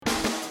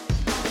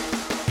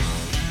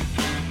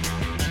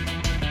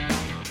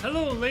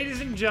Hello, ladies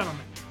and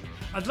gentlemen.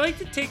 I'd like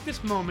to take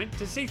this moment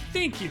to say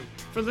thank you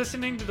for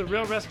listening to the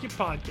Real Rescue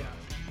Podcast.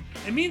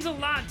 It means a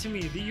lot to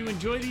me that you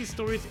enjoy these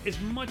stories as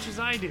much as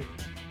I do.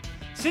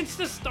 Since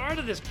the start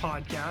of this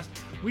podcast,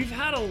 we've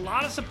had a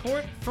lot of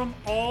support from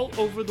all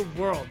over the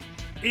world.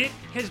 It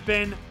has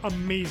been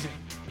amazing.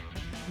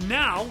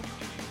 Now,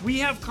 we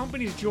have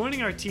companies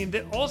joining our team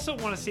that also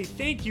want to say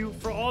thank you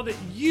for all that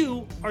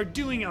you are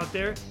doing out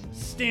there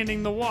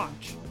standing the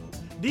watch.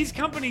 These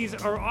companies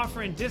are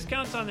offering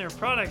discounts on their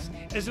products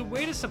as a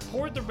way to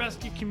support the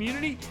rescue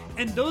community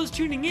and those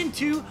tuning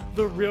into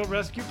the Real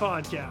Rescue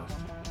Podcast.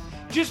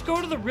 Just go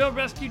to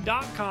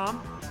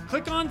therealrescue.com,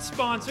 click on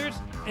sponsors,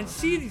 and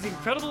see these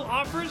incredible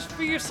offers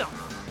for yourself.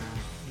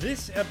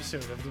 This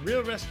episode of the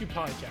Real Rescue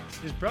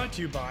Podcast is brought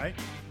to you by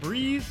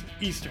Breeze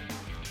Eastern,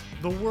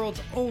 the world's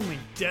only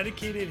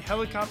dedicated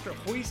helicopter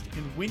hoist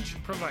and winch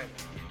provider.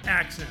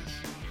 Axness,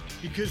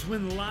 because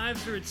when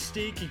lives are at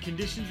stake and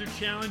conditions are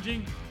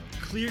challenging,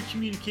 clear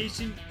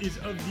communication is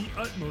of the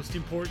utmost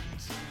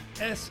importance.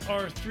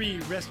 SR3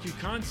 Rescue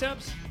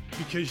Concepts,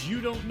 because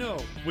you don't know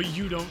what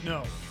you don't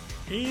know.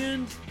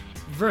 And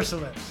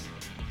Versalifts,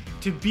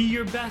 to be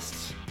your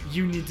best,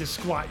 you need to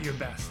squat your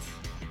best.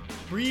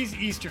 Breeze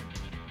Eastern,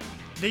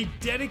 they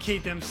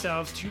dedicate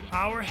themselves to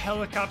our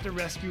helicopter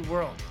rescue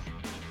world.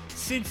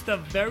 Since the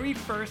very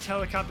first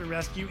helicopter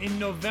rescue in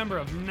November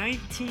of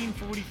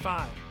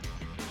 1945,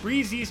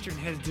 Breeze Eastern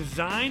has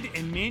designed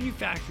and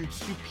manufactured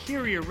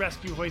superior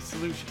rescue hoist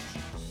solutions.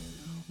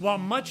 While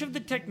much of the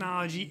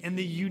technology and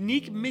the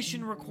unique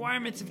mission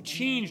requirements have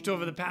changed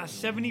over the past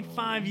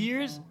 75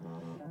 years,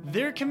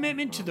 their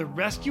commitment to the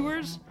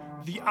rescuers,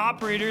 the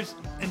operators,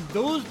 and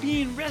those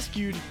being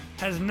rescued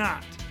has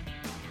not.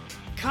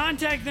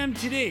 Contact them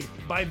today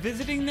by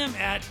visiting them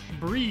at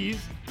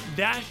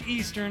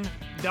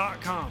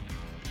breeze-eastern.com.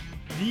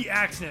 The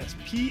Axness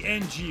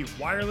PNG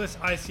wireless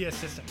ICS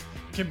system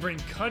can bring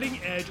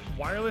cutting-edge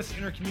wireless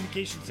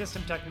intercommunication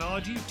system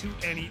technology to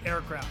any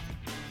aircraft.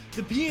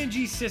 The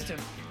PNG system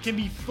can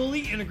be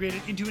fully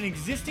integrated into an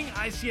existing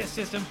ICS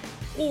system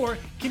or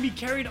can be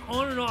carried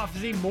on and off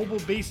as a mobile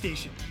base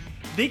station.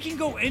 They can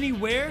go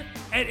anywhere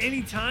at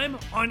any time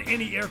on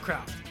any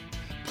aircraft.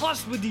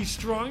 Plus, with the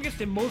strongest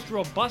and most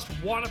robust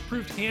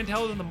waterproofed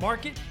handheld in the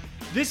market,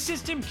 this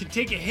system can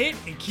take a hit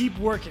and keep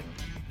working.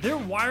 Their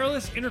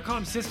wireless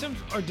intercom systems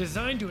are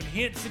designed to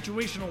enhance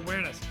situational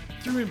awareness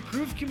through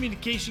improved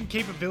communication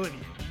capability.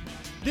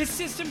 This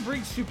system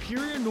brings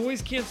superior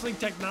noise-canceling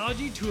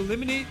technology to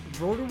eliminate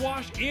rotor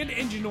wash and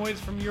engine noise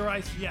from your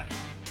ICS.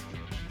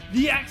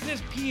 The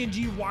Axness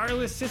PNG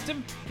wireless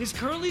system is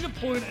currently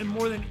deployed in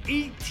more than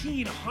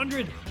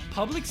 1,800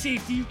 public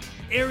safety,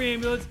 air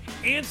ambulance,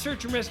 and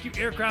search and rescue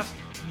aircrafts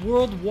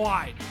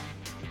worldwide.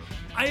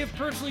 I have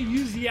personally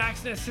used the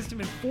Axness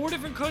system in 4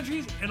 different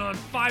countries and on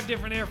 5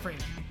 different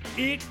airframes.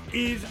 It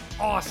is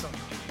awesome.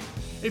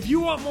 If you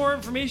want more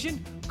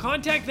information,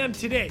 contact them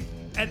today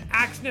at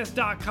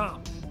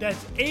axness.com.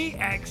 That's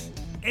AXNES.com.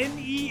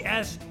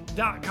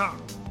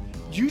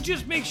 You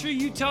just make sure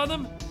you tell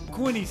them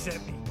Quinny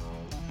sent me.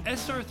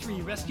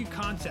 SR3 Rescue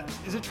Concepts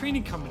is a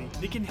training company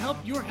that can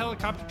help your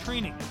helicopter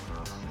training.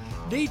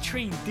 They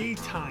train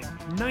daytime,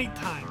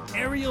 nighttime,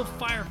 aerial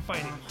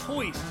firefighting,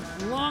 hoist,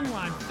 long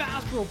line,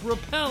 fast rope,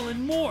 rappel,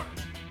 and more.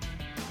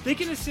 They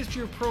can assist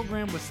your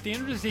program with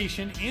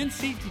standardization and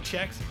safety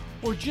checks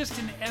or just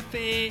an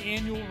FAA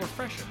annual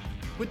refresher.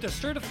 With the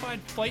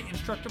certified flight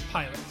instructor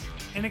pilots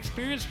and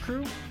experienced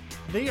crew,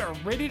 they are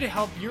ready to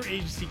help your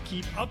agency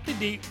keep up to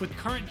date with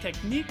current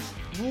techniques,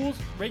 rules,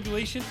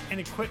 regulations, and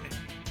equipment.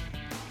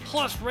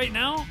 Plus, right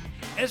now,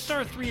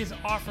 SR3 is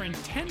offering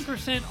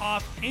 10%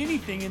 off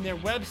anything in their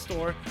web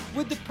store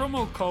with the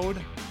promo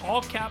code,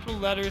 all capital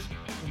letters,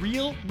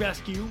 Real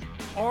Rescue,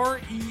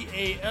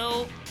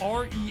 REALRESQ.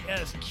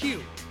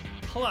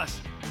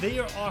 Plus, they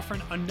are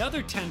offering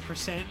another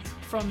 10%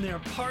 from their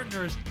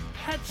partners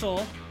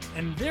Petzl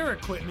and their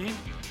equipment.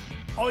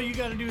 All you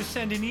got to do is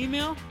send an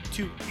email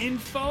to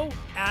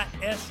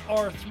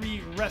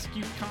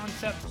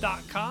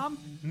info@sr3rescueconcepts.com.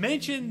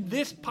 Mention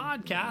this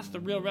podcast, the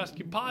Real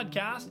Rescue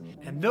Podcast,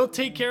 and they'll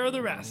take care of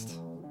the rest.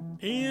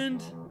 And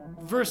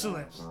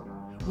Versalifts.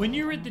 When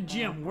you're at the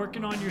gym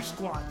working on your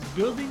squats,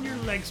 building your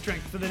leg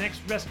strength for the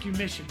next rescue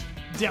mission,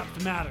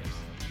 depth matters.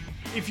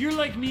 If you're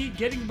like me,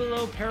 getting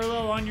below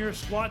parallel on your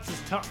squats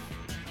is tough.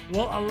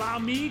 Well, allow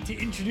me to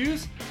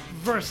introduce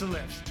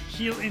Versalifts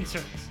heel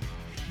inserts.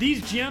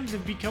 These gems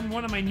have become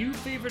one of my new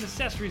favorite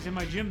accessories in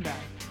my gym bag.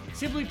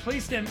 Simply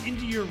place them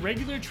into your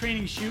regular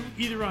training shoe,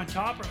 either on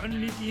top or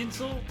underneath the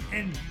insole,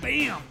 and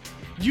bam!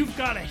 You've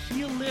got a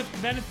heel lift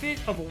benefit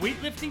of a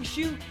weightlifting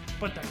shoe,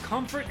 but the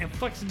comfort and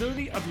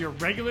flexibility of your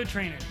regular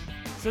trainers.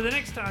 So the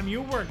next time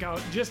your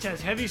workout just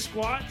has heavy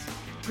squats,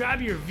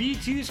 grab your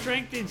V2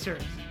 strength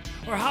inserts.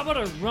 Or how about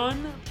a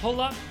run,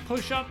 pull up,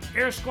 push up,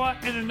 air squat,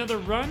 and another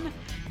run?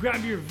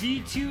 Grab your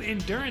V2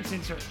 endurance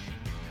inserts.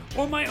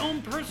 Or my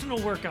own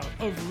personal workout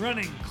of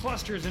running,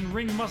 clusters, and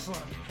ring muscle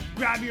ups.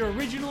 Grab your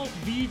original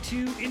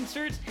V2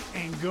 inserts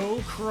and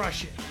go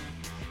crush it.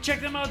 Check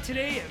them out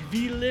today at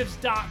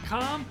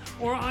vlifts.com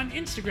or on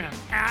Instagram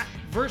at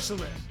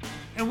Versalist.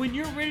 And when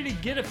you're ready to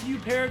get a few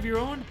pair of your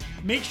own,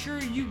 make sure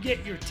you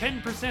get your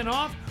 10%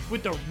 off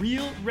with the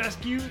Real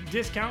Rescue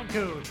discount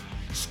code.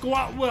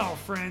 Squat well,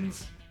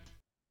 friends.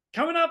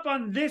 Coming up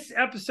on this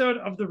episode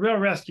of The Real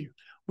Rescue,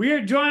 we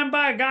are joined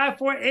by a guy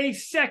for a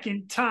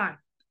second time.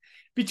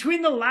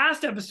 Between the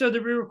last episode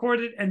that we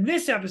recorded and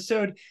this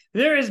episode,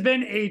 there has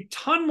been a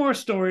ton more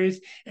stories,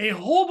 a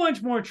whole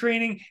bunch more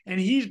training, and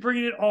he's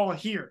bringing it all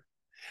here.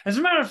 As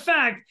a matter of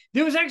fact,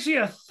 there was actually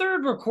a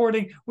third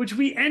recording, which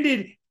we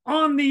ended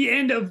on the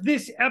end of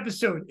this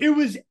episode. It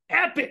was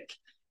epic.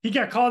 He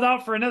got called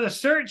out for another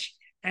search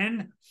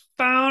and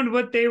found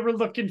what they were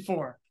looking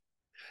for.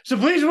 So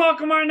please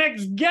welcome our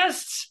next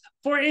guests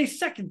for a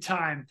second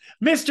time,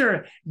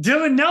 Mr.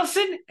 Dillon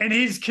Nelson and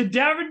his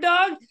cadaver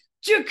dog,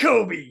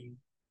 Jakoby.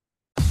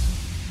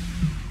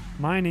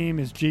 My name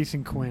is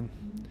Jason Quinn.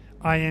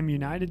 I am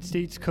United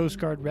States Coast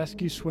Guard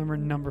Rescue Swimmer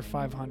number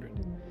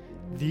 500.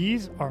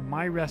 These are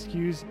my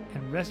rescues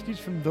and rescues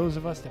from those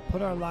of us that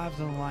put our lives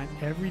on the line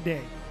every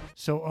day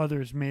so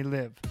others may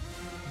live.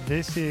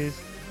 This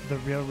is the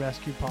Real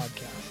Rescue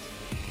Podcast.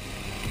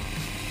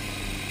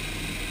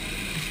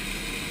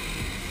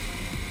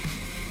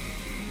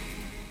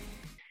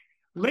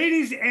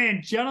 Ladies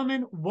and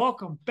gentlemen,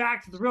 welcome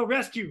back to the Real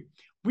Rescue.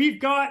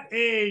 We've got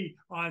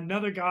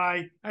another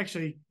guy.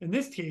 Actually, in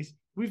this case,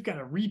 we've got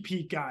a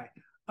repeat guy.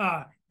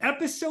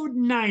 Episode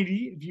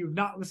 90, if you have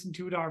not listened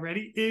to it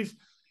already, is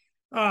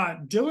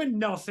Dillon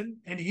Nelson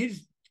and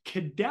his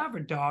cadaver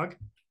dog,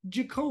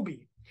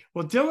 Jakoby.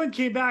 Well, Dillon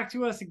came back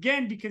to us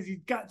again because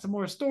he's got some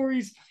more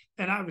stories,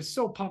 and I was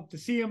so pumped to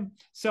see him.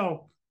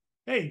 So,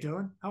 hey,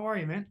 Dillon, how are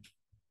you, man?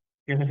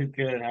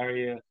 Good. How are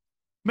you?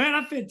 Man,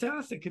 I'm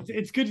fantastic.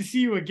 It's good to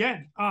see you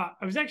again. I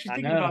was actually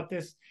thinking about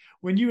this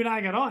when you and I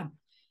got on.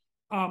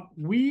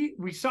 We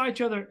saw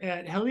each other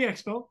at Heli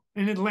Expo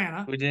in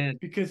Atlanta. We did.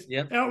 Because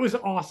that was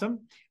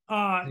awesome.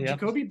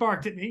 Jakoby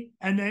barked at me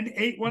and then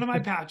ate one of my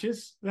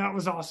patches. That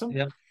was awesome.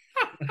 Yep.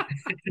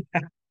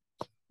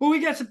 Well, we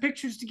got some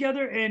pictures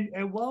together,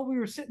 and while we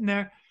were sitting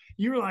there,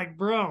 you were like,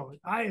 bro,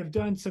 I have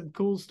done some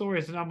cool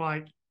stories. And I'm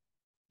like,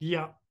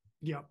 yep,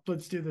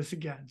 let's do this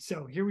again.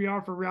 So here we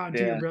are for round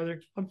two,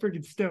 brother. I'm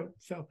freaking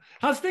stoked. So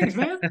how's things,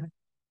 man?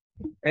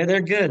 Hey,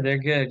 they're good. They're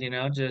good.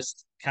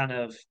 Just kind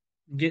of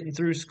getting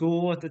through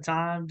school at the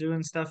time,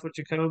 doing stuff with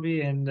Jakoby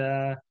and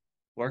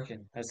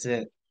working. That's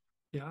it.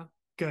 Yeah,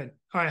 good.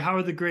 All right, how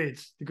are the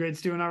grades? The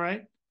grades doing all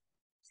right?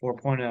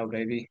 4.0,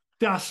 baby.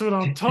 That's what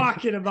I'm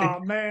talking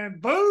about, man.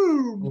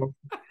 Boom.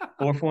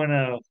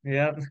 4.0.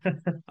 Yep.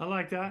 I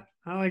like that.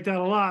 I like that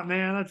a lot,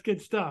 man. That's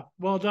good stuff.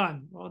 Well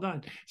done.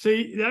 So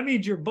that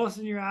means you're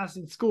busting your ass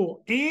in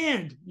school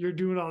and you're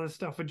doing all this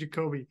stuff with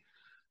Jakoby.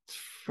 It's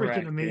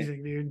freaking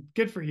amazing, dude.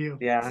 Good for you.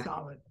 Yeah.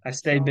 Solid. I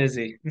stay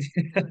busy.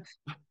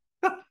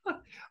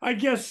 I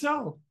guess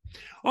so.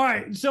 All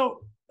right.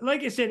 So,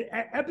 like I said,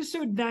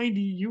 episode 90,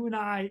 you and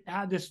I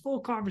had this full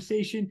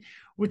conversation,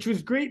 which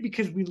was great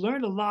because we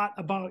learned a lot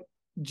about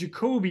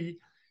Jakoby.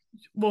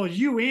 Well,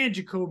 you and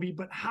Jakoby,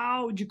 but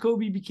how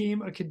Jakoby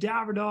became a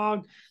cadaver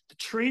dog, the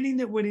training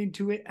that went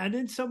into it, and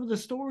then some of the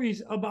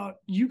stories about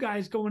you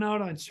guys going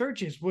out on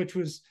searches, which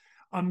was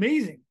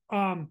amazing.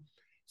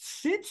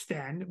 Since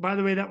then, by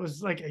the way, that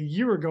was like a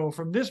year ago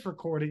from this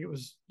recording. It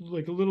was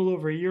like a little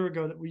over a year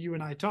ago that you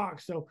and I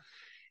talked. So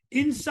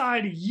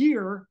inside a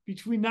year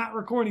between that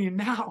recording and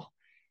now,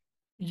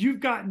 you've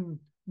gotten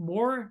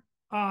more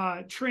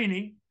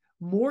training,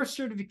 more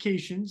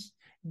certifications,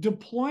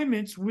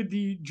 deployments with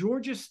the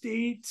Georgia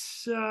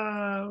State's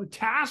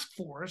task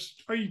force.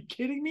 Are you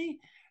kidding me?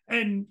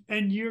 And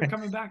you're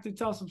coming back to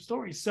tell some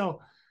stories.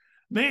 So,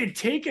 man,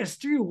 take us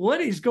through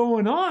what is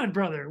going on,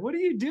 brother. What are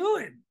you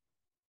doing?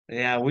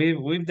 Yeah,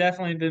 we've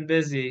definitely been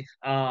busy.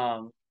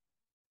 I've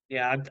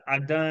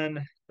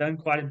done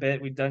quite a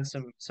bit. We've done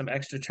some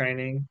extra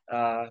training,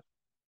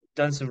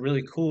 done some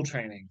really cool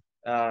training.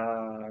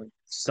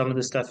 Some of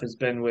the stuff has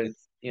been with,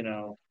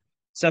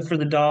 stuff for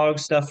the dog,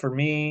 stuff for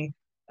me,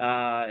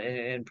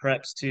 and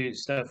preps to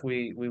stuff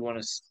we want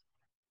to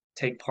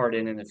take part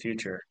in the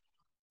future.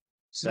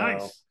 So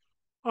nice.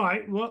 All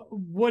right.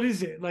 What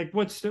is it? Like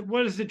what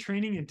does the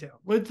training entail?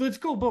 Let's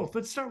go both.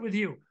 Let's start with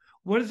you.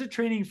 What is the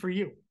training for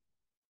you?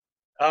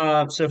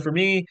 So for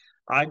me,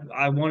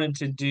 I wanted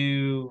to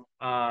do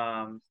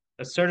a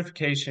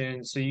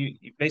certification. So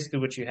basically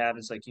what you have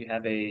is like you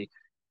have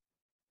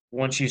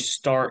once you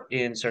start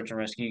in search and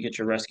rescue, you get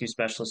your rescue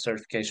specialist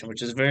certification,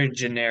 which is very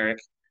generic.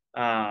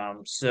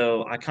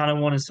 So I kind of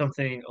wanted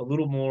something a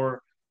little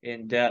more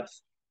in depth.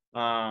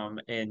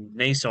 And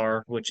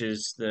NASAR, which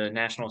is the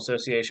National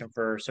Association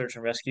for Search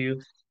and Rescue,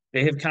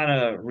 they have kind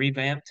of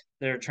revamped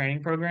their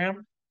training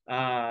program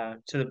to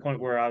the point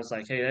where I was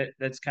like, hey,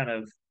 that's kind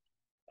of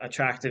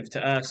attractive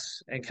to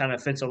us and kind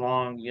of fits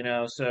along.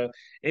 So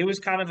it was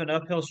kind of an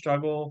uphill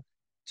struggle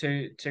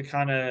to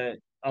kind of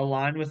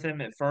align with him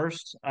at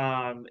first.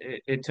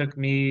 It took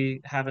me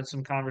having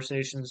some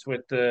conversations with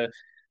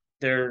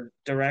their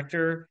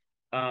director,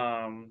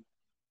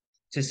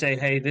 to say,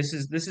 hey, this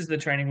is the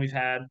training we've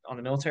had on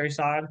the military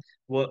side.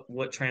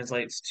 What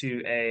translates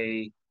to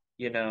a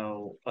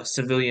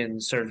civilian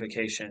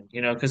certification,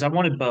 because I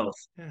wanted both.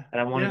 Yeah.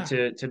 And I wanted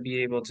Yeah. to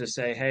be able to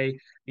say, hey,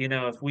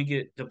 if we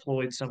get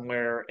deployed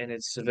somewhere and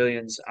it's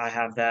civilians, I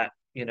have that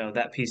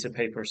piece of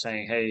paper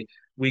saying, hey,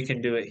 we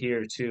can do it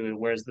here too.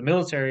 Whereas the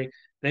military,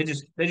 they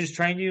just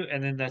train you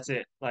and then that's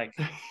it. Like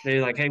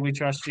they're like, hey, we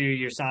trust you,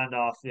 you're signed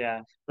off.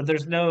 Yeah. But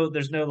there's no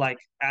like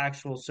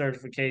actual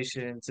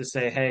certification to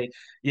say, hey,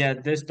 yeah,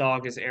 this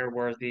dog is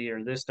airworthy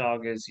or this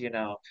dog is,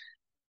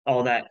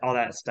 all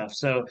that stuff.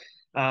 So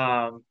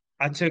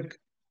I took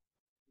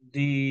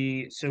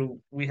so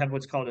we have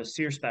what's called a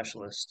SEER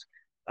specialist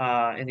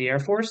in the Air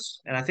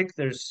Force, and I think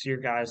there's SEER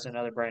guys in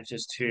other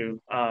branches too.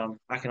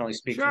 I can only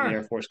speak from the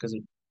Air Sure. Force because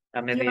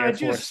I'm in the Yeah, Air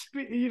Force.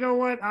 you know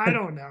what? I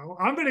don't know.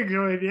 I'm gonna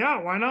go with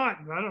yeah. Why not?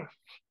 I don't.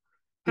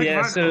 Heck if Yeah,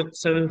 I so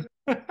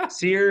know.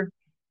 SEER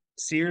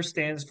SEER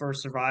stands for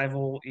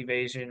Survival,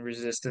 Evasion,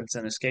 Resistance,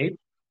 and Escape.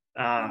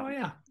 Oh Um,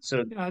 yeah,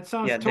 so yeah. It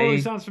sounds yeah, totally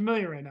sounds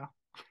familiar right now.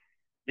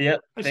 yep,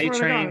 I they swear to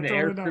God, train it the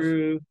air totally does.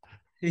 crew.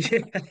 Yeah,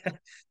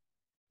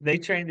 they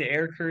train the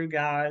air crew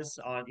guys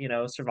on,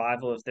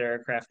 survival if their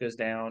aircraft goes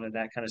down and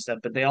that kind of stuff.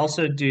 But they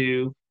also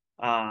do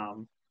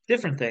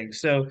different things.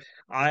 So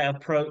I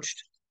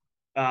approached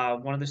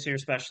one of the SEER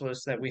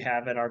specialists that we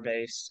have at our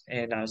base,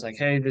 and I was like,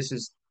 "Hey, this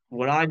is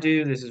what I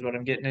do. This is what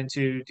I'm getting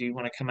into. Do you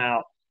want to come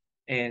out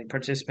and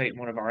participate in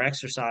one of our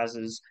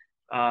exercises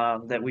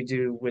that we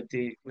do with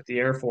the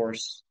Air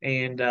Force?"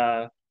 And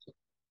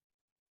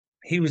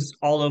he was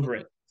all over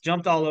it,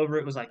 jumped all over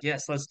it, was like,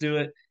 yes, let's do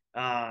it.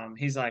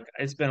 He's like,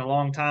 it's been a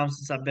long time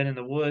since I've been in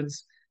the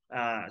woods.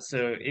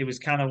 So it was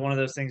kind of one of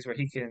those things where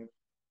he can,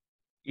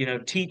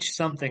 teach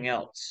something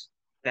else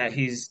that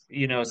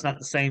it's not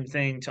the same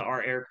thing to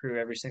our air crew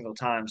every single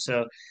time.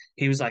 So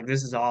he was like,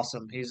 this is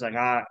awesome. He's like,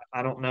 I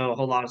don't know a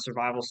whole lot of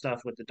survival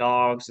stuff with the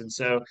dogs. And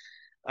so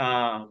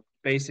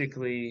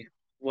basically,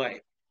 what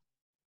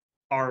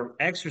our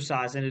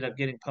exercise ended up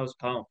getting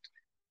postponed.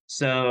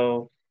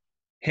 So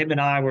him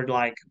and I were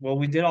like, well,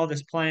 we did all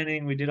this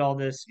planning, we did all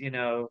this,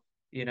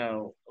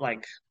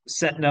 like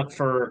setting up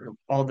for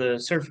all the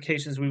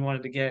certifications we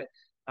wanted to get.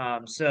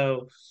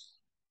 So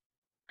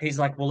he's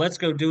like, well, let's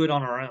go do it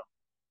on our own.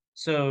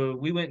 So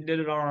we went and did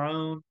it on our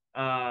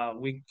own.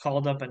 We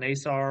called up an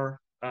ASAR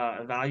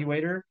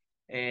evaluator,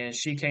 and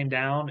she came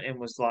down and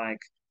was like,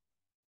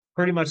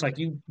 pretty much like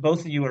you,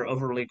 both of you are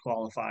overly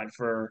qualified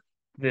for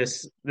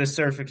this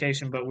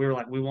certification, but we were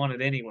like, we want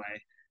it anyway.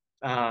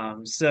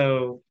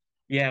 So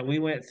yeah, we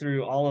went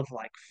through all of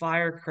like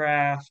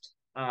firecraft.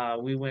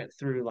 We went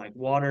through like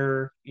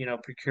water,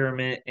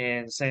 procurement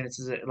and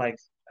sanitization, like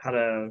how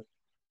to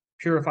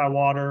purify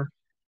water.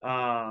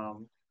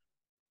 Um,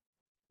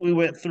 we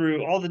went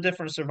through all the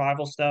different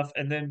survival stuff,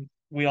 and then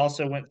we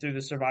also went through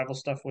the survival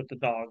stuff with the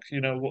dogs.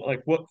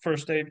 Like what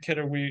first aid kit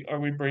are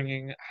we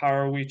bringing? How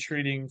are we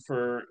treating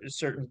for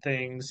certain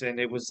things? And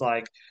it was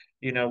like,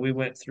 we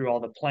went through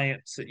all the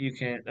plants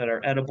that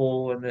are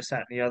edible and this,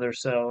 that, and the other.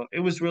 So it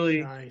was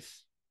really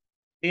Nice.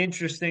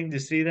 interesting to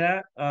see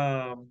that.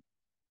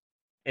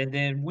 And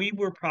then we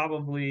were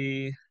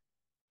probably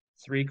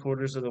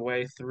three-quarters of the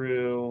way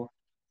through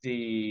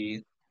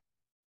the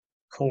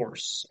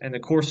course, and the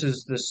course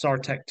is the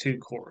SARTEC 2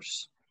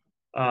 course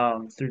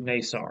through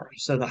NASAR.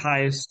 So the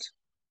highest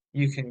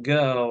you can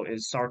go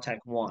is SARTEC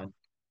 1,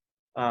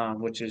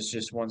 which is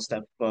just one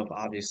step above,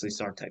 obviously,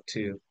 SARTEC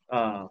 2.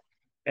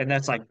 And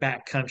that's like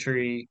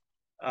backcountry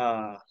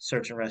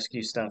search and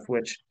rescue stuff,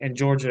 which in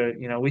Georgia,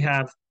 we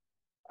have,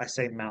 I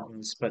say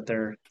mountains, but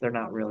they're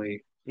not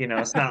really,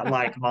 it's not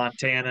like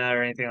Montana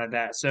or anything like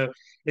that. So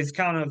it's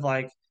kind of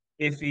like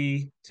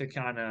iffy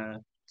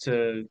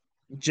to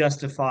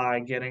justify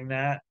getting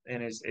that,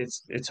 and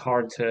it's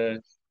hard to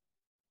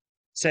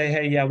say,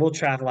 hey, yeah, we'll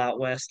travel out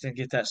west and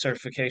get that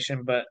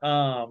certification. But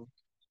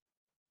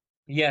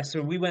yeah,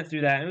 so we went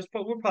through that.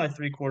 We're probably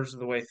three-quarters of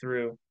the way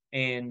through,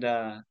 and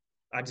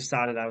I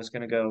decided I was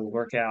going to go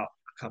work out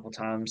a couple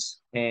times,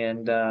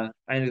 and I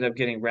ended up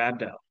getting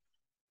rhabdo.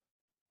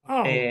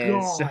 Oh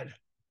And so, God.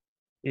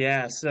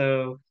 yeah,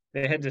 so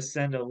they had to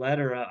send a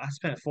letter. I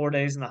spent 4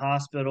 days in the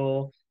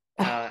hospital,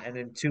 and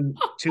then two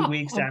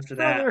weeks Oh, after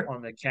that brother,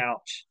 on the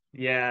couch.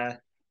 Yeah,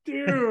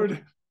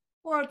 dude,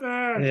 what the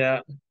heck? yeah.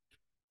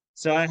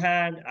 So I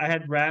had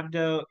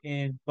rhabdo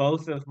in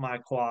both of my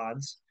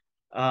quads,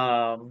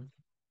 um,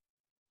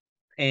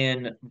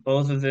 and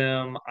both of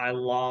them I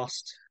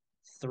lost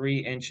 3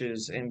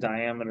 inches in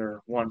diameter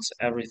once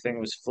everything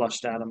was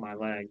flushed out of my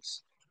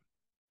legs.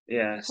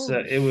 Yeah, so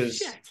Holy it was.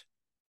 shit.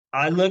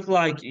 I looked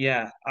like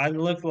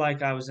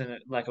I was in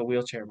like a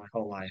wheelchair my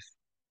whole life.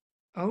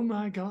 Oh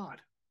my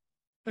God.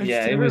 That's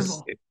Yeah, it was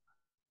terrible. it,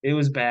 it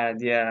was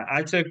bad. Yeah,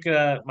 I took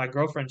my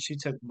girlfriend. She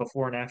took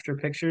before and after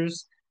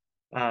pictures,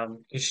 'cause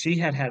she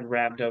had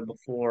rhabdo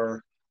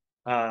before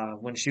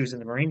when she was in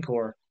the Marine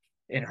Corps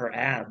in her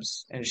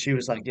abs, and she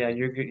was like, "Yeah,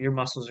 your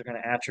muscles are going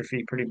to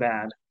atrophy pretty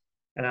bad."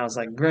 And I was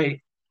like,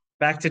 "Great,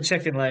 back to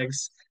chicken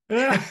legs."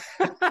 Yeah.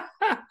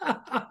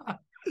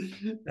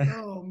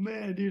 Oh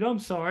man, dude, I'm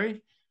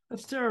sorry.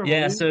 That's terrible,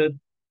 Yeah, dude.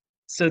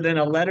 so then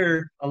a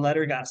letter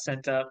got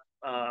sent up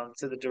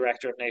to the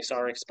director of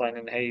NASAR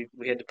explaining, hey,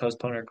 we had to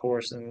postpone our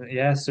course. And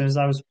yeah, as soon as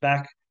I was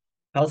back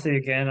healthy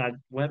again, I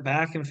went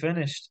back and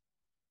finished.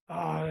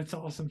 Oh, that's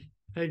awesome.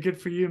 Hey, good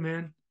for you,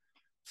 man. Yep.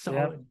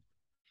 Solid.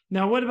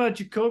 Now, what about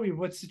Jakoby?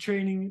 What's the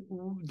training?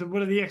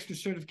 What are the extra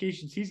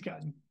certifications he's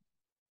gotten?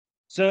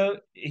 So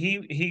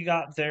he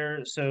got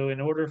there. So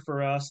in order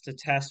for us to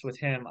test with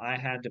him, I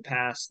had to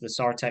pass the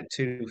SARTEC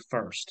 2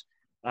 first.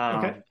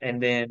 Okay.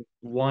 And then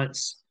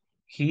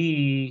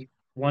he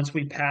once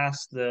we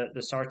passed the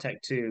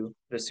SARTEC 2,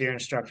 the SEER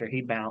instructor,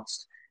 he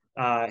bounced.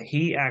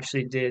 He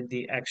actually did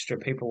the extra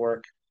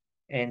paperwork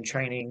and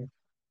training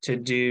to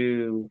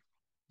do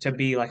to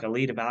be like a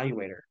lead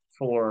evaluator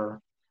for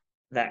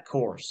that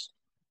course.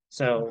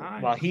 So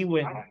Nice. while he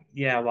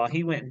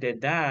went and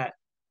did that,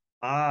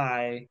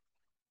 I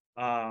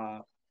uh,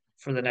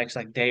 for the next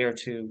like day or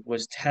two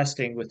was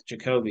testing with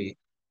Jakoby,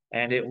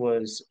 and it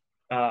was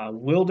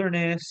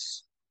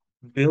wilderness,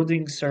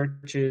 building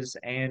searches,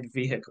 and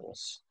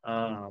vehicles.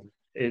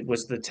 It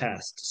was the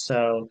test,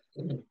 so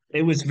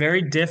it was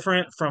very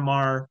different from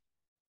our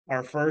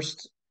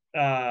first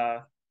uh,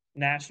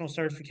 national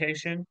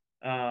certification.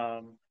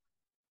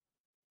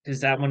 Because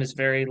that one is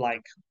very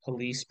like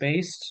police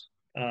based.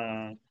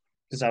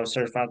 Because I was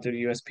certified through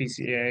the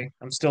USPCA.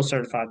 I'm still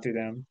certified through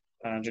them.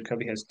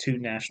 Jakoby has two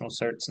national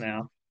certs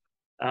now.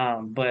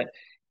 But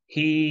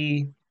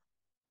he,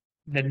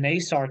 the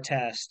NASAR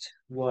test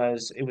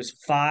was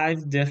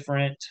 5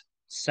 different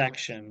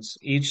sections.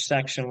 Each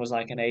section was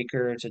like an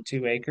acre to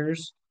 2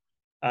 acres.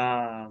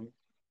 Um,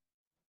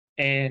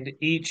 and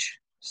each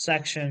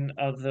section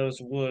of those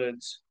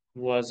woods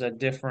was a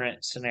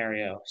different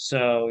scenario.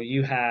 So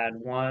you had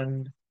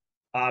one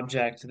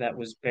object that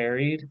was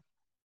buried,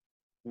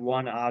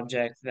 one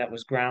object that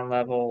was ground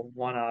level,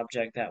 one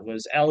object that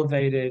was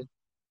elevated,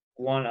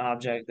 one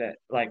object that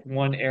like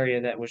one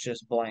area that was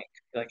just blank.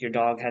 Like your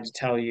dog had to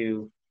tell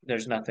you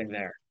there's nothing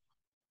there.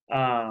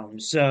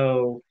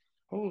 So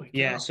Holy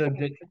yeah, cow.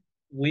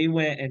 we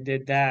went and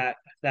did that.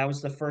 That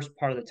was the first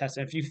part of the test.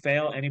 And if you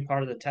fail any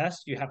part of the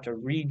test, you have to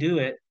redo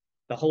it,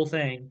 the whole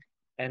thing,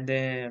 and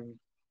then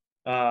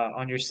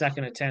on your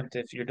second attempt,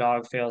 if your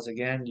dog fails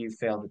again, you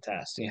fail the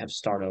test. And you have to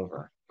start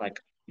over. Like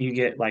you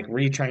get like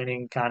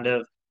retraining, kind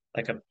of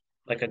like a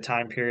like a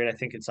time period. I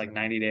think it's like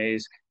 90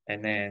 days,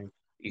 and then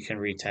you can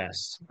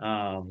retest.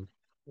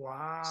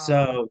 Wow.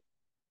 So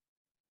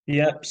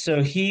yep. So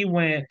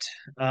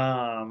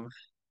um,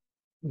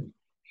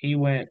 he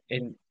went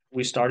and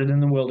we started in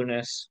the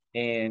wilderness,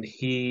 and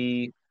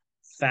he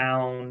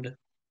found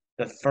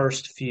the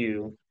first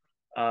few,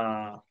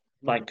 uh,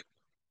 like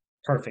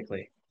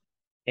perfectly,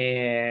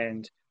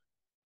 and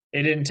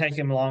it didn't take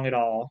him long at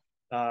all.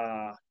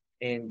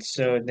 And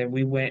so then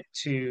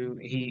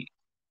he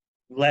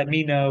let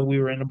me know we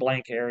were in a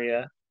blank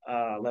area.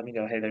 Let me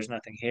know, hey, there's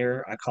nothing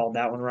here. I called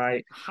that one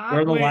right. How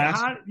We're the wait, last.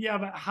 how yeah,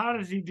 but how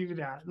does he do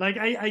that? Like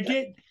I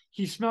get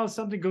he smells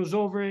something, goes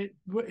over it.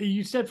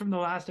 You said from the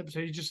last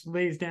episode, he just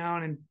lays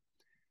down and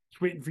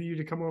is waiting for you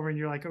to come over and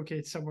you're like, okay,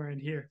 it's somewhere in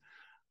here.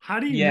 How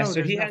do you Yeah, know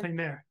there's nothing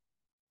there?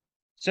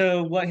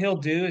 so what he'll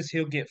do is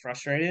he'll get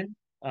frustrated.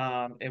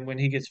 And when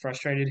he gets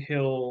frustrated,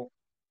 he'll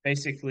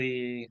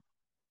basically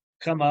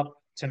come up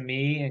to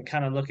me and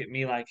kind of look at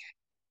me like,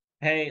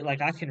 hey,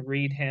 like I can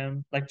read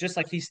him, like just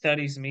like he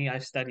studies me, I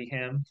study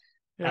him.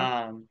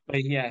 Yeah.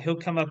 But yeah, he'll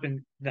come up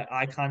and the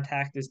eye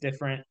contact is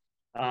different.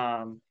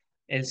 Um,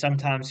 and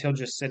sometimes he'll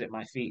just sit at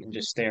my feet and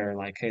just stare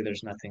like, hey,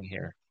 there's nothing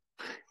here.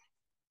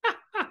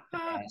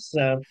 Yeah,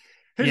 so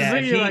He's just yeah,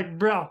 looking at you like,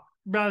 bro,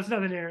 it's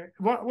nothing here.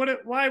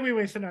 Why are we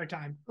wasting our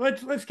time?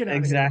 Let's get out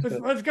of here. Let's exactly.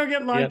 let's go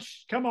get Yep.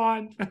 lunch. Come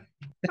on.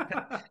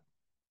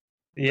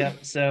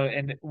 Yep. So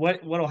and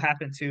what'll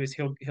happen too is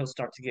he'll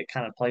start to get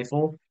kind of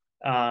playful,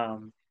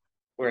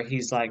 where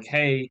he's like,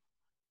 hey,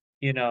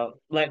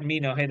 letting me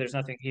know, hey, there's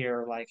nothing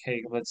here. Like,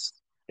 hey,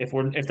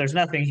 if there's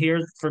nothing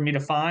here for me to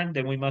find,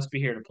 then we must be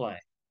here to play.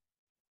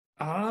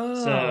 Oh,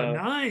 So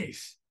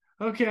nice.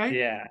 Okay.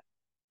 yeah,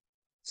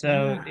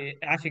 Yeah.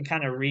 I can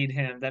kind of read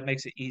him. That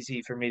makes it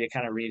easy for me to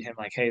kind of read him.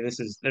 Like, hey,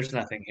 there's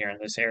nothing here in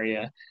this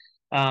area.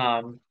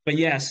 But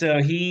yeah,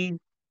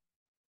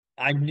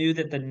 I knew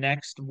that the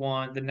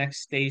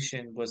next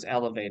station was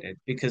elevated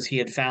because he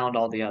had found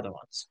all the other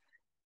ones.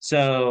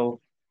 So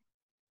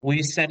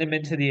we sent him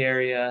into the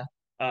area,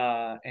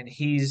 and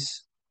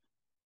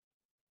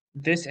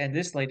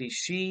this lady,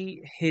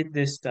 she hid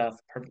this stuff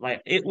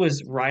like it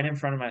was right in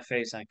front of my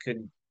face. I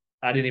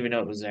didn't even know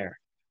it was there.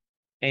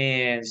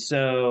 And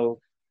so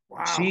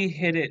Wow. she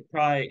hid it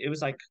probably, it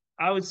was like,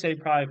 I would say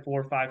probably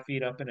 4 or 5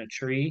 feet up in a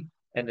tree.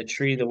 And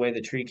the way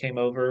the tree came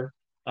over,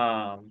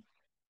 um,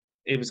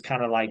 it was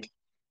kind of like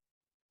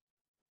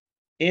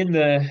in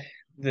the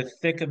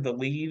thick of the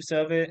leaves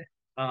of it.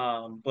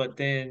 But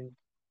then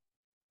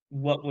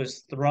what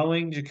was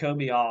throwing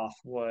Jakoby off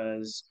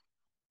was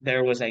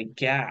there was a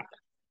gap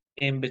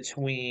in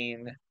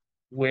between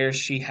where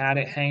she had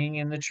it hanging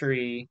in the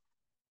tree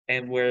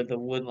and where the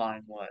wood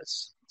line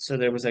was. So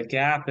there was a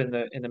gap in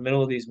the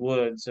middle of these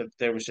woods.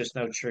 There was just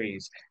no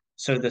trees.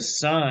 So the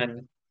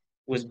sun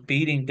was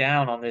beating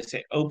down on this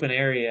open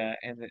area,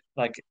 and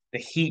like the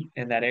heat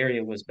in that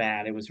area was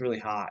bad. It was really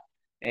hot.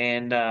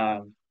 And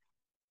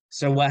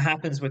so what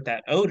happens with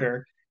that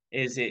odor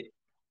is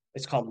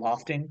it's called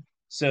lofting.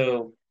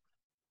 So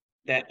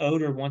that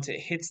odor, once it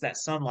hits that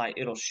sunlight,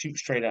 it'll shoot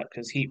straight up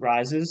because heat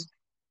rises,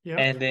 Yep.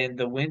 and then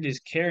the wind is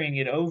carrying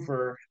it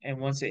over, and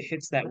once it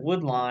hits that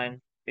wood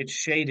line, it's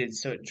shaded,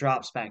 so it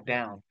drops back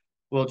down.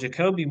 Well,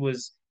 Jakoby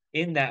was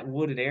in that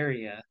wooded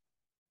area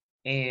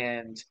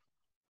and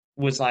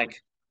was like,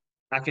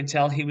 I could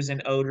tell he was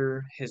in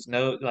odor. His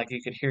nose, like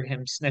you could hear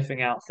him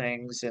sniffing out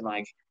things, and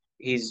like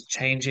he's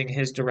changing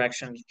his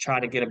direction to try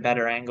to get a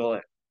better angle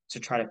to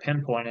try to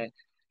pinpoint it.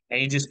 And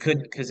he just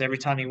couldn't, because every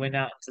time he went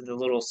out to the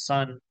little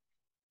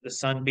the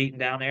sun beaten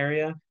down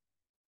area,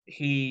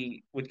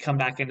 he would come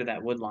back into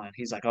that wood line.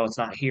 He's like, "Oh, it's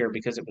not here,"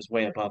 because it was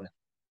way above him.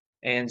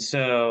 And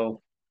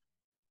so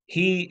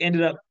he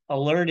ended up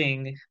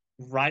alerting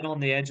right on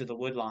the edge of the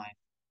wood line.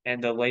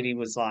 And the lady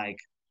was like,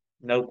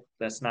 "Nope,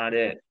 that's not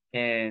it."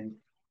 And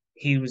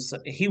he was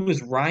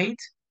right,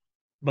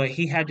 but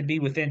he had to be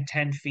within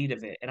 10 feet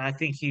of it. And I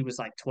think he was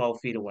like 12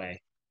 feet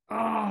away. Oh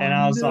And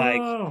I was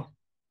like, no.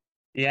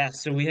 yeah,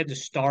 so we had to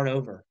start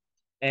over.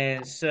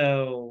 And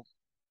so,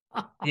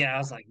 yeah, I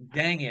was like,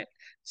 dang it.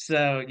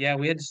 So, yeah,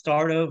 we had to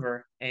start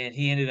over, and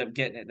he ended up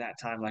getting it that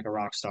time like a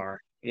rock star.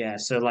 Yeah,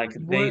 so like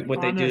What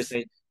what they on do is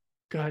this?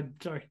 God,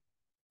 sorry.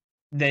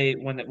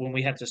 when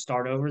we have to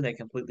start over, they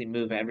completely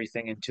move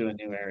everything into a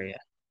new area.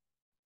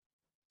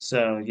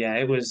 So, yeah,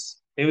 it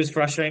was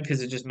frustrating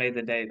because it just made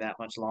the day that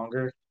much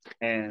longer.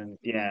 And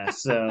yeah,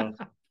 so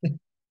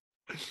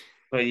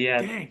but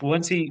yeah, Dang.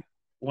 once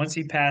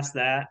he passed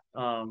that,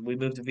 we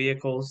moved to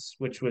vehicles,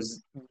 which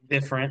was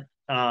different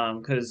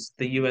because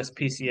the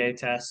USPCA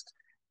test,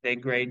 they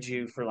grade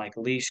you for like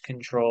leash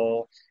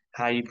control,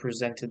 how you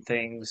presented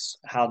things,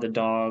 how the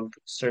dog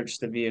searched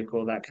the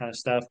vehicle, that kind of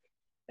stuff.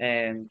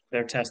 And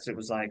their test, it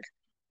was like,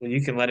 well,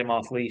 you can let him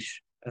off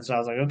leash. And so I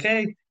was like,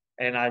 okay.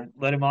 And I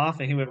let him off,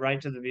 and he went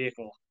right to the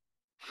vehicle.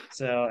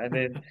 So, and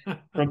then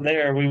from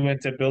there we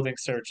went to building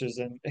searches,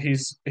 and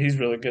he's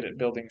really good at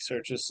building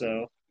searches.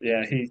 So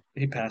yeah,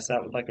 he passed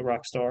that with like a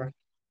rock star.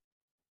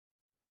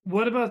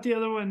 What about the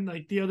other one?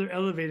 Like the other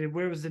elevated?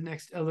 Where was the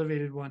next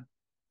elevated one?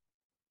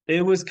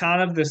 It was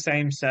kind of the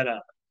same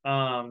setup.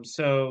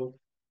 So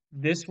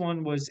this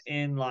one was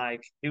in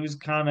like it was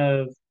kind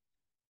of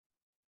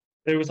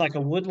there was like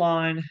a wood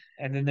line,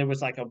 and then there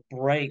was like a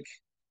break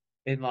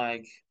in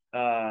like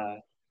uh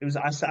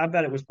I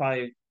bet it was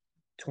probably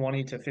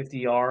 20 to 50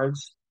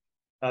 yards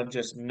of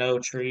just no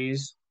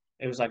trees.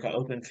 It was like an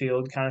open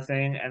field kind of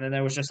thing. And then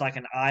there was just like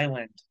an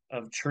island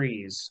of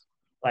trees,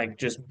 like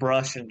just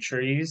brush and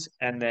trees.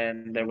 And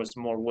then there was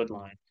more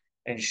woodline.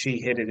 And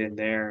she hit it in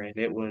there. And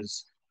it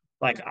was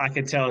like I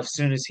could tell as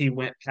soon as he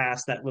went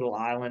past that little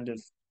island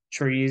of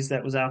trees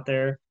that was out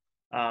there,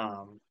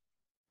 um,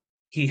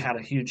 he had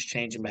a huge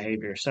change in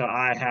behavior. So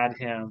I had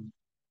him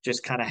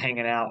just kind of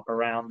hanging out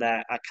around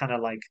that. I kind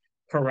of like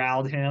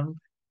corralled him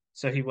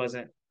so he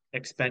wasn't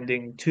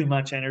expending too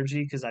much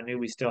energy because I knew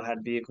we still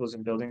had vehicles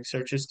and building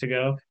searches to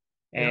go.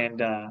 Yep.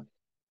 And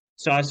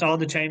so I saw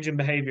the change in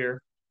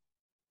behavior,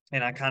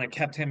 and I kind of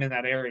kept him in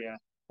that area.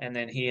 And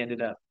then he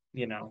ended up,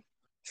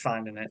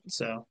 finding it.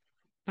 So,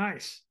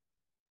 Nice.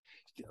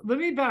 Let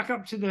me back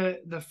up to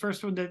the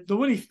first one, the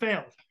one he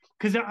failed,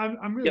 because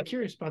I'm really yep,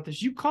 curious about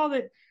this. You called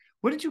it,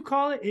 what did you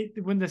call it?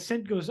 When the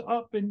scent goes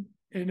up and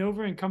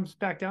over and comes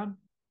back down?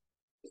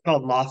 it's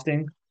called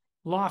lofting.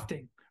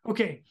 Lofting.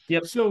 Okay.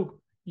 Yep. So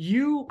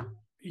you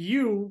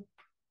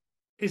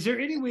is there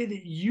any way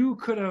that you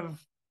could have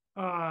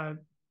uh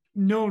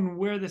known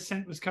where the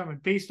scent was coming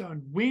based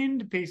on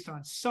wind, based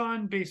on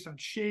sun, based on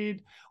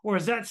shade, or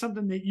is that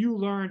something that you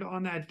learned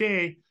on that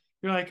day?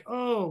 You're like,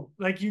 oh,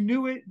 like you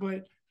knew it,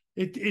 but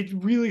it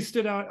really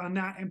stood out on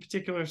that in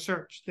particular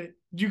search that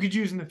you could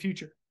use in the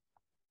future.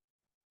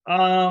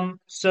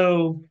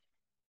 So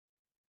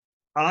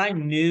I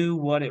knew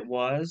what it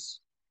was.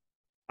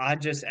 I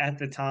just at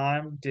the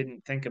time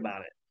didn't think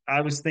about it.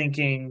 I was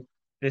thinking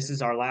this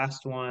is our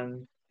last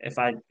one.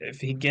 If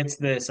he gets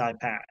this, I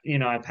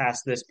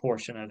pass this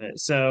portion of it.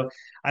 So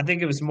I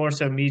think it was more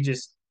so me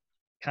just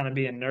kind of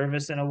being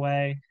nervous in a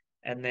way,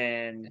 and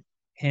then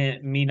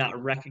me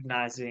not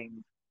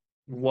recognizing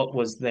what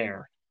was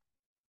there.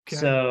 Okay.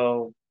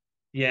 So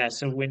yeah,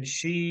 so when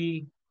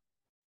she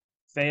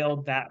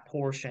failed that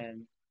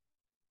portion,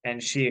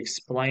 and she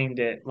explained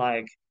it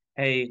like,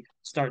 "Hey,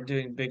 start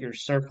doing bigger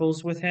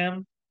circles with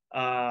him."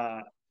 Uh,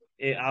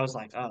 I was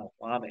like, "Oh,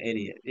 well, I'm an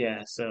idiot."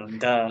 Yeah, so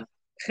duh.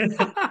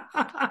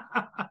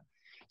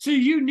 So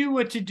you knew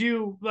what to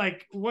do,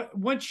 like what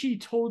once she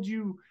told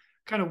you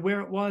kind of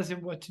where it was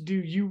and what to do,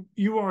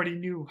 you already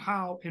knew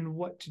how and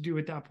what to do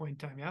at that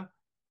point in time, yeah?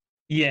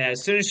 Yeah,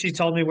 as soon as she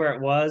told me where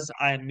it was,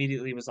 I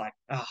immediately was like,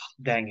 "Oh,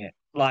 dang it!"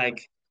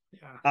 Like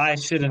Yeah. I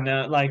should have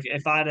known. Like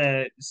if I'd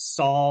have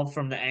saw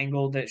from the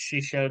angle that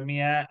she showed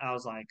me at, I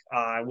was like,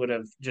 I would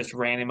have just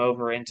ran him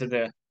over into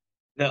the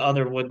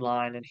other wood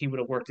line, and he would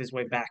have worked his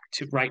way back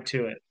to right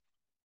to it.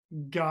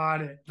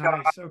 Got it.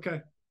 Nice.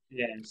 Okay.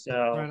 Yeah,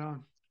 so Right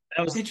on.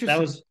 that Interesting.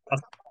 was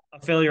a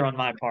failure on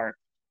my part,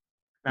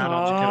 not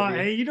on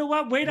Jakoby. Hey, you know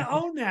what? Way to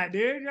own that,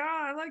 dude. Yeah,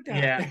 I like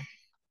that.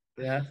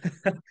 Yeah,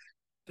 yeah,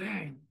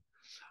 Dang.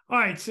 All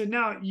right, so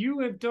now you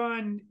have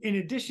done, in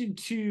addition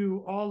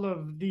to all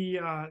of the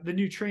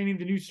new training,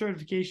 the new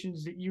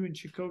certifications that you and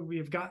Jakoby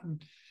have gotten,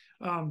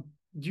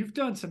 you've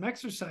done some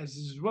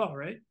exercises as well,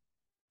 right?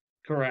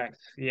 correct.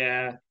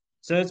 Yeah.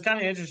 So it's kind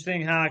of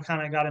interesting how I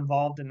kind of got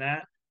involved in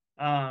that.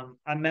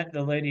 I met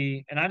the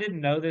lady, and I didn't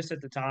know this at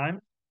the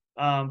time,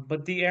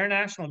 but the Air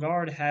National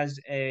Guard has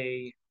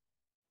a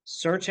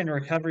search and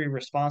recovery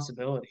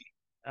responsibility,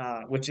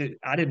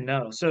 I didn't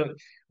know. So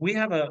we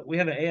have an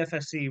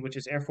AFSC, which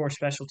is Air Force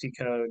Specialty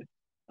Code.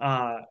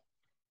 Uh,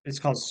 it's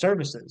called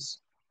services,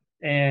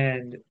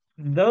 and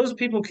those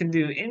people can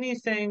do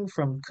anything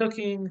from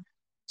cooking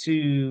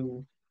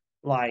to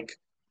like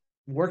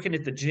working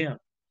at the gym.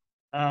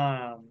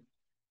 Um,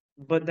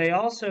 but they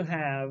also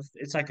have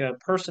it's like a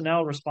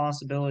personnel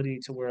responsibility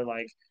to where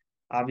like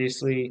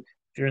obviously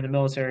if you're in the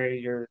military,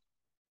 you're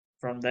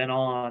from then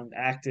on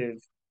active,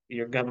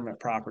 your government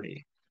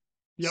property.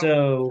 Yep.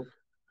 So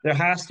there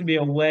has to be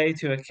a way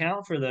to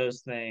account for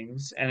those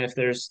things. And if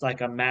there's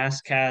like a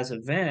mass CAS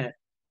event,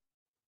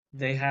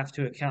 they have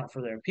to account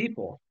for their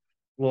people.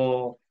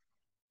 Well,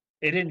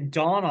 it didn't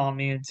dawn on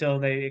me until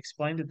they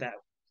explained it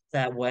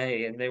that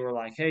way. And they were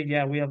like, hey,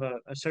 yeah, we have a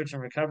search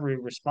and recovery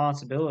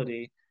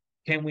responsibility.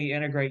 Can we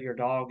integrate your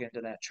dog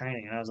into that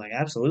training? And I was like,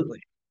 absolutely.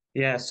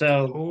 Yeah.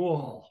 So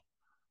Cool.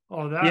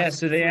 Oh, yeah, that's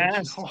so they freaking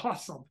asked,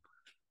 awesome.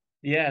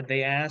 yeah,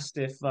 they asked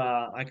if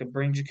I could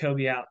bring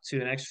Jakoby out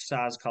to an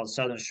exercise called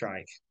Southern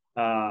Strike.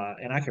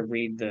 And I could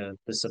read the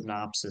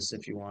synopsis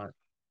if you want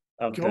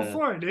of Go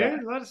for it, the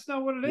dude. Let us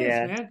know what it is,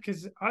 yeah, man,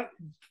 because I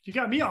you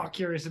got me all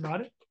curious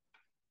about it.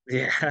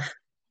 yeah.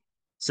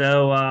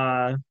 So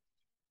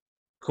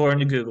according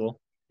to Google,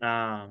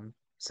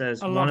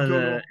 says I one love of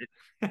the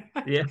Google.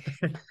 yeah.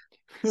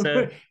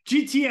 So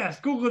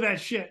GTS, Google that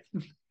shit.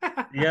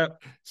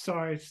 yep.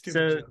 Sorry, stupid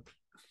So joke.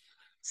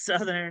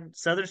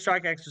 Southern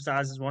Strike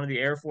exercise is one of the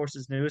Air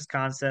Force's newest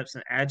concepts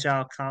in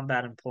agile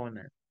combat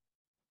employment.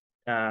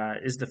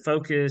 Is the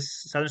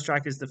focus Southern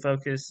Strike is the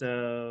focus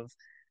of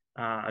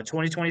a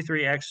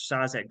 2023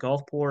 exercise at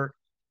Gulfport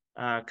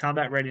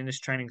Combat Readiness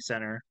Training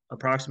Center.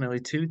 Approximately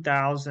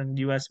 2,000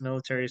 U.S.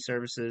 military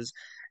services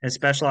and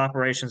special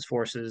operations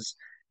forces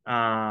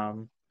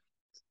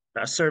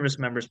service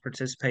members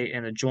participate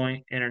in a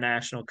joint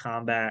international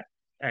combat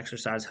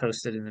exercise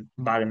hosted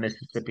by the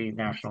Mississippi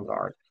National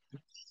Guard.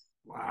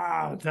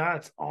 Wow,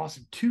 that's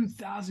awesome.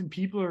 2,000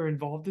 people are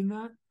involved in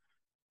that.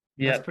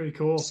 That's Yep. pretty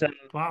cool. So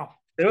Wow.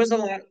 there was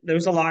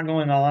a lot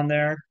going on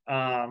there.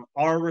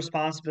 Our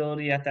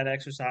responsibility at that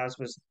exercise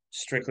was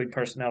strictly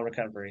personnel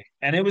recovery,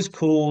 and it was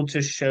cool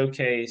to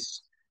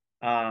showcase.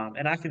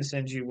 And I can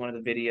send you one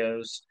of the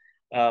videos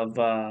of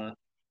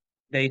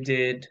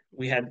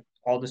we had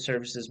all the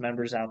services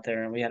members out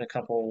there, and we had a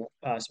couple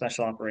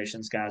special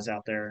operations guys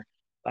out there,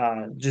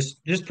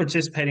 just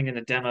participating in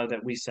the demo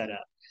that we set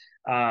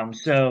up.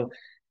 So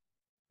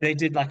they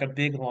did like a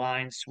big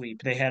line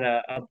sweep. They had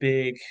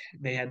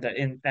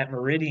in at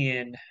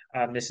Meridian,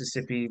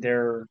 Mississippi,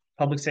 their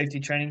public safety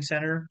training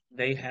center.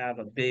 They have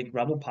a big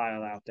rubble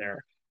pile out there,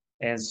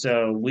 and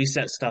so we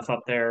set stuff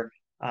up there.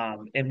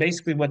 And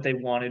basically, what they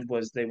wanted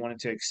was they wanted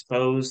to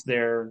expose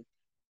their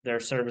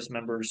service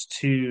members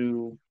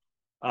to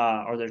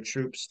or their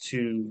troops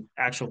to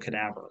actual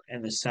cadaver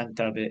and the scent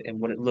of it and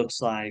what it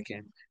looks like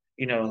and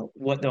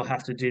what they'll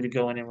have to do to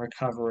go in and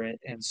recover it.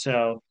 And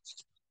so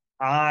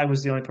I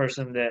was the only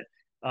person that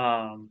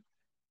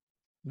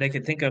they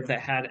could think of that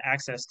had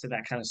access to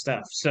that kind of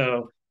stuff.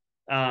 So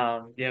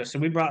so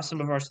we brought some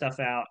of our stuff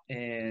out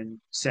and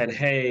said,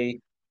 hey,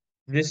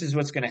 this is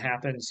what's going to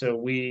happen. So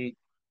we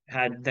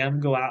had them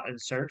go out and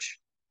search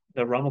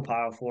the rubble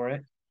pile for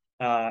it.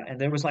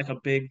 And there was like a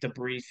big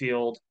debris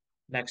field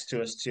next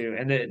to us too.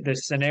 And the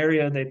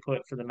scenario they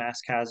put for the mass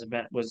CAS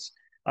event was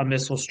a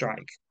missile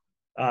strike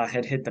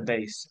had hit the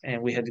base,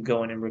 and we had to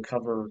go in and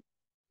recover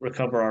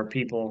our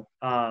people.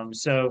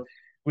 So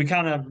we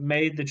kind of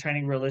made the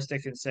training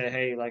realistic and say,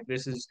 hey, like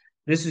these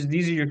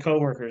are your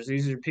coworkers,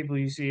 these are people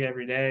you see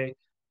every day,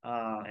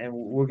 and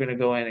we're going to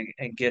go in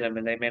and get them,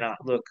 and they may not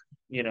look,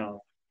 you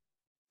know,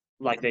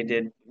 like they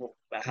did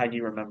how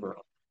you remember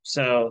them.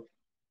 So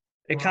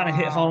it kind of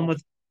hit home Wow.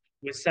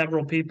 with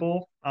several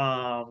people,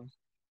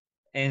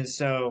 and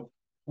so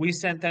we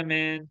sent them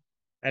in,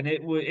 and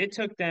it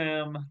took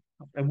them,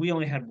 and we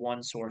only had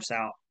one source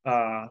out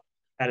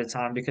at a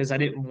time because I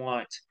didn't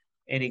want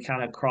any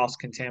kind of cross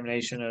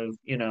contamination of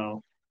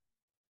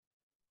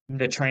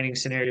the training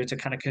scenario to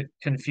kind of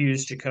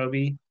confuse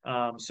Jakoby.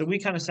 So we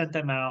kind of sent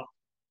them out,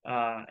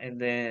 and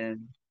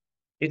then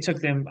it took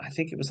them, I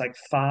think it was like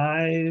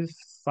five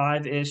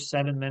ish,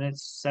 7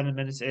 minutes, 7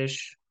 minutes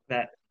ish,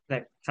 that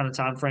kind of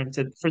time frame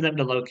to for them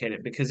to locate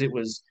it because it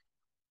was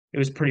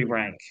pretty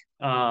rank.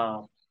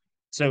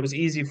 So it was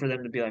easy for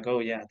them to be like, oh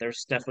yeah,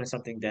 there's definitely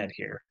something dead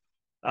here.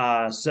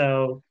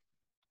 So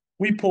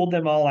we pulled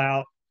them all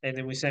out, and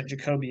then we sent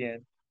Jakoby in,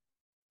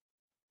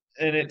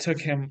 and it took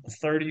him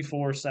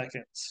 34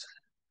 seconds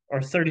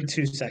or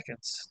 32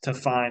 seconds to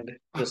find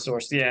the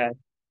source. Yeah.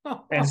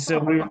 And so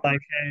we were like,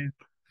 hey,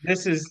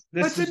 this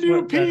That's a is new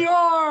what the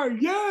PR.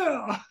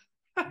 Yeah.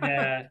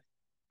 yeah.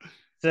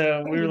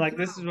 So we were Holy like,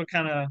 this is cow. what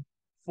kind of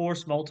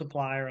force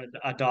multiplier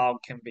a dog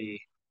can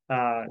be.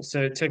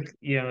 So it took,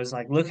 it was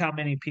like, look how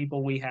many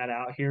people we had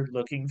out here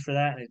looking for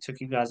that, and it took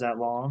you guys that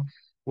long.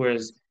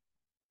 Whereas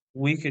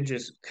we could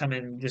just come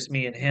in, just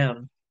me and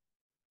him,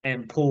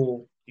 and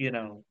pull,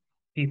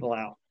 people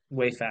out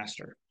way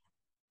faster.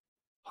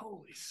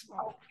 Holy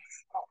smoke.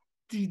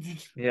 Dude,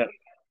 Yeah,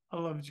 I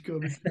love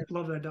Jakoby.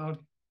 Love that dog.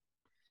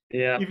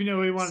 yeah. Even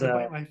though he wanted to So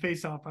bite my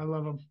face off, I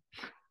love him.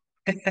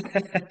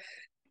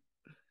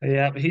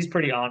 yeah, but he's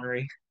pretty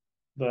ornery,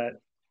 but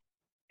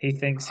he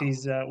thinks Oh,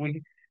 he's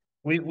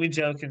we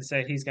joke and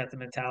say he's got the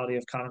mentality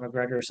of Conor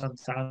McGregor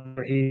sometimes,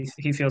 where he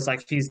feels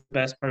like he's the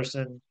best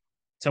person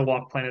to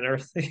walk planet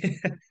Earth.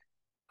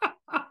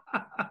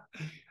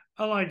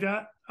 I like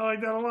that. I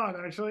like that a lot,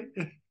 actually.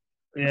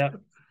 Yeah.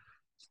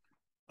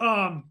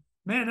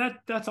 Man,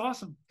 that's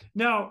awesome.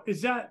 Now,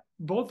 is that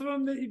both of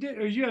them that you did,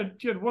 or you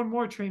had one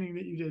more training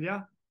that you did?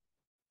 Yeah.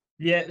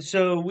 Yeah,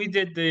 so we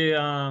did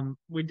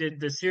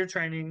the SEER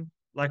training.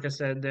 Like I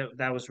said,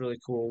 that was really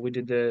cool. We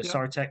did the Yeah.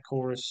 SARTEC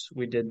course,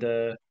 we did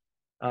the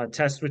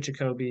test with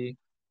Jakoby,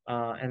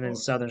 and then Oh,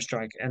 Southern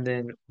Strike, and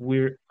then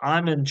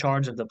I'm in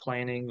charge of the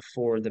planning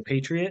for the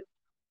Patriot,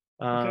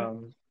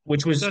 okay.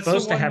 which was That's the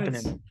supposed to one happen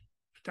that's. in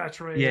That's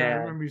right. Yeah, I yeah,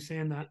 remember you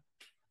saying that.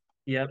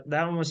 yep,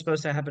 that one was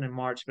supposed to happen in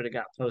March, but it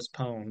got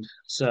postponed.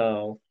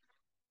 So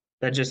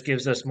that just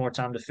gives us more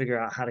time to figure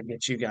out how to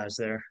get you guys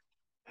there.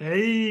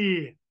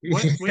 Hey,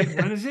 what? Wait,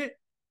 when is it?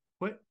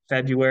 What?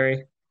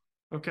 February.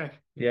 Okay.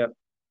 Yep.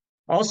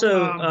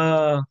 Also,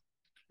 Um.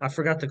 I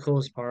forgot the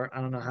coolest part.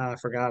 I don't know how I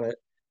forgot it.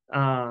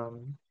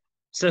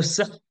 So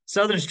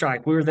Southern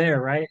Strike, we were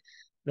there, right?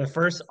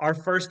 Our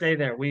first day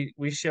there, we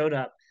showed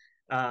up.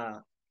 Uh,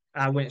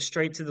 I went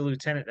straight to the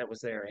lieutenant that was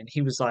there, and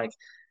he was like,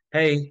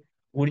 "Hey,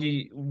 what are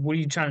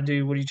you trying to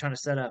do? What are you trying to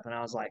set up?" And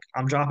I was like,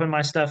 "I'm dropping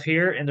my stuff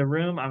here in the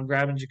room. I'm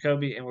grabbing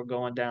Jakoby, and we're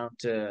going down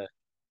to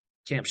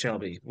Camp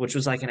Shelby, which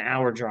was like an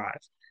hour drive."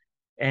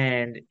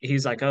 And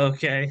he's like,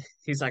 "Okay."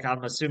 He's like,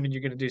 "I'm assuming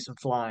you're going to do some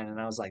flying,"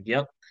 and I was like,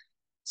 "Yep."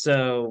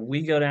 So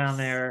we go down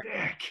there.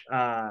 Sick.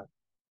 Uh,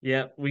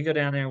 yep, we go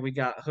down there and we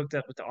got hooked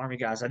up with the army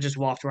guys. I just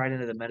walked right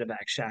into the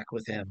medevac shack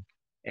with him,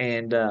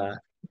 and I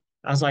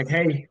was like,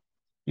 "Hey,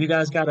 you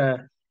guys got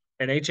an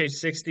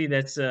HH60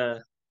 that's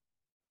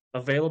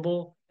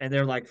available?" And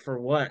they're like, "For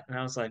what?" And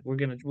I was like,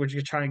 we're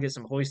just trying to get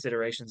some hoist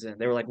iterations in."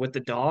 They were like, "With the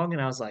dog?"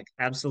 And I was like,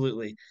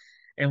 "Absolutely."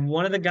 And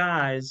one of the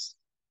guys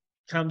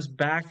comes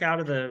back out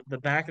of the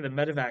back of the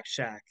medevac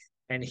shack,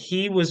 and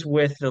he was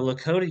with the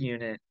Lakota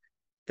unit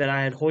that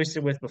I had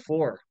hoisted with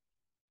before.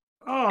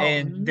 Oh,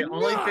 And the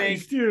only thing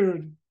nice,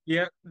 dude.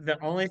 Yeah,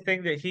 the only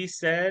thing that he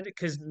said,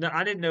 because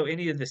I didn't know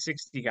any of the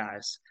 60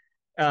 guys.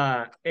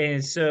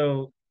 And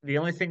so the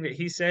only thing that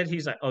he said,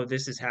 he's like, "Oh,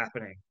 this is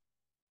happening."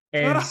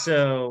 And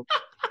so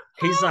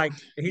he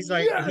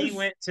Yes.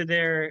 went to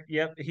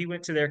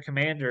their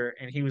commander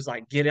and he was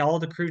like, "Get all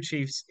the crew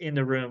chiefs in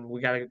the room.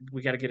 We gotta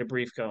get a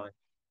brief going."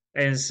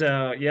 And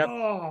so, yep.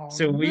 Oh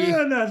So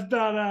man, that's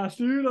badass,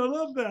 dude. I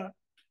love that.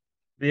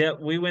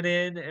 we went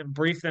in and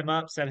briefed them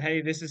up, said,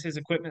 "Hey, this is his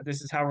equipment.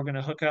 This is how we're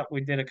gonna hook up."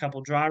 We did a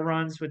couple dry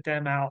runs with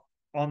them out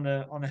on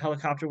the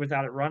helicopter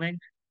without it running,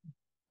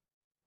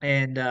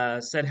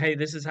 and said, "Hey,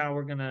 this is how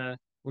we're gonna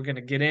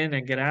get in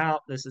and get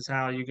out. This is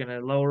how you're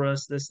gonna lower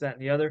us. This, that,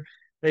 and the other."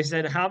 They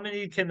said, "How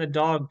many can the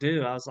dog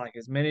do?" I was like,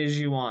 "As many as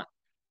you want."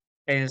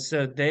 And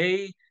so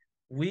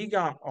we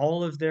got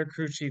all of their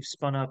crew chiefs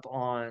spun up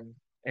on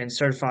and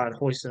certified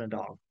hoisting a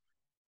dog.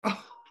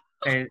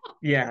 And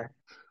yeah,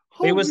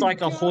 it was Holy like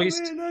a cow,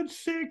 hoist. man, that's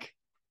sick.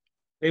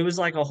 It was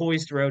like a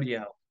hoist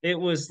rodeo. It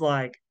was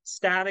like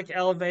static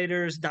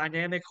elevators,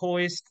 dynamic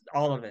hoist,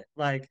 all of it.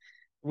 Like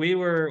we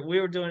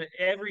were doing it.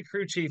 Every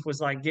crew chief was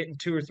like getting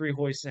two or three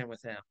hoists in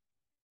with him.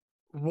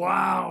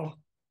 Wow.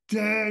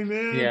 Dang,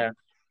 man. Yeah,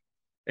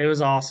 it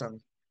was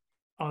awesome.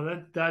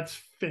 Oh, that's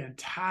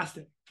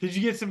fantastic. Did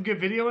you get some good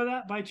video of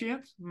that by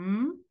chance?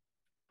 Hmm.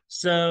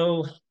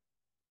 So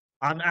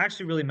I'm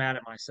actually really mad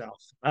at myself.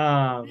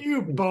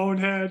 You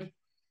bonehead.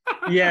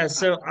 Yeah,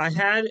 so I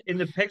had in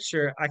the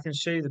picture, I can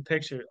show you the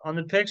picture. On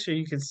the picture,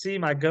 you can see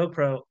my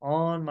GoPro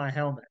on my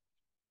helmet.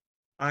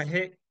 I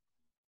hit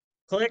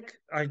click,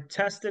 I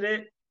tested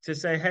it to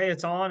say, "Hey,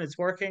 it's on, it's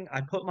working."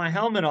 I put my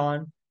helmet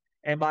on,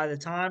 and by the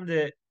time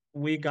that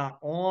we got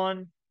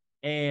on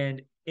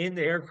and in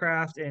the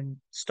aircraft and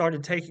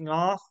started taking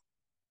off,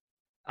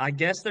 I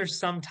guess there's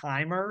some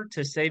timer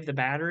to save the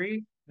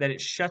battery that it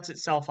shuts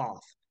itself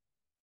off.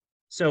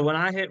 So when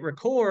I hit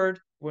record,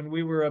 when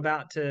we were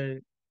about to,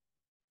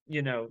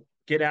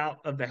 get out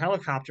of the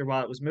helicopter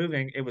while it was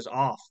moving, it was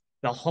off.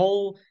 The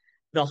whole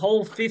the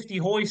whole 50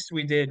 hoists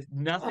we did,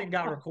 nothing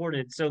got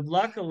recorded. So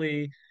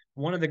luckily,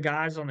 one of the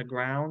guys on the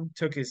ground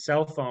took his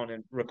cell phone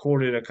and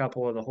recorded a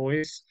couple of the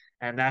hoists,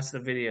 and that's the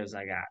videos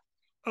I got.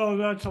 Oh,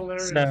 that's So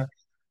hilarious.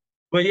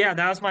 But yeah,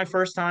 that was my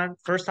first time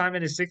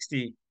in a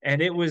 60,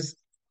 and it was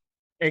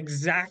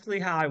exactly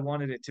how I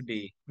wanted it to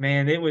be.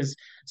 Man, it was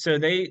so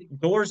they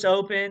doors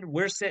open,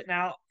 we're sitting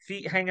out,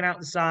 feet hanging out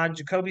the side,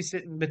 Jakoby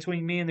sitting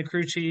between me and the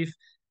crew chief,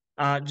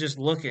 just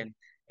looking.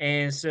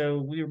 And so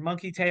we were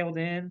monkey tailed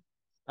in.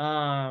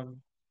 Um,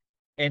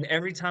 and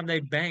every time they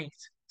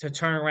banked to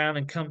turn around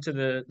and come to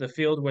the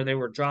field where they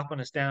were dropping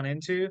us down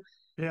into,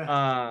 Yeah.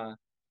 uh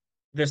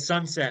the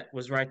sunset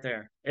was right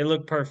there. It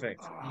looked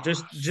perfect. Oh,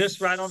 Just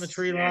right on the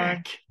tree line.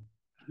 sick.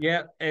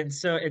 Yeah, and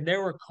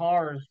there were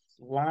cars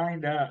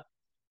lined up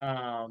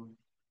um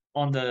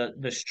on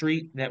the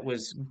street that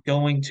was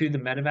going to the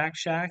medevac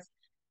shack.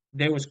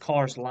 There was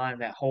cars lined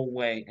that whole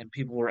way, and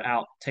people were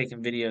out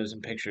taking videos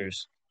and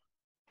pictures.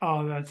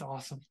 Oh, that's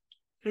awesome.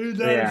 Dude,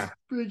 that is Yeah,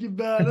 freaking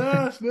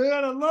badass,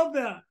 man. I love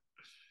that.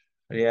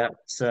 yeah.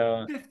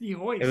 So 50 it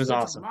hoists. was That's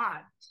a awesome.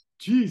 lot.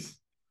 Jeez.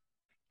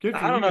 Good for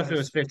I don't you know if it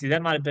was guys. 50.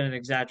 That might have been an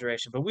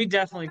exaggeration, but we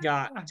definitely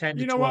got 10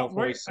 to You know 12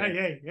 what? hoists Hey, in.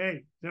 hey,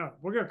 hey. No,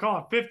 we're gonna call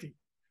it 50.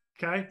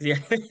 Okay.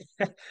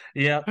 Yeah.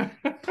 Yeah.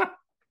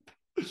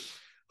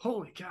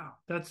 Holy cow.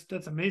 That's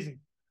amazing.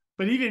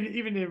 But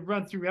even to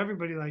run through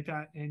everybody like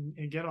that and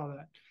get all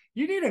that,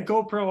 you need a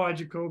GoPro on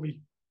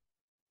Jakoby.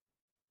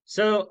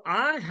 So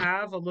I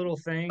have a little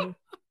thing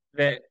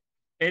that,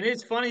 and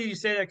it's funny you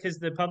say that because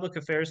the public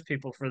affairs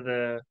people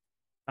for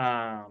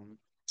um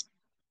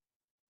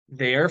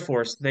the Air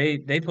Force, they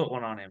put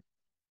one on him,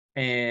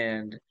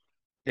 and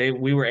they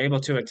we were able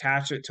to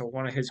attach it to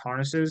one of his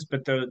harnesses,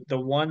 but the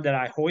one that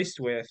I hoist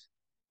with,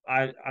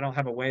 I don't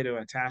have a way to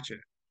attach it.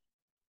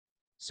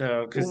 So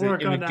We'll because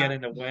work it on would get that.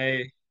 in the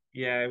way,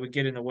 yeah, it would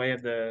get in the way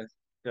of the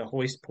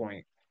hoist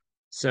point.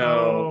 So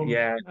Oh,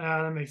 yeah,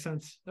 that makes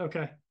sense.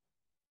 Okay.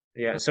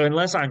 yeah. So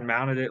unless I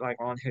mounted it like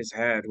on his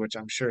head, which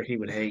I'm sure he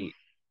would hate.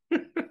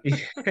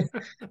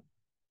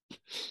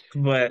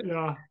 But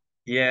Yeah.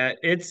 yeah,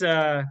 it's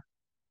what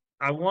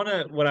I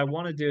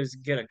want to do is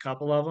get a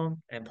couple of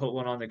them and put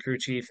one on the crew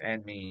chief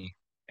and me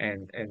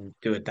and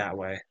do it that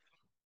way.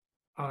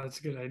 Oh, that's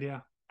a good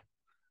idea.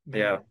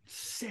 Yeah. Man,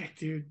 sick,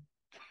 dude.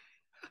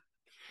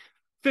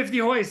 50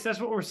 hoists. That's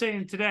what we're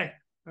saying today.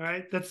 All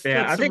right. That's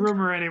Yeah, that's the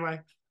rumor anyway.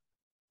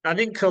 I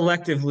think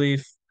collectively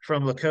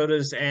from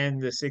Lakotas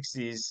and the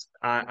 60s,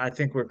 I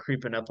think we're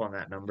creeping up on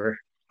that number.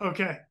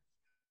 Okay.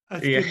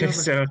 That's a Yeah, good number.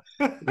 so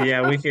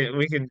yeah,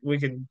 we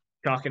can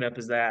chalk it up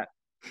as that.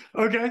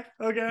 Okay.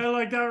 Okay. I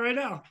like that right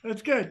now.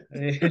 That's good.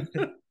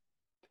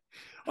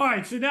 All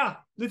right. So now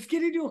let's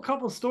get into a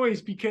couple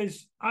stories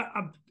because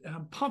I'm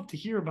pumped to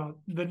hear about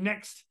the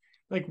next,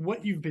 like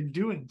what you've been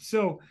doing.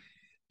 So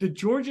the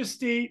Georgia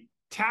State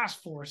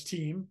Task Force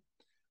team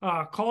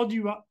called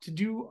you up to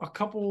do a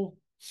couple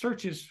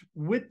searches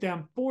with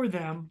them for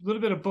them, a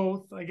little bit of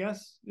both, I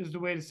guess, is the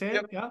way to say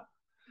Yep, it. Yeah.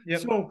 yep,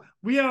 So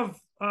we have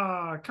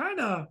kind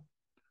of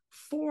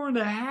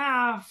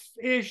 4.5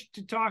 ish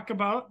to talk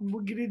about, and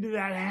we'll get into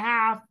that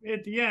half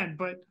at the end.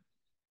 But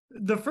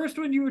the first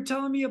one you were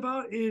telling me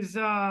about is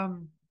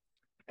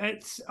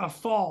it's a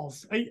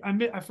falls.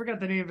 I forgot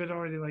the name of it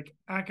already. Like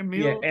yeah.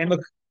 Acamil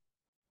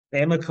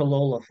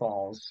Amicalola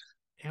Falls.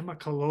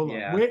 Amicalola.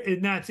 Yeah. Where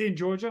and that's in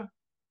Georgia.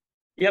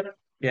 Yep.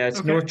 Yeah, it's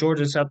Okay. North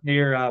Georgia. It's up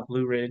near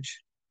Blue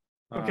Ridge.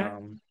 Okay.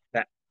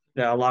 That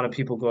a lot of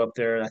people go up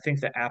there. I think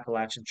the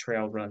Appalachian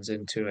Trail runs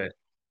into it.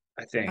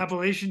 I think.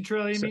 Appalachian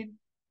Trail, you So mean?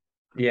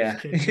 I'm just yeah.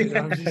 kidding, dude.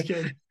 I'm just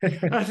kidding.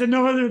 That's a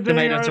northern thing.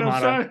 Tomato, All right, I'm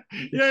tomato. sorry.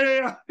 Yeah,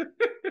 yeah, yeah.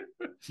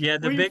 Yeah,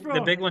 Where you the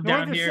from? big one North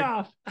down or here.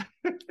 south?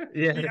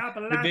 Yeah, The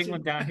the big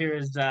one Appalachian. down here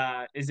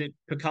is it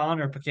pecan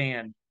or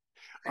pecan?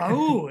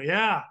 Oh,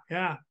 yeah,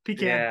 yeah.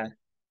 Pecan.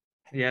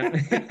 Yeah,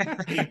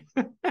 yeah.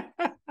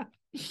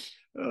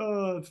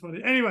 Oh, that's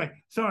funny. Anyway,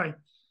 sorry.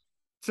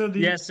 So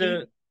Yeah, the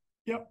so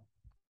yep.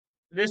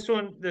 this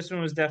one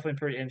was definitely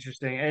pretty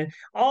interesting. And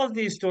all of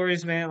these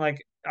stories, man, like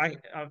I'm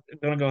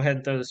gonna go ahead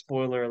and throw the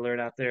spoiler alert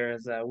out there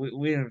is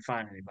we didn't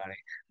find anybody.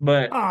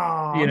 But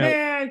Oh you know,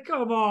 man,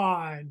 come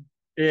on.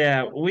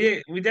 yeah,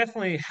 we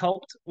definitely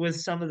helped with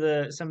some of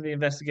the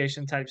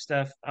investigation type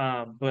stuff.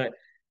 But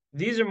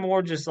these are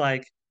more just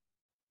like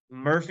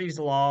Murphy's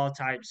Law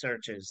type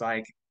searches.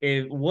 Like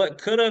if what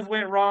could have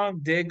went wrong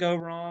did go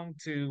wrong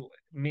to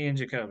me and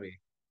Jakoby.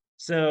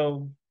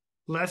 So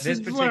this Lessons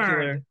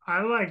particular, learned.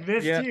 I like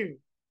this yeah, too.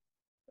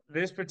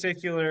 this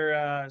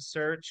particular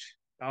search,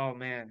 oh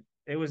man,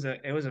 it was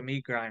a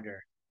meat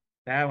grinder.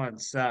 That one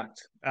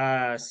sucked.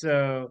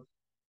 So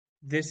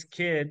this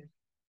kid,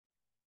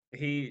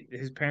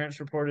 his parents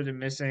reported him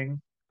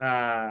missing.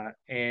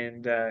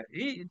 And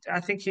I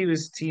think he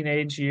was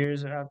teenage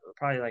years,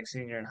 probably like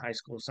senior in high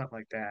school, something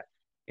like that.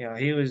 You know, I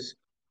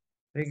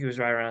think he was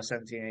right around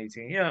 17,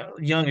 18, you know,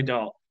 young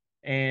adult.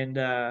 And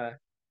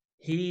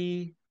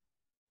he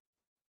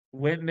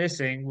went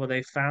missing. Well,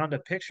 they found a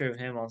picture of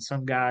him on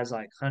some guy's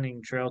like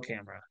hunting trail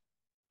camera.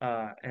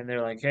 And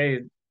they're like, hey,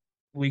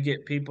 we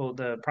get people,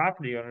 the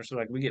property owners are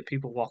like, we get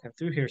people walking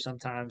through here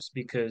sometimes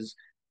because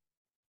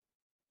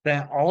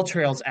that All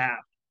Trails app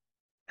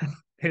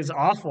is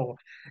awful.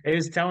 It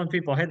is telling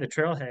people, hey, the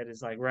trailhead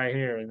is like right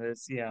here. And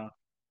it's, you know,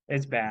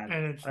 it's bad.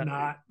 And it's Uh,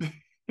 not.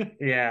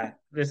 Yeah,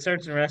 the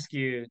search and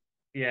rescue,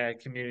 yeah,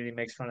 community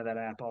makes fun of that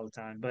app all the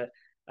time. But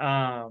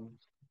um,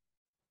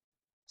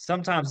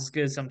 sometimes it's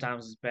good,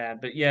 sometimes it's bad.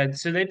 But yeah,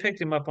 so they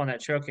picked him up on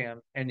that trail cam,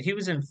 and he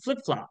was in flip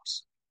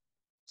flops.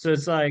 So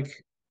it's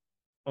like,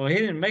 well, he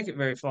didn't make it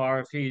very far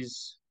if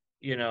he's,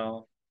 you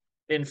know,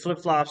 in flip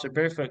flops or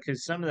barefoot,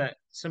 because some of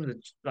the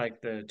like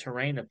the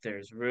terrain up there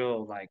is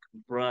real like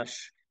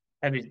brush,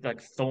 heavy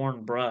like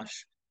thorn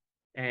brush,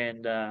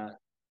 and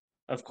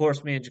of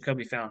course, me and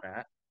Jakoby found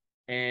that,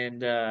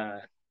 and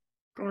Of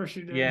course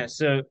you yeah,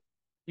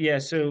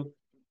 did. so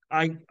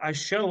I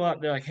show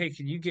up. They're like, "Hey,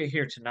 can you get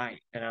here tonight?"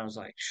 And I was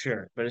like,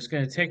 "Sure," but it's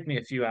going to take me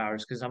a few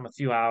hours because I'm a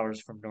few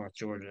hours from North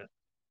Georgia.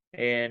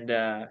 And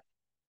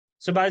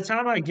so by the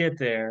time I get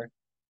there,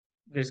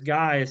 this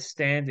guy is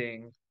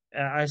standing.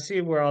 I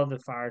see where all the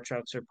fire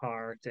trucks are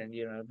parked, and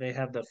they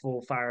have the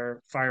full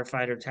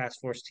firefighter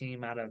task force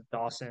team out of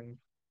Dawson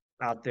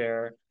out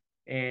there,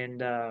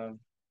 and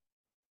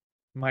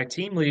my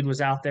team lead was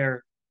out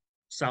there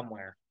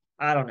somewhere.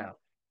 I don't know.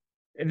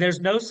 And there's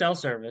no cell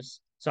service,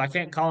 so I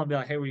can't call and be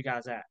like, "Hey, where you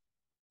guys at?"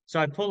 So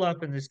I pull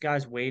up and this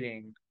guy's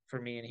waiting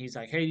for me and he's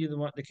like, "Hey, you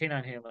the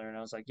canine handler?" And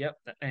I was like, "Yep."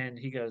 And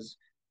he goes,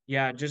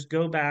 "Yeah, just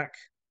go back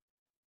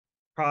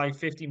probably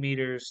 50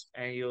 meters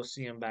and you'll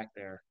see him back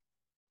there."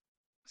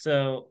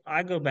 So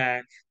I go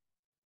back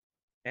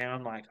and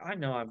I'm like, I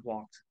know I've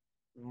walked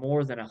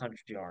more than 100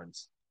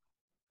 yards.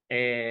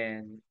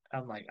 And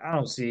I'm like, I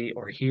don't see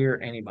or hear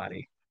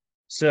anybody.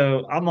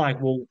 So I'm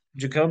like, well,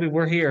 Jakoby,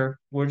 we're here.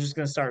 We're just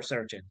gonna start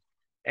searching.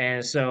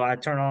 And so I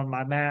turn on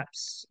my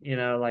maps,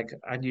 like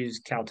I'd use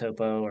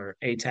Caltopo or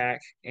ATAC,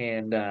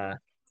 and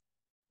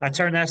I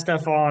turn that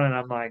stuff on, and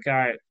I'm like, all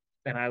right,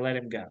 and I let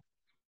him go.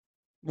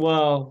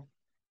 Well,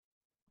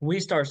 we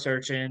start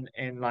searching,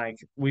 and like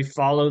we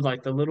followed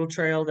like the little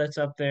trail that's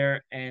up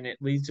there, and it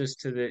leads us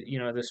to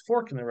this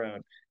fork in the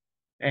road.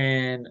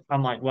 And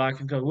I'm like, well, I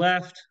could go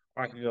left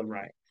or I could go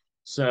right.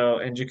 So,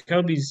 and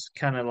Jacoby's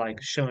kind of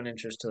like showing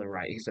interest to the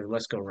right. He said,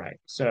 let's go right.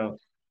 So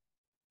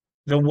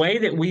the way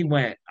that we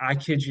went, I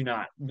kid you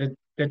not, the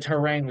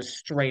terrain was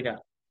straight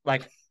up.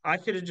 Like I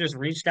could have just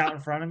reached out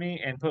in front of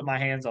me and put my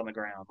hands on the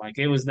ground. Like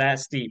it was that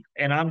steep.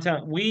 And I'm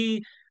telling,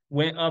 we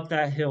went up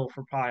that hill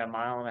for probably a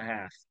mile and a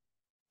half.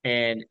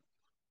 And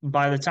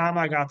by the time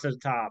I got to the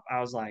top, I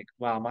was like,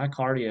 wow, my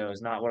cardio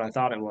is not what I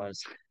thought it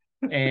was.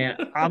 And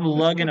I'm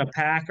lugging a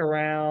pack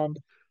around.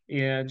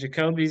 Yeah,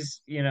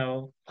 Jacoby's,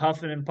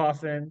 huffing and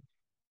puffing.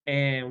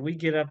 And we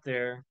get up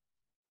there.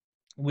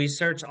 We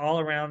search all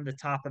around the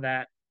top of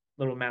that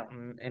little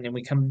mountain, and then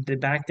we come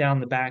back down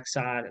the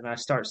backside, and I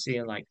start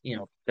seeing like,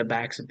 the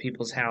backs of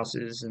people's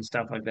houses and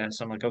stuff like that.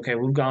 So I'm like, okay,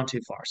 we've gone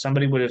too far.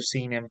 Somebody would have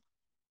seen him,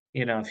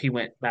 if he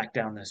went back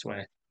down this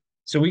way.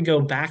 So we go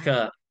back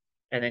up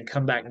and then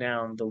come back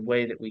down the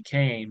way that we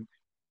came,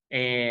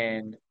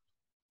 and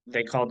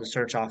they called the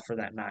search off for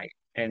that night.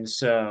 And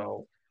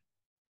so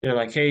they're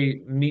like,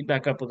 hey, meet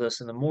back up with us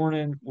in the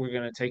morning. We're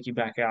going to take you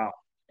back out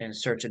and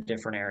search a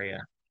different area.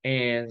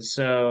 And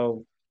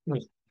so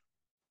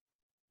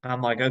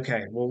I'm like,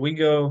 okay, well, we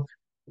go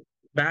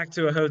back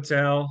to a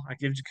hotel. I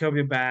give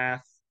Jacoby a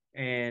bath,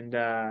 and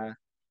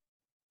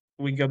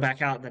we go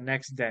back out the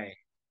next day.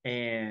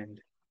 And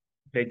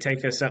they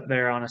take us up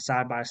there on a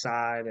side by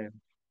side. And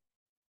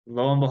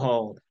lo and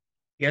behold,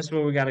 guess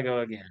where we got to go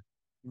again?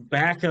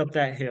 Back up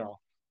that hill.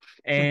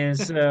 And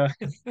so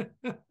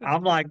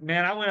I'm like,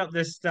 man, I went up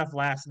this stuff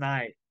last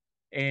night,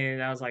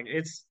 and I was like,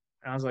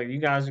 you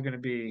guys are going to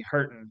be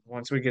hurting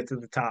once we get to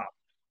the top.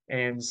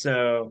 And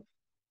so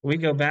we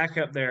go back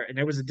up there, and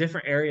there was a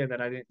different area that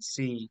I didn't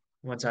see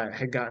once I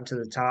had gotten to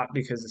the top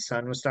because the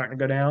sun was starting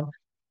to go down.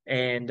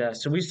 And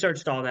so we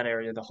searched all that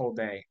area the whole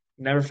day,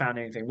 never found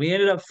anything. We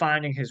ended up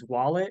finding his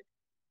wallet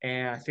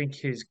and I think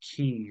his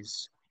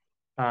keys,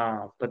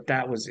 but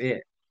that was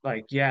it.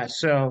 Like, yeah,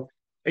 so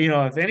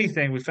if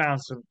anything, we found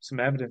some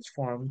evidence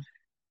for him.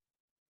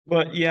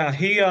 But yeah,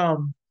 he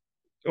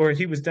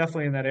was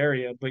definitely in that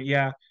area. But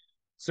yeah,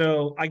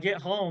 so I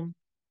get home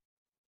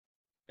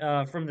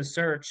from the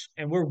search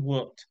and we're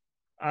whooped.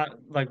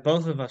 Like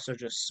both of us are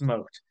just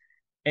smoked.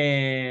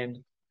 And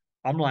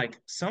I'm like,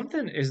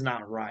 something is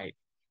not right.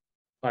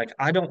 Like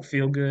I don't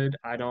feel good.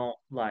 I don't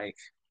like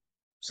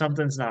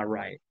something's not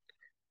right.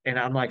 And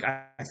I'm like,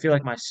 I feel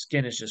like my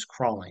skin is just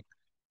crawling.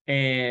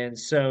 And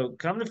so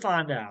come to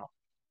find out,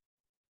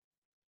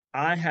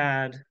 I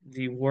had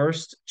the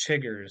worst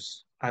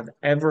chiggers I've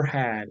ever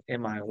had in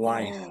my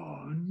life.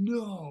 Oh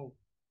no.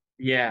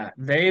 Yeah,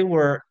 they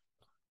were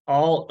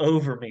all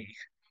over me.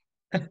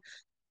 Oh,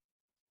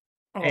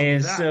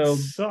 And that so,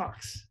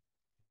 sucks.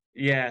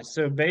 yeah,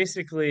 so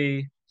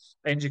basically,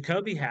 and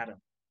Jacoby had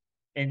him,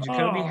 and Oh,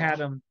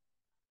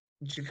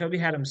 Jacoby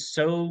had him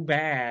so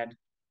bad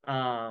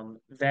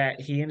that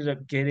he ended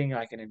up getting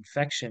like an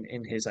infection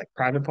in his like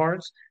private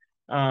parts.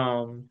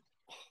 Um,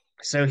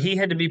 so he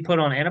had to be put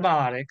on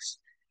antibiotics.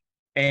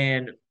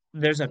 And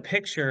there's a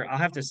picture, I'll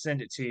have to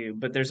send it to you,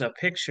 but there's a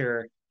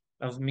picture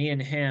of me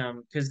and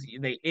him because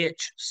they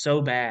itch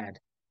so bad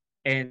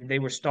and they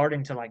were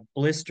starting to like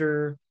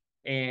blister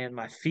and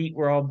my feet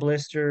were all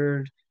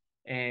blistered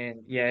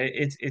and yeah,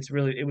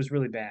 it was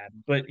really bad.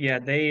 But yeah,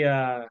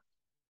 they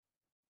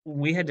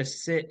we had to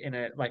sit in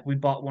a like we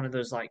bought one of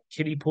those like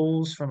kiddie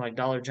pools from like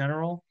Dollar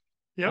General,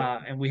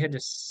 Yep. and we had to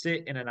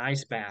sit in an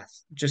ice bath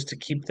just to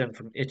keep them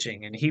from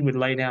itching. And he would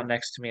lay down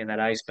next to me in that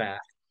ice bath.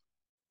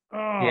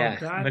 Oh, Yeah,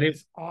 that but it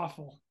is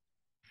awful.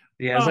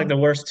 yeah, it was like the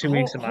worst 2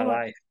 weeks of my Hold on.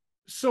 life.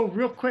 So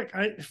real quick,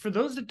 for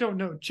those that don't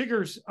know,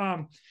 chiggers,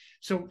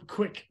 so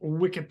quick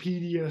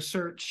Wikipedia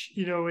search,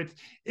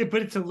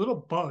 but it's a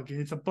little bug, and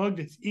it's a bug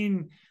that's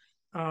in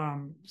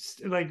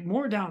like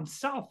more down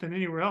south than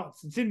anywhere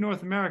else. It's in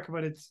North America,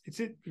 but it's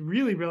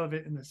really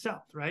relevant in the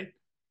South, right?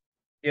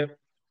 Yep.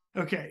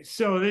 Okay,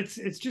 so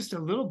it's just a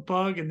little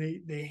bug, and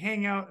they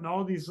hang out in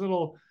all these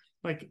little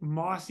like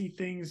mossy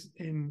things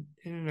in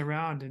and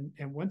around,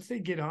 and once they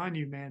get on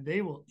you, man,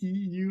 they will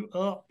eat you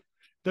up.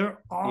 They're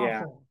Yeah,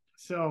 awful.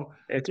 So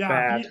it's yeah,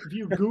 bad. if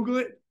you Google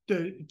it,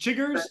 the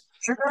chiggers,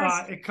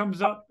 Sugars? it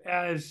comes up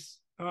as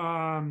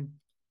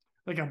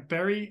like a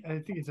berry. I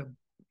think it's a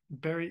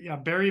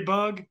berry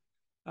bug,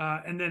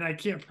 and then I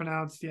can't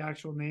pronounce the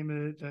actual name of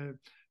it. The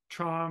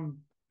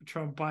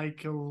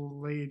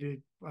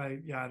trombiculated. I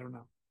don't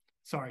know.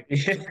 Sorry,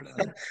 Yeah. can't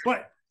pronounce it.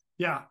 But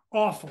yeah,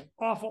 awful,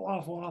 awful,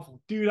 awful,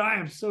 awful, dude. I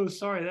am so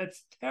sorry.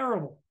 That's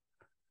terrible.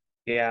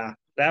 Yeah,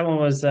 that one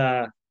was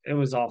it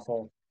was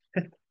awful.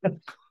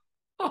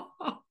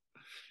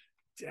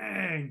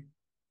 Dang,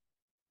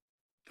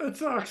 that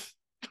sucks.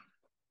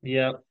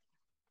 Yep.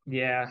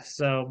 Yeah.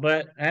 So,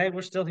 but hey,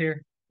 we're still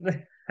here.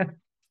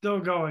 Still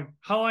going.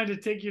 How long did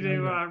it take you Oh,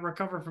 to yeah.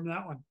 recover from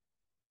that one?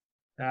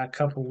 A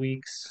couple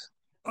weeks.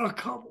 A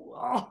couple.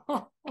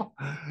 Oh,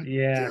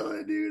 Yeah.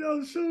 Dylan, dude,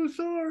 I'm so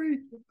sorry.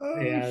 Oh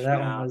Yeah, that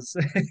one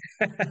snap.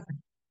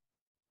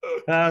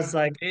 was I was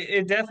like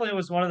it definitely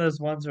was one of those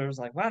ones where it was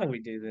like, why do we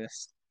do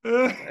this?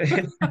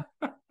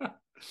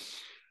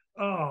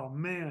 Oh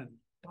man,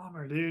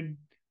 bummer, dude.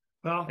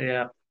 Well,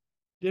 Yeah.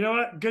 you know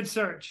what? Good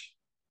search.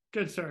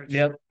 Good search.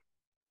 Yep.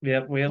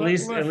 Yep. We at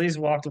Let least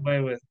walked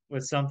away with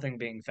something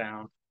being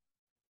found.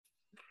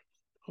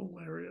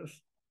 hilarious.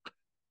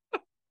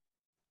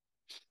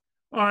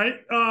 All right,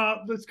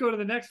 let's go to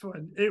the next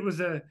one. It was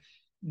a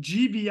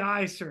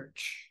GBI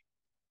search,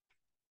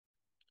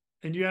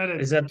 and you had to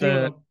Is that deal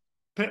with the a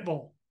pit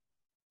bull.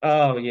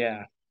 Oh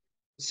yeah.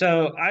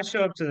 So I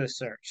show up to the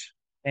search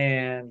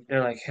and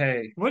they're like,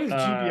 hey, What is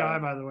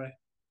GBI, by the way?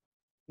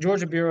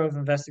 Georgia Bureau of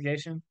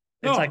Investigation.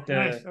 It's Oh, like the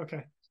nice.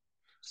 Okay.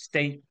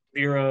 State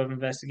Bureau of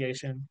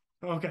Investigation.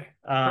 Okay.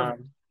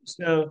 Perfect.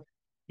 So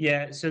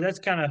yeah, so that's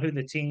kind of who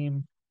the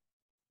team,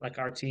 like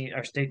our team,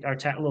 our state,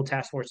 little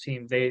task force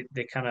team, they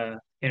kind of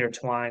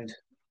intertwined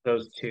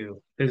those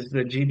two because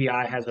the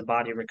GBI has a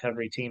body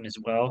recovery team as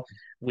well.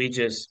 We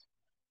just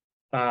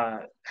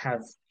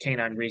have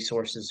canine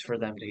resources for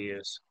them to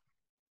use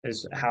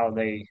is how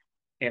they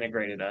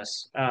integrated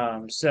us.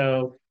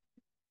 So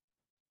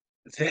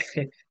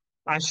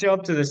I show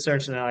up to this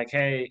search and they're like,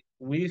 "Hey,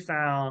 we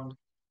found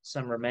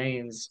some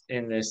remains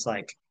in this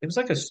like it was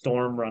like a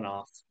storm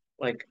runoff,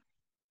 like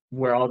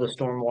where all the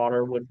storm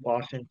water would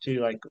wash into,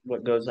 like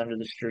what goes under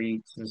the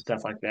streets and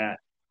stuff like that."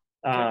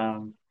 Okay.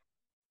 Um,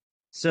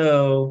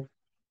 so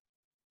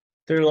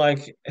they're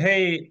like,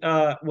 "Hey,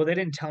 well, they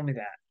didn't tell me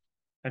that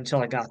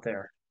until I got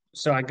there."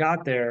 So I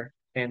got there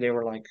and they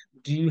were like,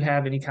 "Do you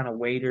have any kind of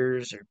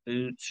waders or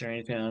boots or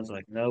anything?" I was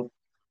like, "Nope."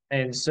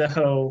 And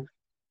so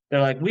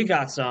they're like, we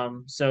got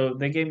some. So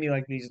they gave me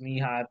like these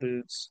knee-high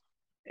boots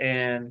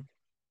and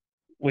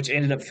which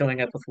ended up filling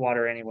up with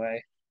water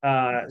anyway.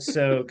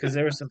 So because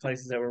there were some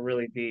places that were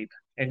really deep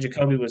and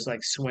Jakoby was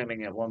like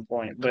swimming at one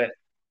point. But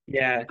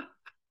yeah,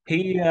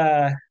 he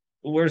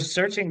we're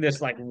searching this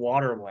like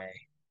waterway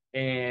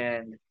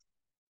and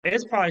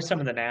it's probably some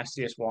of the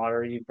nastiest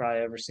water you've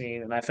probably ever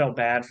seen. And I felt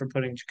bad for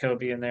putting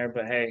Jakoby in there,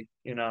 but hey,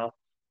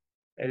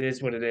 it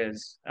is what it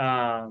is.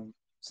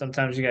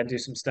 Sometimes you gotta do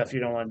some stuff you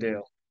don't want to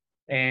do.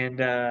 And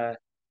yeah,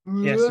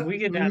 so we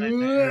get down in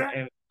there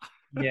and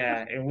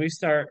yeah, and we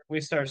start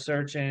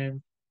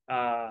searching,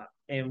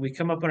 and we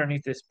come up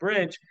underneath this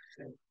bridge,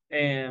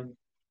 and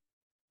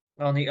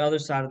on the other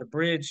side of the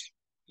bridge,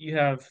 you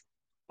have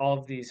all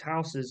of these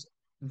houses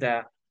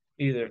that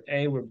either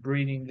A were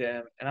breeding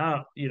them, and I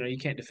don't, you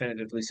can't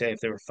definitively say if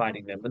they were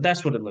fighting them, but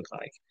that's what it looked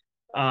like.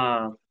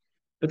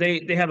 But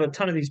they have a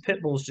ton of these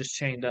pit bulls just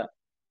chained up,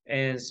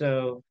 and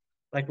so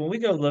like when we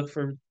go look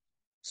for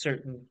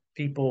certain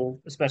people,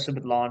 especially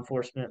with law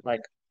enforcement,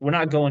 like we're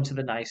not going to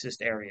the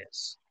nicest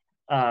areas.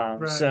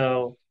 Right.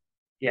 So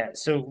yeah,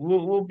 so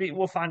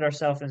we'll find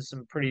ourselves in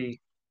some pretty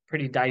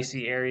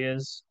dicey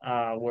areas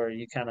where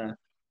you kind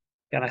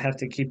of have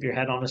to keep your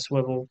head on a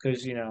swivel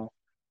because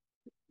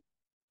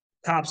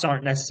cops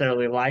aren't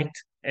necessarily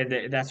liked,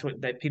 and that's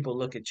what that people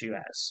look at you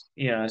as,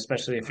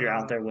 especially if you're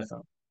out there with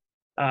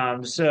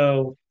them.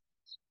 So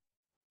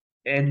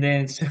and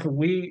then so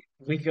we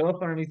go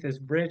up underneath this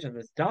bridge, and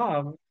this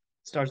dog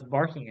starts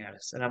barking at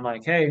us, and I'm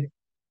like, hey,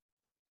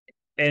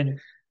 and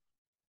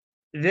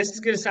this is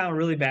going to sound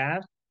really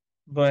bad,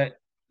 but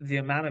the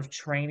amount of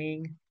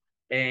training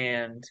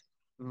and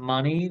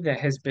money that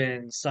has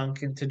been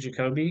sunk into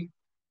Jakoby,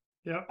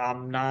 Yep.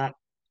 I'm not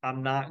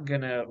I'm not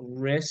gonna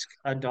risk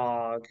a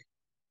dog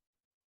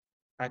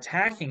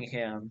attacking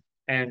him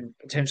and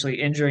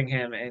potentially injuring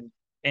him and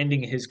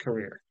ending his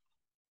career.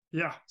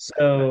 Yeah.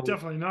 So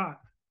Definitely not.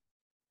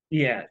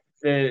 yeah,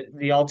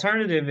 the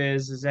alternative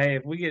is hey,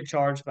 if we get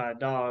charged by a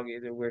dog,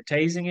 either we're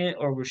tasing it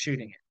or we're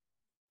shooting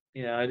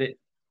it. It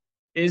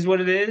is what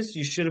it is.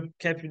 You should have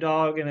kept your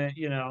dog in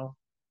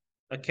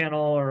a kennel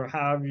or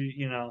however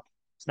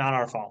it's not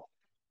our fault.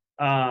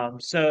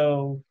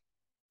 So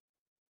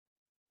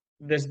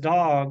this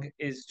dog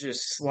is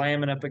just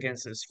slamming up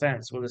against this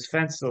fence. Well, this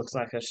fence looks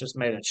like it's just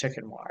made of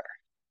chicken wire.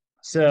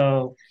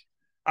 So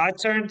I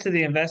turned to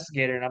the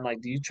investigator and I'm like,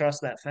 "Do you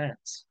trust that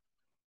fence?"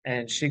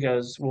 And she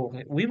goes, "Well,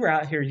 we were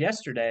out here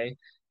yesterday,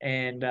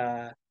 and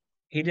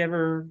he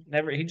never,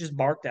 he just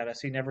barked at us.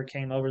 He never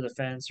came over the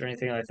fence or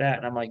anything like that."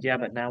 And I'm like, "Yeah,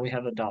 but now we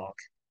have a dog."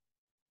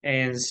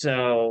 And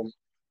so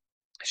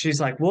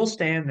she's like, "We'll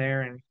stand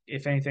there, and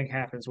if anything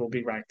happens, we'll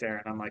be right there."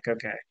 And I'm like,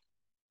 "Okay."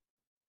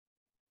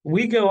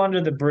 We go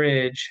under the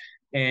bridge,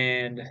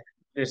 and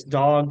this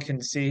dog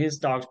can see his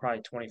dog's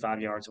probably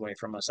 25 yards away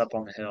from us up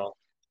on the hill,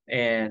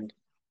 and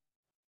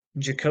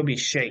Jakoby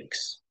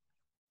shakes,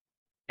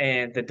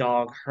 and the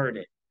dog heard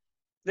it.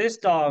 This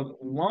dog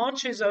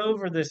launches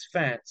over this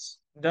fence,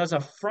 does a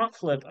front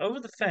flip over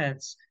the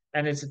fence,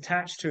 and it's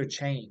attached to a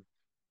chain,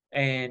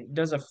 and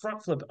does a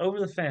front flip over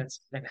the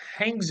fence and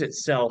hangs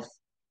itself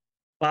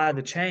by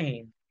the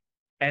chain.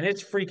 And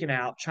it's freaking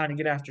out, trying to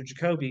get after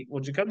Jakoby.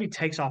 Well, Jakoby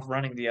takes off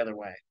running the other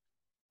way.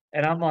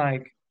 And I'm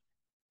like,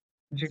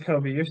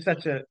 Jakoby, you're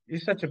such a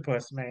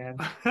puss, man.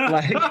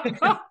 Like,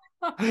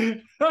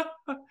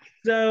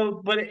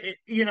 so, but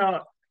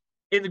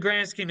in the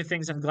grand scheme of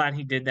things, I'm glad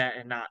he did that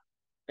and not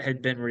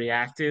had been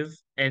reactive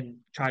and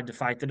tried to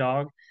fight the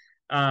dog.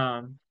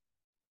 Um,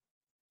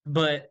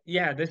 but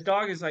yeah, this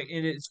dog is like,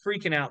 and it's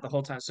freaking out the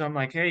whole time. So I'm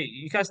like, hey,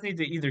 you guys need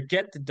to either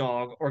get the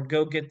dog or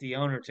go get the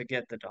owner to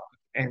get the dog.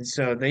 And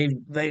so they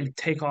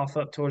take off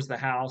up towards the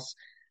house,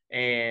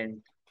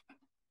 and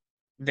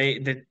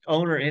the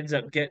owner ends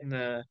up getting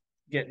the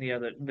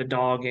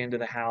dog into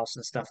the house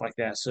and stuff like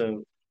that.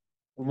 So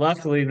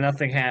luckily,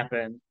 nothing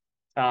happened.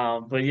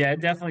 But yeah,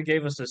 it definitely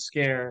gave us a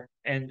scare.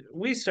 And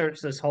we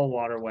searched this whole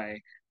waterway,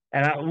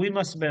 and we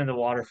must have been in the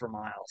water for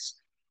miles.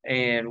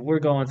 And we're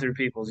going through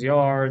people's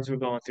yards, we're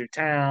going through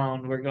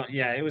town,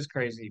 yeah, it was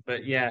crazy.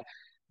 But yeah,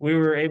 we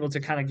were able to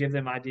kind of give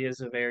them ideas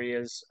of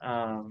areas.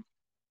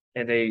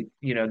 And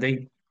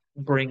they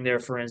bring their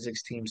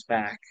forensics teams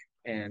back,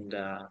 and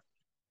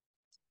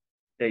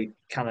they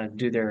kind of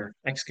do their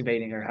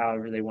excavating or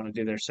however they want to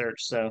do their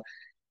search. So,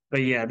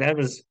 but yeah, that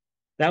was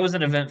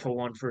an eventful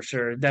one for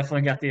sure.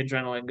 Definitely got the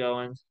adrenaline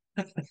going.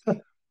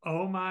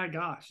 Oh my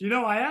gosh.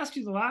 I asked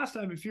you the last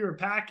time if you were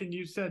packing,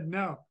 you said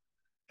no.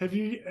 Have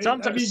you, I mean,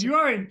 Sometimes, you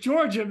are in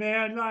Georgia,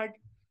 man. Like,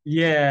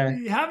 yeah.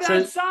 you have that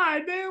So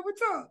side, man.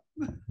 What's up?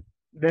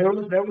 there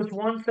was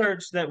one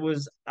search that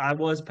I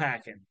was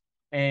packing,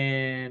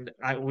 and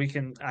I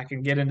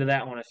can get into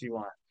that one if you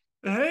want.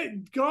 Hey,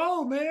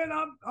 go, man.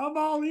 I'm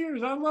all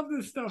ears. I love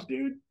this stuff,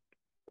 dude.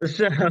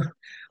 So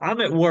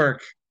I'm at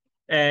work,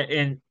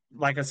 and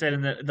like I said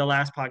in the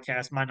last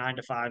podcast, my 9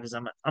 to 5 is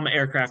I'm an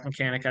aircraft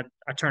mechanic.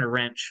 I turn a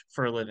wrench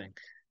for a living.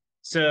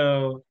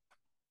 So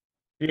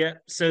yeah,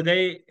 so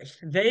they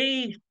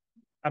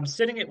I'm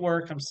sitting at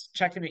work. I'm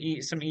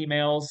checking some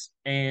emails,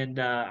 and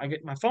I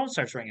get my phone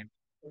starts ringing,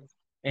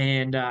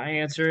 and I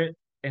answer it,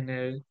 and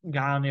the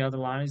guy on the other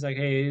line, he's like,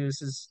 "Hey,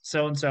 this is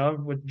so and so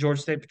with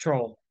Georgia State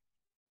Patrol.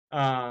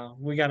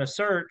 We got a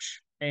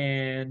search,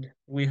 and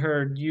we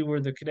heard you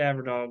were the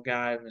cadaver dog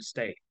guy in the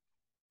state."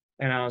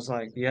 And I was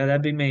like, "Yeah,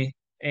 that'd be me."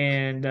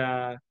 And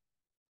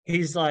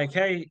he's like,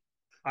 "Hey,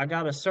 I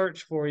got a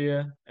search for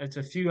you. It's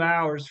a few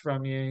hours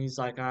from you." And he's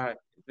like,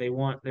 they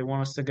want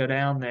us to go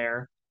down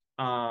there."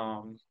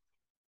 Um,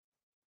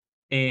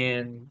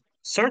 and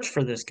search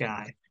for this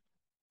guy.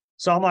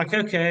 So I'm like,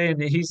 okay.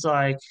 And he's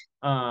like,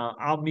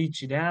 I'll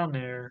meet you down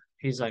there.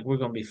 He's like, we're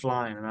gonna be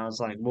flying. And I was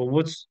like, well,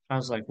 what's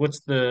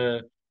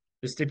the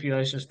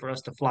stipulations for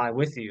us to fly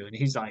with you? And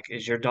he's like,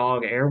 is your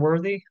dog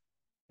airworthy?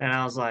 And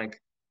I was like,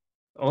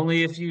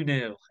 only if you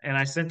knew. And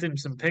I sent him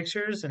some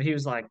pictures, and he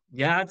was like,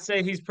 yeah, I'd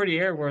say he's pretty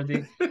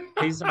airworthy.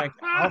 He's like,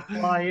 I'll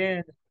fly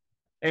in.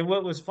 And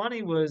what was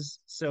funny was,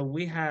 so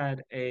we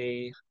had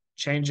a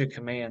change of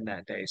command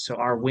that day. So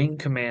our wing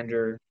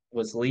commander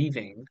was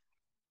leaving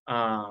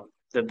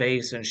the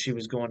base, and she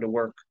was going to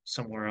work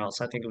somewhere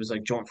else. I think it was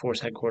like Joint Force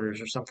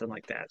Headquarters or something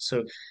like that.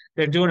 So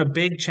they're doing a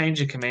big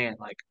change of command.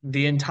 Like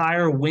the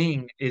entire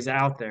wing is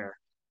out there.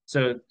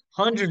 So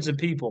hundreds of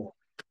people.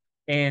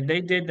 And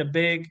they did the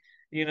big,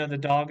 the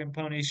dog and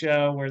pony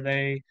show where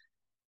they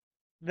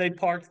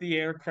parked the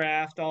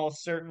aircraft all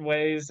certain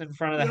ways in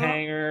front of the Yeah.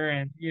 hangar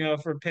and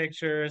for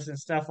pictures and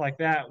stuff like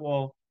that.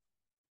 Well,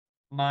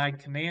 my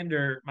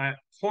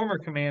former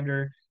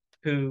commander,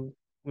 who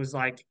was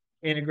like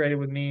integrated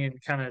with me and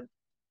kind of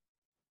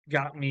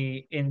got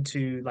me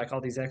into like all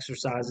these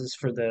exercises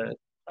for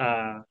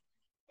uh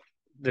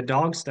the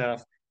dog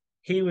stuff.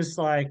 He was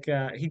like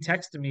he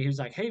texted me, he was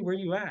like, "Hey, where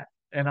you at?"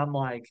 And I'm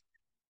like,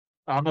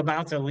 I'm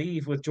about to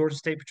leave with Georgia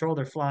State Patrol.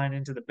 They're flying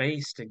into the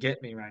base to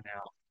get me right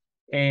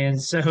now.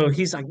 And so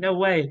he's like, no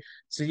way.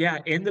 So yeah,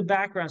 in the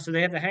background, so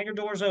they have the hangar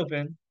doors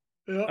open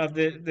Yeah. of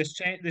this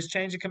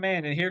change of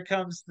command, and here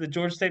comes the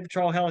Georgia State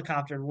Patrol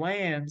helicopter,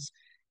 lands.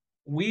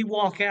 We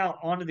walk out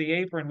onto the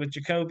apron with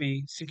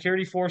Jakoby.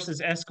 Security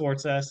forces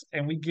escorts us,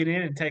 and we get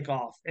in and take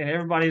off. And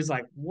everybody's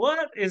like,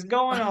 "What is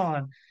going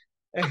on?"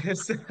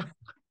 so,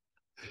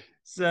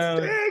 so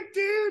Sick,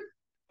 dude.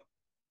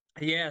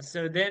 yeah,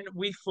 so then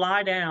we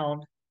fly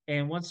down,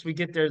 and once we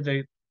get there,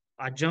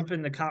 I jump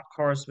in the cop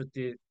cars with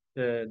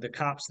the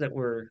cops that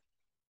were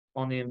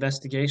on the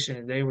investigation,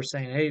 and they were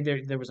saying, "Hey,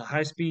 there was a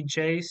high speed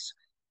chase,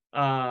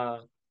 uh,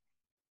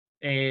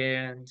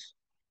 and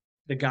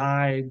the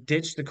guy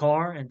ditched the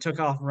car and took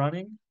off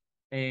running,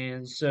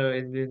 and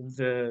then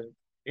the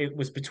it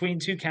was between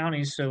two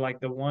counties, so like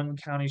the one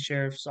county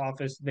sheriff's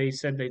office, they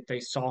said that they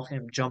saw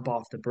him jump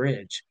off the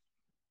bridge.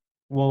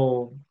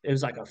 Well, it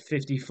was like a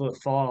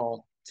 50-foot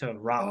fall to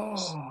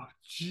rocks." Oh,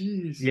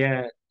 jeez.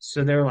 Yeah,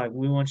 so they're like,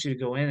 "We want you to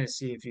go in and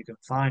see if you can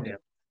find him."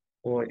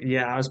 Well,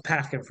 yeah, I was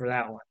packing for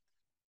that one.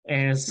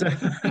 And so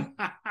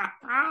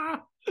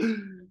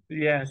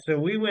yeah, so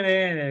we went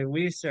in and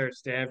we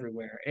searched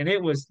everywhere. And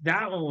it was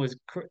that one was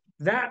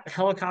that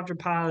helicopter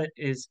pilot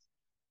is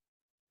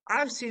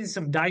I've seen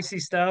some dicey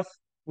stuff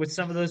with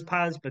some of those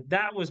pilots, but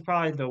that was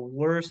probably the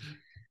worst.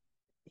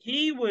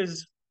 He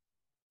was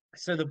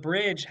so the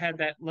bridge had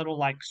that little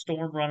like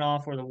storm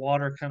runoff where the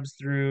water comes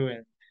through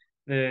and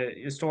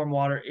the storm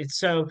water. It's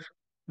so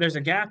there's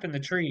a gap in the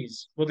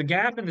trees. Well, the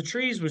gap in the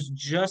trees was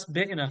just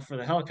big enough for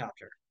the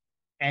helicopter.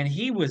 And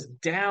he was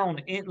down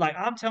in like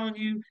I'm telling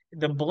you,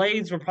 the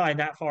blades were probably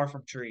that far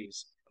from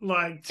trees.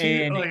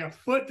 And like a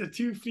foot to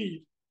 2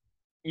 feet.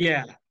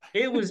 yeah,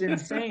 it was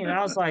insane.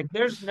 I was like,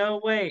 there's no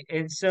way.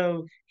 And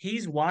so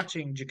he's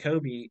watching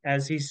Jakoby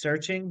as he's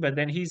searching, but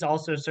then he's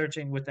also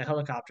searching with the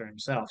helicopter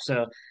himself.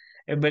 So,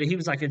 but he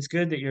was like, it's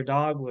good that your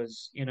dog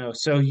was,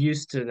 so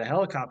used to the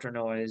helicopter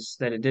noise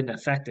that it didn't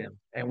affect him.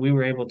 And we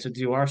were able to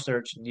do our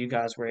search, and you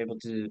guys were able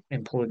to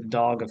employ the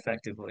dog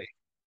effectively.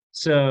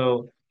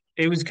 So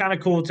it was kind of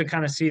cool to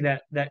kind of see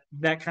that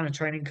kind of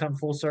training come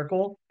full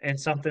circle and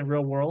something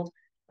real world.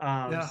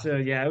 Yeah. So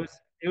yeah,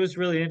 it was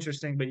really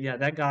interesting, but yeah,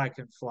 that guy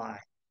can fly.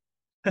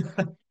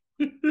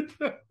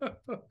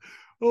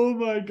 Oh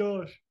my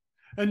gosh.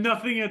 And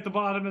nothing at the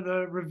bottom of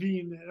the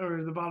ravine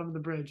or the bottom of the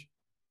bridge.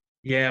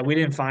 Yeah, we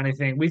didn't find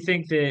anything. I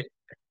think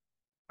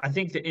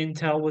the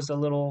intel was a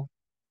little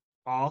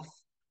off,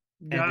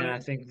 and Got then it.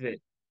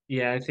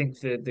 I think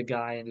the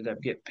guy ended up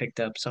getting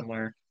picked up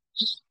somewhere.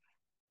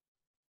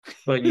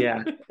 But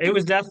yeah, it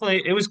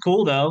was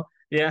cool though.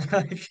 Yeah,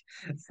 like,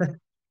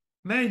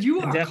 Man, you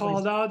it are definitely,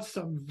 called out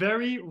some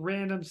very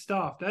random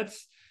stuff.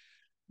 That's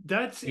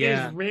as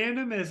yeah,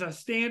 random as a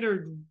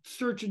standard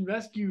search and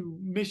rescue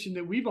mission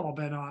that we've all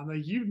been on.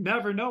 Like you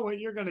never know what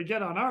you're gonna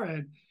get on our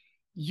end.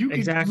 You could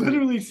exactly,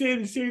 literally say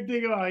the same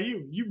thing about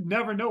you. You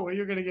never know what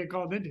you're gonna get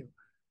called into.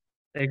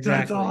 That's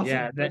exactly.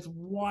 Yeah, awesome. That's I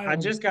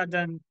wild. just got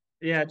done.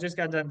 Yeah, I just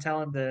got done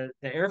telling the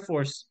Air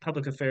Force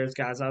public affairs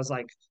guys. I was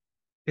like,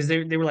 because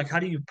they were like, "How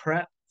do you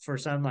prep for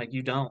something?" Like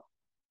you don't.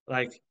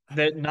 Like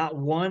that, not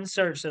one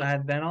search that I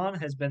have been on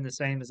has been the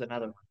same as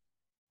another one.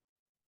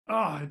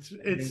 Oh, And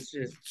it's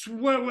just it's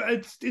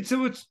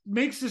what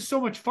makes this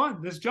so much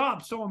fun. This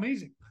job so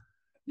amazing.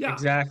 Yeah,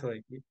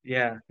 exactly,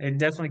 yeah. It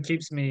definitely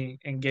keeps me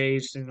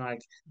engaged and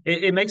like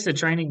it makes the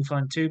training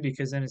fun too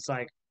because then it's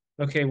like,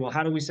 okay, well,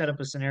 how do we set up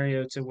a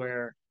scenario to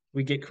where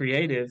we get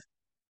creative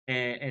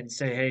and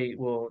say, hey,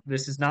 well,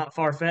 this is not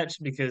far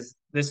fetched because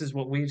this is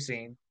what we've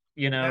seen,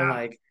 yeah.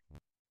 like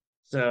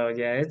so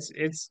yeah,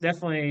 it's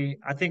definitely.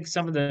 I think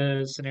some of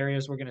the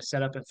scenarios we're going to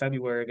set up in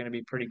February are going to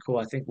be pretty cool.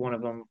 I think one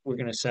of them we're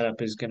going to set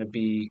up is going to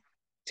be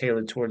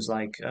tailored towards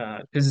like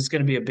because it's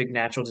going to be a big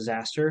natural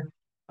disaster.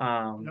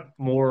 Yep.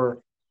 More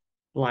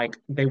like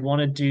they want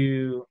to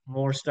do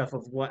more stuff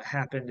of what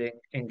happened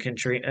in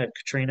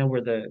Katrina,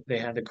 where they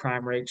had the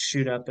crime rates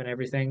shoot up and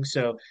everything.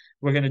 So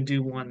we're going to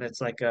do one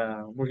that's like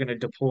we're going to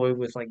deploy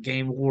with like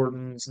game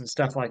wardens and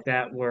stuff like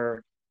that,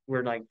 where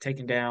we're like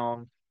taking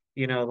down,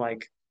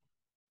 like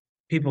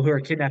people who are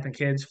kidnapping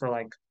kids for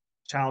like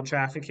child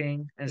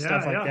trafficking and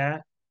stuff Yeah, like yeah.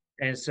 that.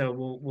 And so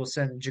we'll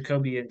send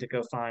Jakoby in to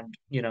go find,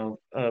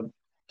 a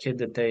kid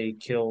that they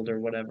killed or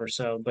whatever.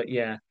 So, but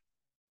yeah,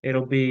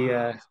 it'll be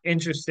Wow.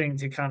 interesting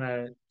to kind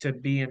of to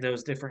be in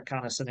those different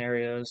kind of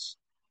scenarios.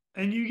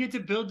 And you get to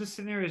build the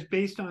scenarios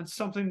based on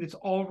something that's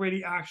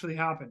already actually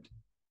happened.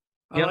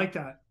 I Yep. like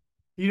that.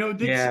 You know,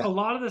 that's Yeah. a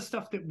lot of the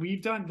stuff that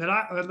we've done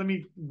that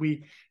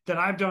that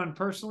I've done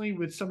personally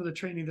with some of the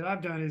training that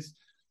I've done is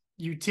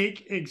you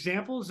take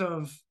examples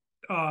of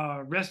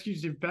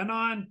rescues you've been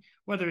on,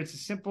 whether it's a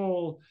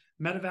simple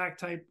medevac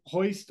type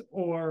hoist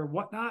or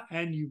whatnot,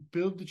 and you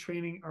build the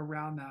training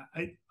around that.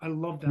 I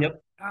love that.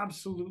 Yep.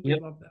 Absolutely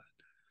Yep. love that.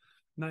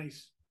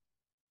 Nice.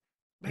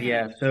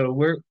 Yeah. Man. So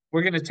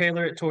we're gonna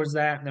tailor it towards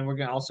that, and then we're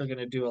gonna also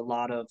gonna do a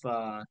lot of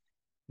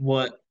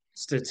what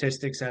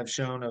statistics have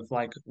shown of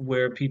like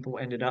where people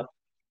ended up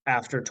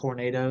after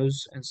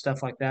tornadoes and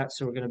stuff like that.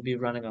 So we're going to be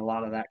running a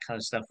lot of that kind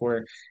of stuff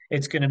where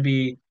it's going to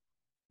be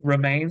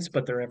remains,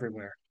 but they're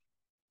everywhere.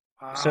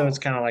 So it's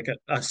Wow. kind of like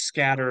a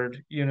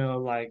scattered,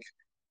 like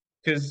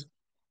because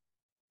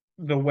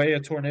the way a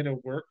tornado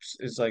works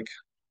is like,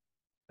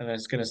 and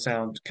it's going to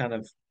sound kind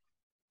of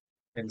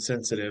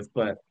insensitive,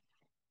 but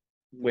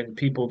when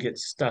people get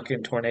stuck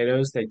in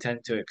tornadoes, they tend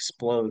to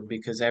explode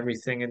because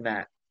everything in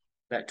that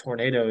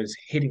tornado is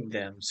hitting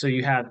them. So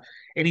you have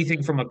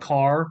anything from a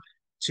car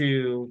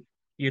to,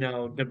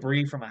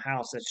 debris from a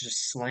house that's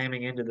just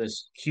slamming into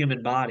this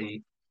human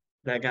body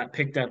that got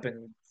picked up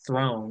and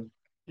thrown.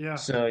 Yeah.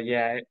 So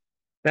yeah,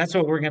 that's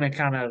what we're gonna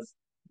kind of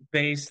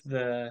base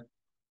the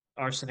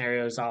our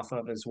scenarios off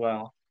of as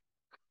well.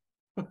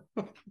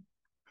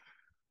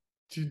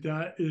 Dude,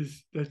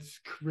 that's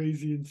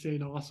crazy,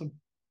 insane, awesome.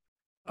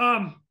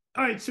 All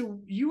right, so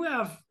you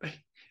have,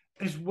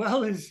 as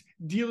well as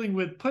dealing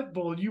with pit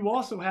bull, you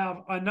also have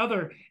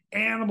another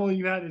animal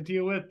you had to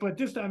deal with, but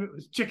this time it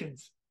was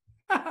chickens.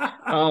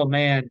 Oh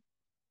man,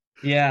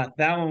 yeah,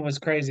 that one was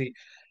crazy.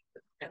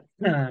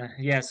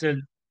 Yeah, so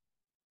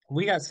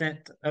we got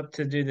sent up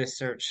to do this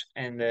search,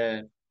 and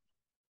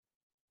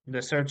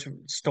the search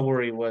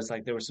story was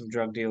like there were some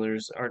drug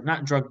dealers, or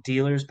not drug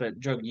dealers, but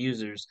drug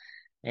users,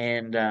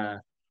 and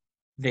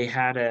they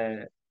had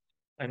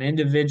an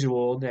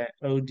individual that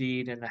OD'd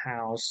in the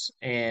house,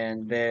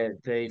 and that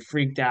they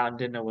freaked out and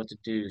didn't know what to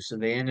do. So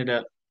they ended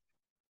up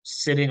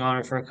sitting on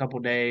it for a couple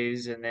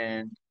days, and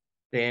then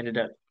they ended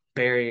up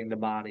burying the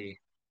body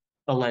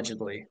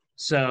allegedly.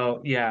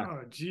 So yeah,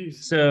 Oh,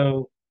 geez.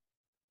 so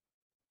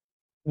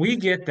we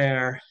get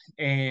there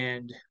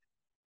and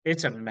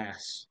it's a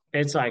mess.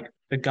 It's like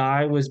the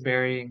guy was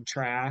burying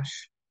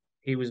trash.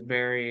 He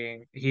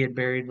had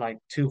buried like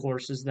two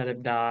horses that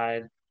had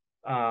died.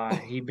 He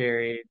Oh,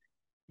 buried,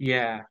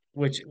 yeah,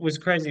 which was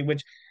crazy,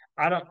 which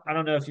I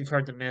don't know if you've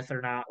heard the myth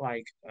or not,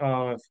 like,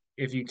 oh,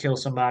 if you kill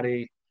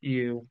somebody,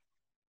 you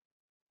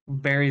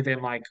bury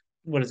them like,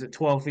 what is it,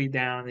 12 feet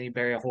down, and then you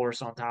bury a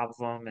horse on top of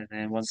them, and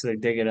then once they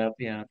dig it up,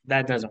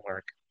 that doesn't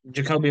work.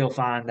 Jakoby will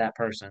find that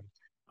person.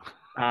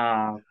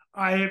 Um,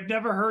 I have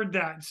never heard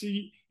that. So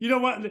you know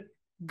what?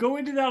 Go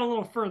into that a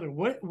little further.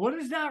 What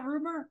is that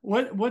rumor?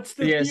 What's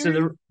the yeah, so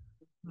theory?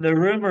 the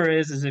rumor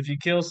is if you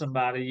kill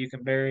somebody, you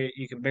can bury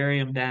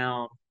them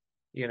down,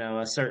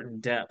 a certain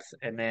depth,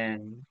 and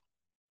then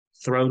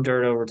throw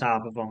dirt over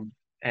top of them,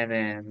 and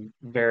then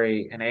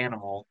bury an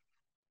animal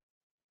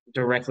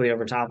directly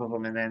over top of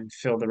them, and then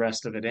fill the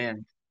rest of it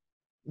in.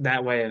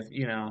 That way, if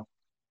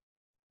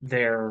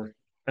their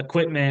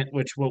equipment,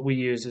 which what we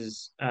use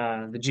is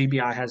the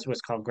GBI has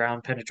what's called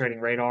ground penetrating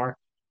radar,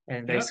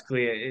 and Yep.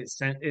 basically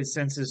it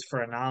senses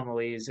for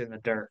anomalies in the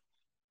dirt.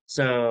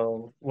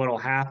 So what'll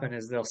happen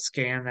is they'll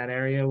scan that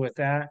area with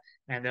that,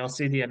 and they'll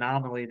see the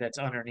anomaly that's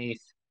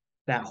underneath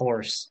that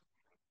horse.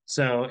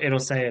 So it'll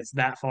say it's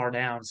that far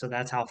down, so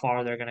that's how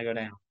far they're going to go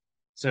down.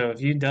 So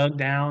if you dug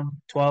down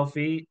 12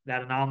 feet,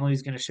 that anomaly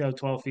is going to show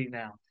 12 feet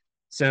now.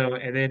 So,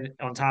 and then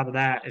on top of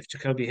that, if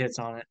Jakoby hits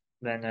on it,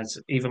 then that's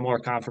even more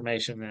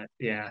confirmation that,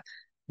 yeah.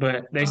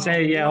 But they Oh,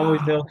 say, yeah,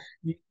 always wow.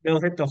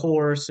 they'll hit the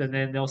horse, and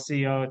then they'll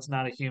see, oh, it's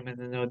not a human,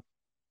 and they'll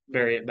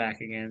bury it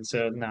back again.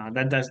 So no,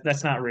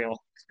 that's not real.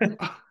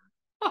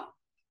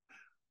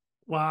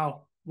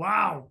 Wow.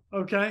 Wow.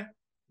 Okay.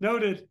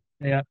 Noted.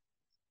 Yeah.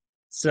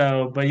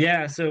 So, but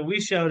yeah, so we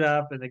showed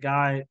up, and the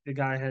guy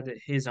had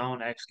his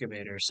own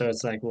excavator. So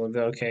it's like, well,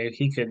 okay,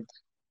 he could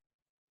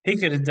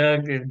have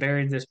dug and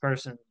buried this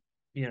person,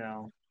 you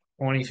know,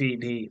 20 feet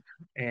deep.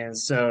 And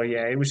so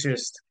yeah, it was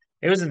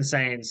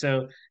insane.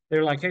 So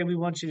they're like, hey, we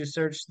want you to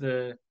search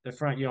the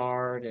front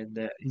yard and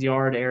the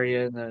yard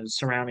area and the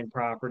surrounding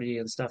property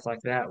and stuff like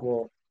that.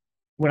 Well,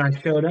 when I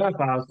showed up,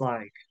 I was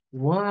like,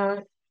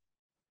 what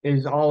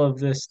is all of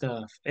this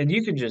stuff? And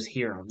you can just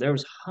hear them. There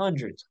was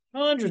hundreds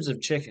of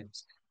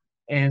chickens.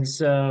 And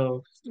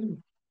so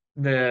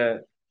the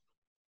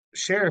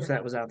sheriff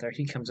that was out there,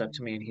 he comes up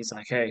to me and he's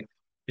like, "Hey,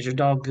 is your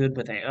dog good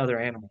with the other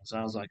animals?"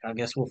 I was like, "I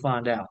guess we'll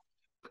find out."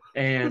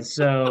 And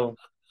so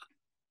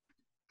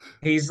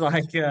he's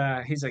like,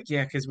 "Yeah,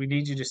 because we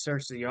need you to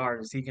search the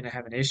yard. Is he going to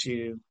have an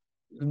issue?"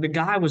 The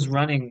guy was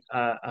running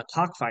a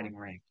cockfighting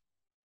ring,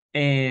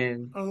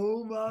 and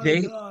Oh my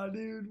they, God,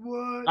 dude.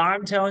 What?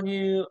 I'm telling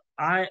you,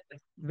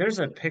 there's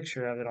a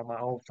picture of it on my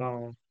old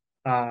phone.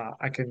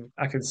 I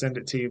can send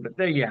it to you,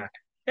 but yeah,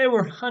 there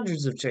were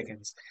hundreds of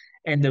chickens,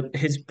 and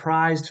his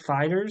prized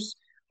fighters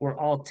were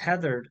all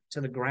tethered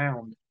to the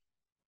ground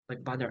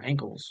like by their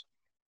ankles.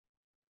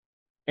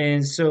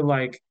 And so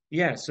like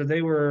yeah, so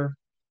they were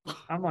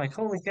I'm like,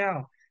 holy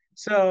cow.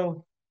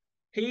 So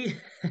he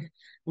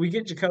we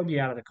get Jakoby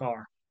out of the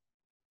car,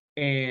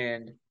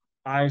 and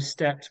I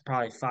stepped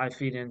probably 5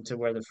 feet into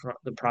where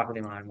the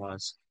property line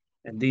was,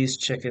 and these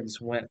chickens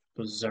went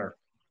berserk.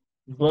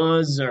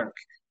 Berserk.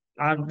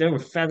 There were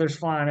feathers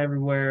flying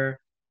everywhere,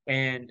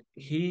 and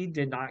he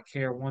did not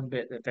care one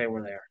bit that they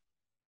were there.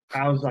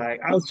 I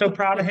was so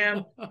proud of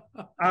him.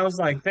 I was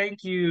like,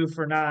 thank you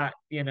for not,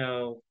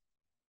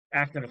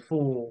 acting a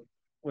fool.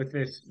 with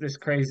this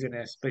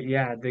craziness. But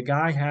yeah, the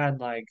guy had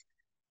like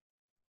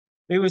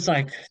it was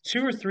like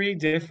two or three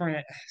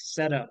different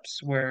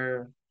setups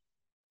where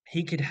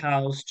he could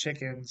house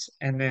chickens,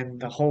 and then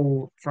the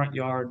whole front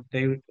yard,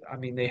 I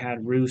mean, they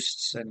had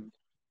roosts, and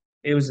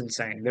it was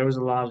insane. There was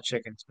a lot of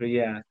chickens, but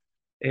yeah,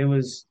 it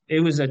was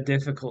a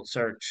difficult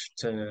search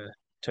to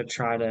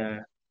try to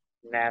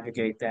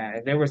navigate that.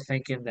 And they were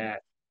thinking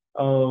that,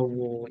 oh,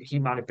 well, he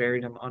might have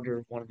buried them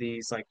under one of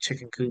these like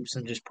chicken coops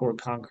and just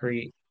poured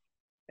concrete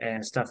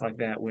and stuff like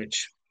that,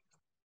 which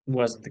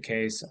wasn't the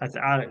case.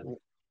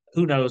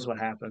 Who knows what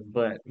happened,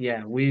 but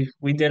yeah, we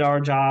did our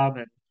job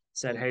and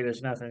said, hey,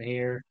 there's nothing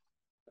here.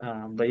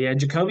 But yeah,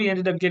 Jakoby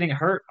ended up getting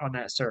hurt on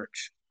that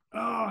search.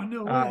 Oh,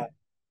 no Uh, way.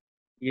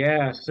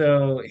 yeah,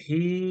 so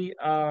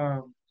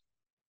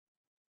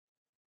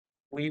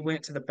we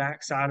went to the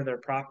back side of their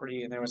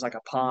property and there was like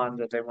a pond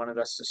that they wanted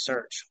us to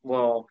search.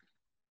 Well,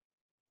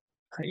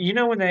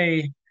 when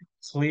they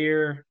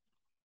clear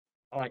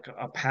like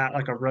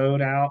like a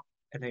road out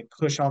and they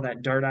push all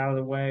that dirt out of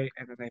the way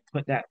and then they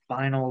put that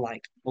vinyl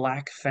like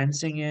black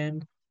fencing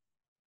in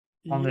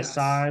on the Yes.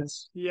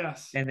 sides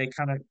Yes. and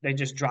they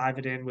just drive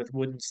it in with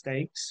wooden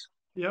stakes.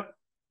 Yep.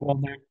 Well,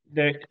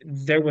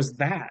 there was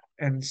that,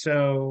 and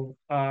so,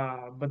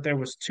 but there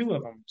was two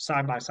of them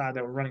side by side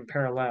that were running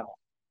parallel,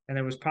 and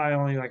there was probably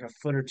only like a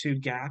foot or two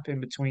gap in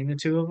between the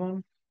two of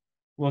them.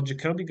 Well,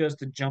 Jakoby goes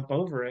to jump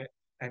over it,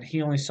 and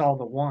he only saw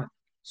the one,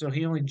 so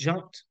he only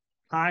jumped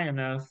high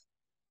enough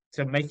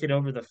to make it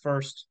over the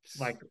first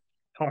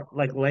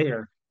like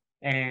layer.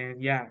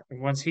 And yeah, and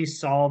once he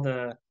saw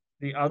the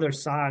other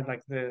side,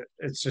 like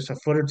it's just a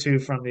foot or two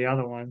from the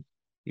other one.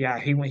 Yeah,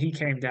 he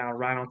came down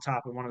right on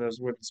top of one of those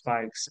wooden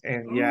spikes,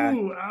 and yeah,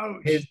 Ooh,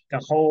 his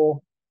ouch.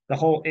 the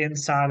whole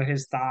inside of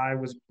his thigh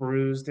was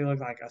bruised. It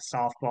looked like a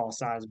softball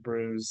size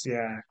bruise.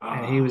 Yeah,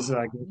 and he was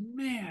like, Oh,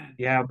 man.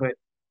 yeah, but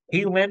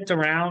he limped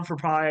around for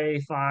probably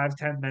 5,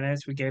 10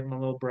 minutes. We gave him a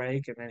little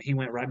break, and then he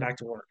went right back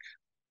to work.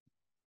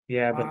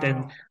 Yeah, but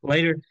then Wow.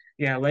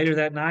 later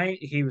that night,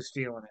 he was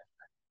feeling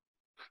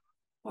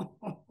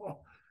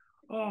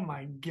Oh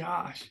my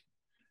gosh.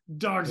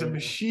 Dog's a it.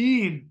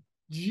 machine.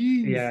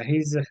 Yeah,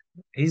 Jeez.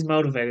 he's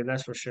motivated,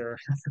 that's for sure.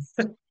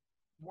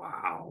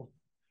 Wow.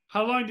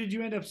 How long did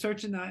you end up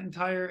searching that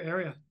entire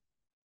area?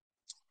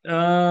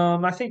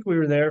 I think we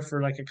were there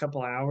for like a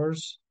couple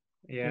hours.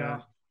 Yeah, Yeah.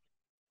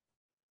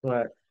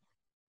 but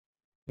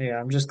yeah,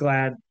 I'm just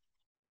glad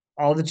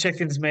all the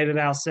chickens made it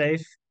out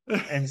safe,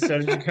 and so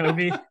did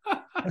Jakoby.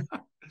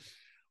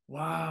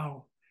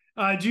 Wow.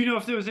 Do you know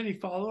if there was any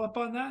follow up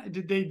on that?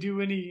 Did they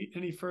do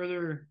any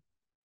further?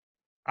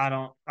 I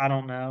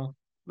don't know.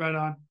 Right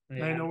on. Hey,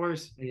 Yeah, no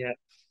worries. yeah,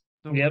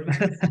 No yep.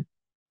 worries.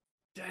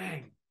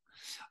 Dang.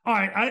 All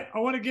right, I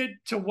want to get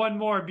to one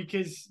more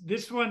because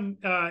this one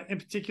in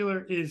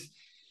particular is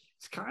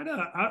it's kind of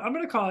I'm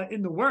going to call it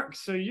in the works.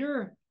 So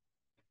you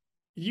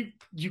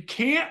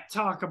can't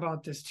talk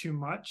about this too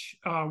much,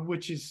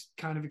 which is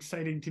kind of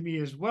exciting to me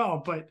as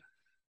well. But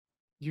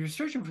you're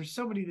searching for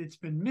somebody that's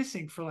been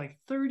missing for like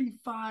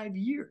 35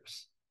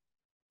 years.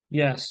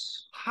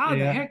 Yes, How the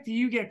yeah. heck do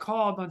you get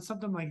called on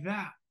something like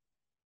that?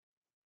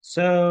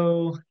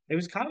 So it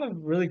was kind of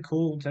really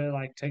cool to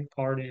like take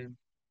part in.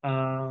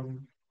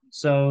 Um,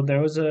 so there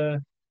was a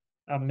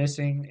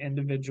missing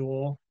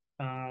individual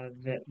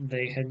that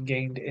they had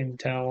gained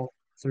intel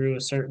through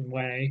a certain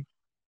way,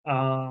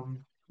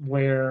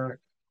 where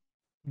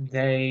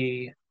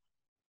they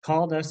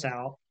called us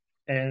out,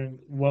 and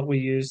what we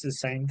used the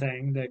same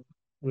thing that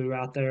we were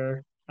out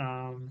there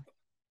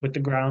with the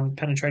ground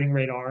penetrating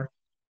radar,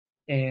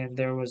 and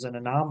there was an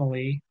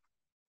anomaly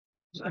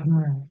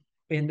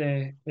in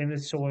the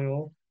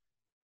soil,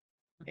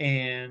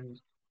 and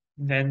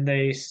then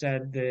they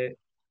said that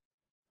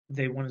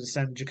they wanted to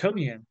send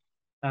Jakoby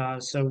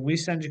in. So we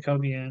send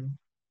Jakoby in,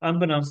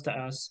 unbeknownst to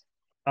us.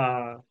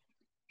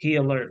 He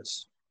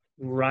alerts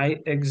right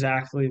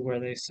exactly where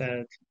they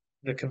said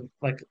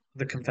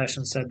the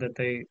confession said that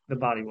the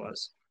body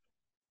was,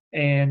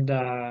 and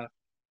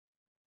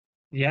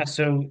yeah,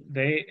 so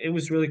it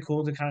was really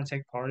cool to kind of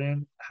take part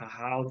in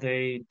how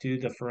they do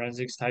the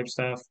forensics type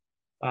stuff.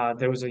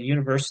 There was a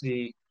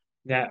university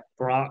that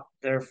brought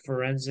their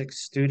forensic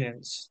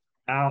students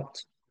out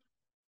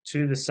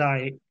to the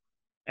site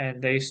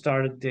and they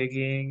started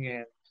digging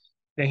and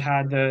they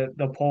had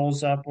the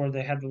poles up where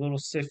they had the little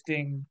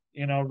sifting,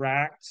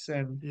 racks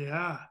and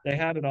Yeah. they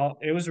had it all.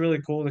 It was really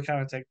cool to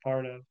kind of take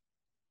part of.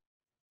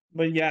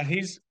 But yeah,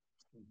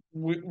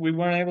 we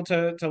weren't able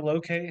to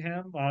locate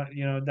him.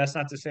 That's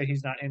not to say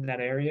he's not in that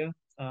area.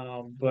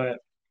 But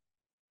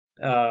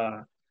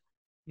uh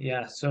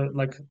yeah, so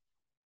like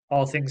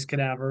all things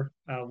cadaver,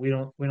 we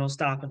don't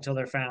stop until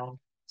they're found.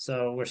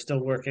 So we're still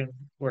working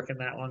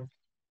that one.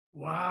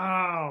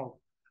 Wow.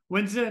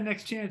 When's the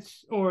next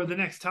chance or the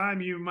next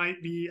time you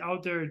might be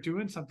out there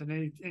doing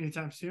something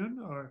anytime soon?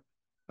 Or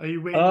are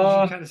you waiting? Are you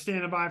Uh kind of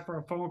standing by for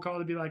a phone call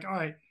to be like, all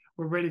right,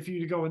 we're ready for you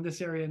to go in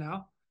this area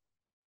now?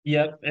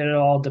 yep,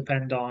 it'll all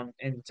depend on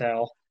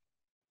intel.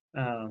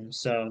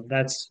 So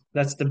that's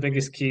the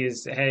biggest key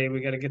is, hey,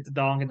 we got to get the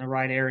dog in the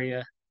right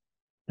area.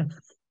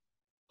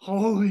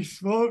 Holy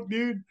smoke,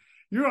 dude.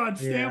 You're on Yeah.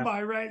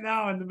 standby right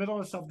now in the middle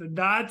of something.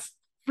 That's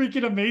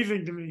freaking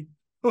amazing to me.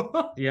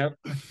 Yep.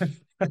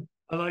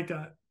 I like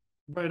that.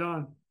 Right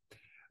on.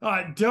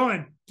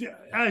 Dillon,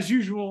 as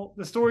usual,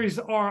 the stories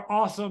are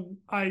awesome.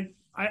 I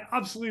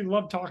absolutely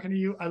love talking to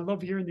you. I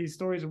love hearing these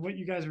stories of what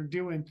you guys are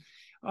doing.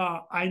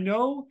 I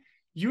know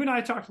you and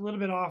I talked a little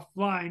bit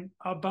offline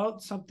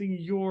about something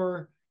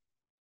you're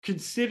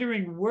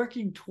considering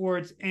working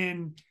towards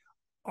and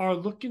are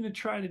looking to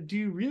try to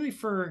do really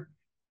for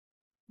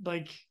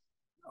like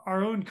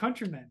our own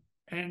countrymen.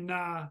 And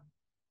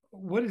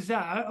what is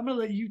that? I'm going to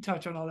let you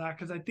touch on all that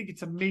because I think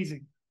it's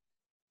amazing.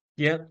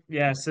 Yep.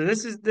 Yeah. So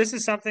this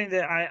is something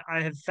that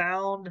I have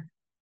found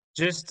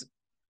just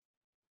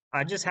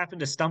I just happened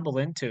to stumble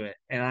into it,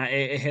 and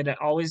it had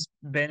always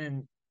been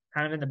in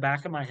kind of in the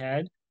back of my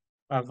head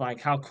of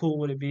like how cool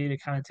would it be to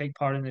kind of take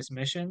part in this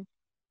mission.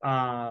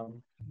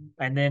 Um,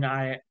 and then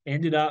I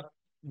ended up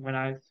when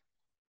I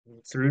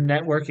through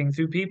networking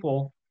through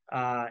people,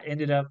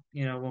 ended up,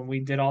 when we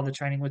did all the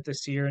training with the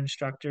SEER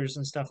instructors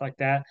and stuff like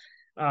that,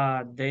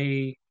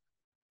 they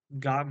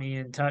got me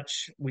in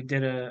touch. We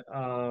did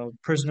a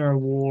prisoner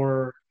of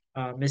war,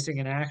 missing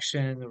in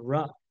action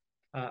RUP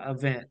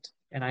event,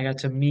 and I got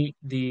to meet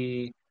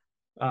the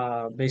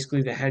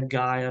basically the head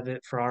guy of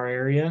it for our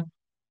area.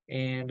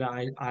 And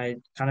I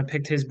kind of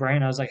picked his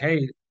brain. I was like,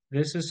 hey,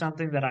 this is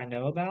something that I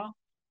know about.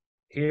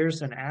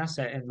 Here's an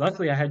asset. And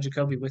luckily I had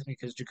Jakoby with me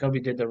because Jakoby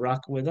did the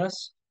ruck with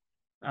us.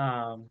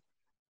 Um,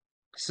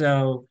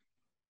 so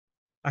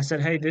I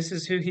said, hey, this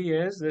is who he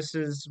is. This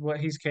is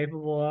what he's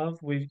capable of.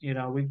 We've been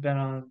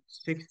on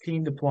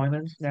 16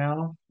 deployments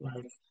now.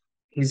 Like,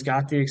 he's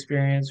got the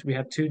experience. We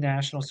have two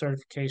national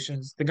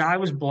certifications. The guy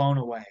was blown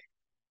away.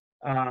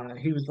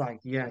 He was like,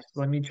 yes,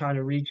 let me try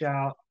to reach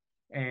out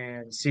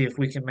and see if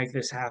we can make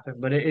this happen.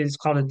 But it is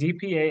called a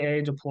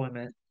DPAA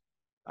deployment.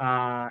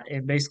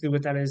 And basically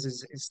what that is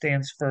it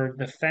stands for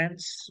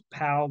Defense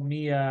PAL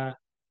MIA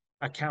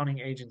Accounting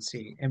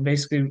Agency. And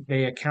basically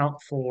they account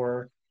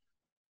for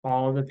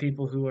all of the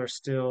people who are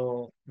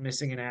still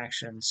missing in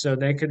action. So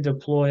they could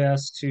deploy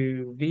us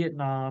to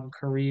Vietnam,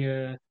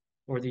 Korea,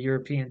 or the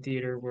European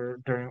theater where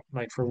during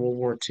like for World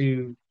War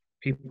II,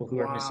 people who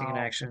are missing in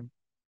Wow. action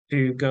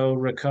to go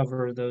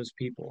recover those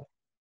people.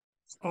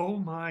 Oh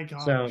my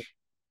So gosh.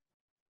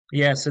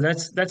 yeah, so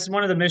that's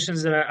one of the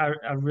missions that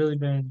I've really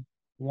been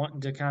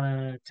wanting to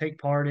kind of take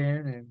part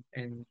in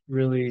and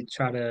really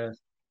try to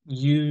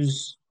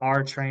use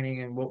our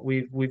training and what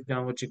we've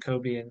done with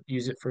Jakoby and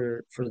use it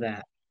for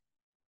that.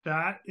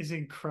 That is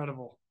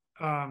incredible.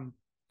 Um,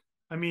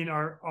 I mean,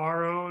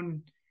 our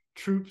own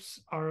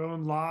troops, our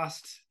own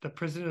lost, the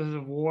prisoners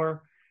of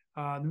war,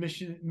 the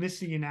mission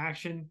missing in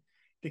action,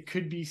 they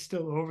could be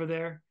still over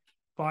there.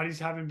 Bodies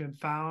haven't been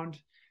found.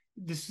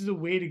 This is a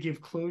way to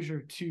give closure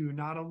to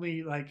not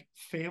only like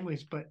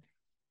families, but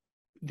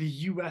the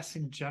U.S.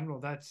 in general.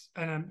 That's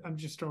and I'm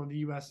just throwing the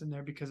U.S. in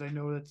there because I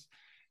know that's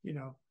you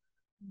know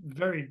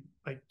very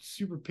like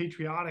super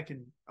patriotic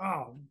and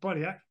oh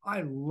buddy,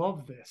 I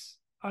love this.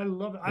 I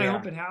love it. I Yeah.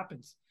 hope it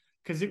happens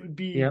because it would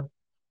be Yep.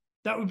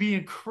 that would be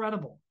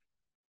incredible.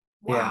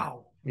 Yeah.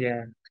 Wow.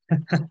 Yeah.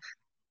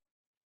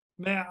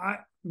 Man,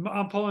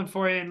 I'm pulling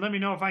for you and let me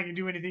know if I can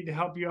do anything to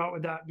help you out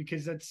with that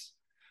because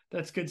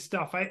that's good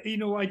stuff.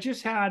 I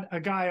just had a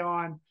guy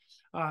on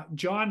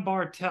John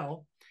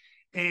Bartell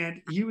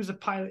and he was a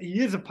pilot. He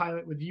is a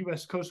pilot with the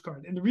U.S. Coast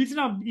Guard. And the reason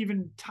I'm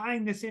even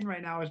tying this in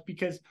right now is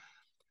because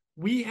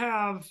we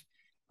have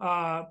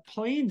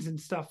planes and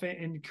stuff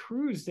and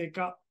crews that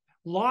got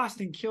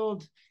lost and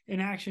killed in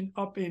action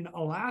up in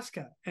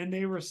Alaska, and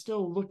they were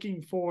still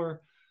looking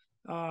for,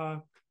 uh,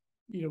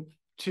 you know,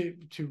 to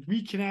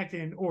reconnect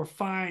and or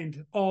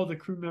find all the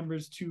crew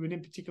members to an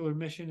in particular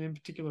mission, in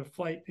particular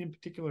flight, in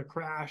particular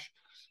crash,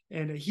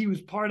 and he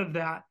was part of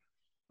that.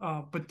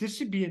 But this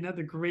should be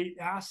another great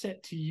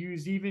asset to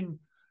use even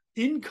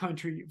in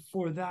country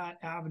for that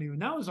avenue,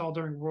 and that was all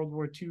during World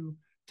War II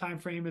time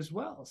frame as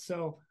well.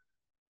 So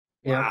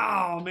Yep.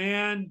 wow,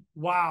 man.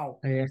 Wow.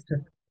 Yeah.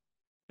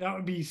 That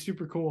would be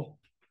super cool.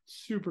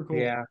 Super cool.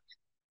 Yeah.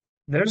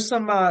 There's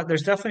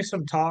definitely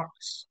some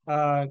talks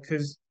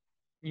because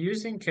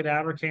using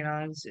cadaver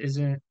canines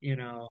isn't,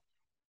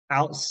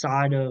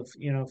 outside of,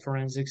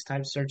 forensics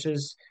type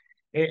searches.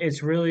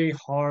 It's really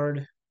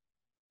hard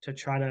to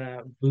try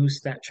to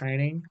boost that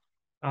training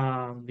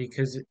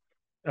because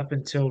up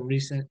until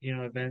recent,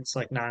 events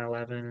like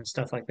 9/11 and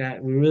stuff like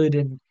that, we really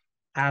didn't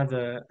have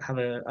a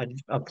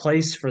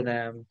place for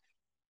them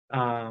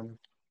um,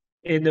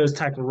 in those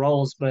type of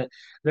roles. But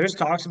there's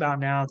talks about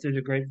now through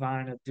the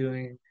grapevine of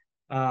doing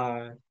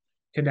uh,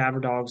 cadaver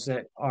dogs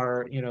that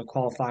are,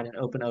 qualified in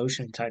open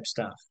ocean type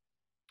stuff.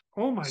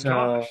 Oh my So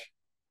gosh.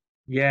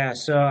 yeah,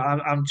 so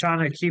I'm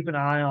trying to keep an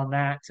eye on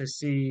that to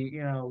see,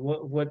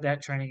 what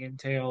that training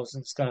entails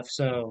and stuff.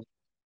 So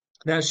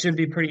that should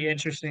be pretty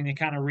interesting to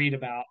kind of read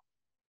about.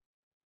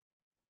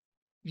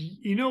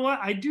 You know what?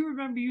 I do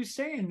remember you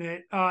saying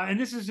that, and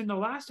this is in the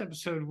last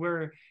episode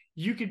where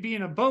you could be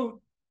in a boat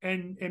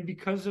and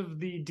because of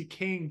the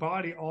decaying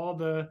body, all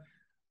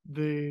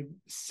the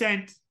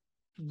scent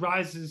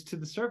rises to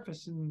the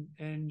surface,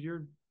 and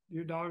your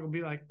dog will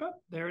be like, "But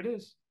there it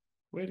is.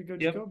 Way to go,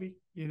 Yep. Jakoby."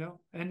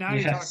 And now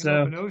you're Yeah. talking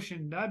So open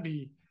ocean. That'd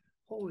be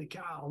holy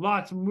cow!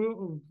 Lots of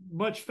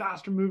much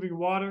faster moving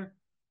water.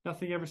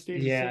 Nothing ever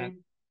stays the yeah,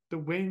 same. The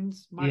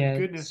winds, my yeah.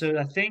 goodness. So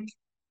I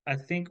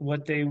think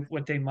what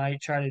they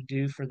might try to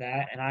do for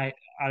that, and I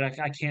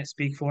can't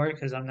speak for it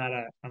because I'm not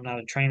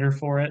a trainer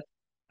for it.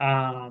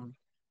 Um,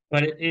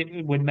 but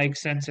it would make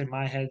sense in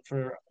my head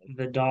for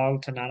the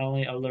dog to not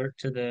only alert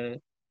to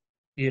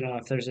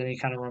if there's any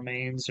kind of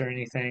remains or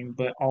anything,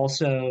 but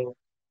also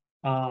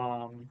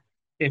um,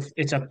 if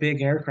it's a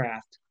big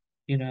aircraft,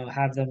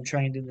 have them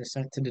trained in the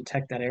sense to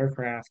detect that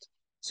aircraft.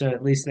 So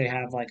at least they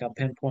have like a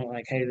pinpoint,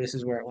 like, hey, this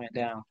is where it went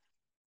down.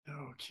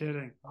 No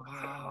kidding.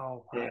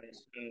 Wow, Yeah.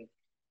 So,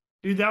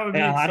 dude, that would be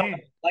yeah. I don't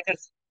insane. like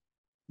us.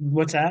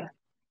 What's that?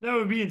 That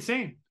would be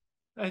insane.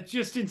 It's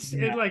just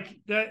Yeah. like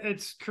that.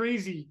 It's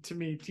crazy to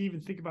me to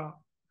even think about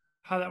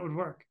how that would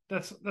work.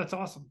 That's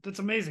awesome. That's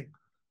amazing.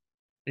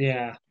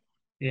 Yeah.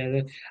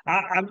 Yeah.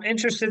 I'm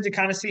interested to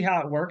kind of see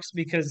how it works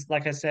because,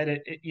 like I said,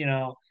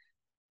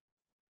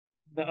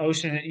 the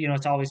ocean,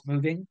 it's always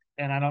moving,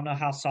 and I don't know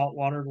how salt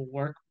water will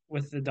work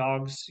with the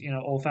dog's,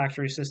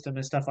 olfactory system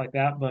and stuff like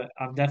that. But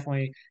I'm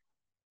definitely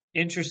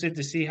interested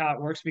to see how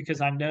it works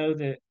because I know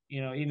that,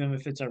 even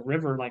if it's a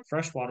river like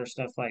freshwater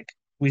stuff, like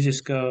we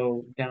just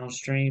go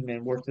downstream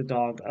and work the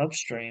dog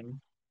upstream,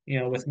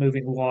 with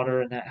moving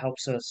water, and that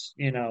helps us,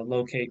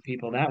 locate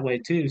people that way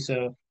too.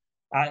 So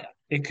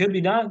it could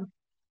be done,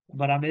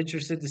 but I'm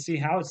interested to see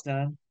how it's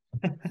done.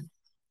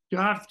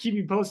 You'll have to keep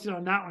me posted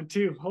on that one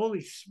too. Holy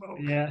smoke.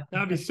 Yeah.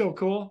 That'd be so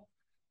cool.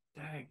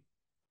 Dang.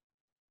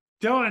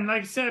 Dillon,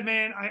 like I said,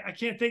 man, I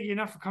can't thank you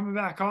enough for coming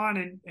back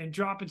on and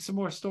dropping some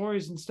more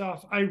stories and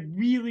stuff. I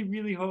really,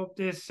 really hope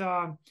this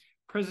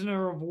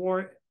prisoner of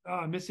war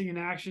missing in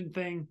action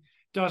thing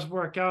does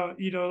work out.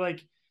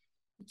 Like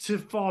to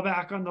fall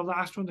back on the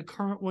last one, the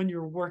current one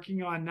you're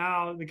working on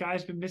now, the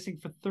guy's been missing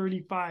for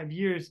 35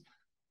 years.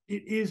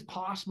 It is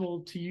possible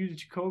to use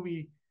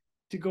Jakoby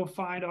to go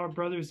find our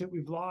brothers that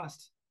we've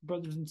lost,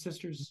 brothers and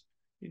sisters,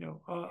 Yep.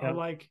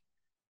 alike.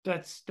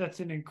 That's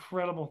an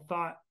incredible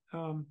thought.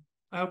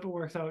 I hope it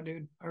works out,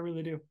 dude. I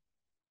really do.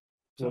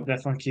 We'll So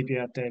definitely keep you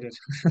updated.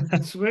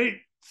 sweet,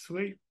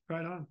 sweet,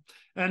 right on.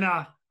 And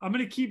I'm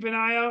gonna keep an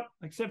eye out.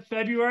 Like I said,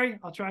 February,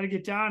 I'll try to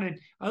get down, and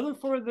I look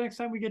forward to the next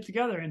time we get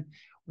together. And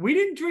we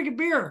didn't drink a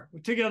beer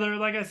together,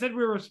 like I said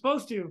we were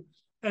supposed to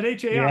at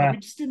HAI. Yeah. We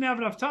just didn't have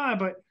enough time.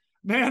 But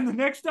man, the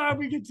next time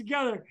we get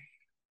together,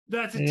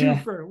 that's a Yeah.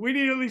 twofer. We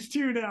need at least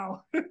two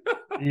now.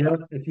 Yep.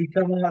 If you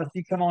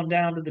come on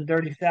down to the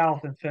dirty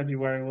South in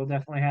February, we'll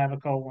definitely have a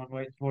cold one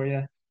waiting for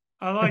you.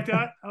 I like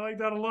that. I like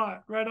that a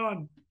lot. Right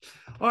on.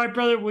 All right,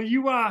 brother. Well,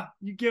 you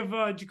give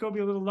Jakoby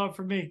a little love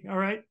for me. All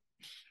right,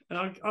 and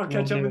I'll Will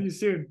catch up with do. you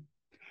soon.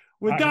 All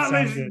With right, that, sounds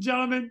ladies good. and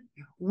gentlemen,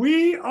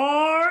 we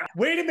are.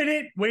 Wait a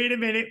minute. Wait a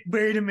minute.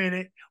 Wait a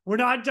minute. We're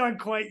not done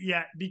quite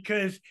yet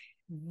because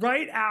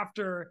right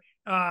after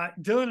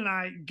Dillon and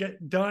I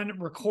get done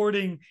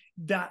recording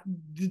the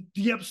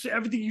episode,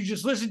 everything you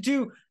just listened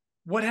to,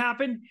 what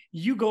happened?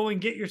 You go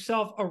and get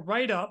yourself a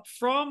write up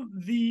from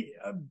the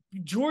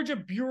Georgia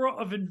Bureau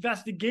of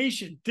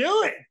Investigation.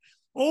 Dillon,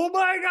 oh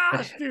my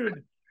gosh,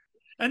 dude!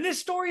 And this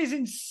story is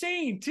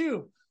insane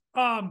too.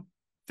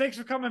 Thanks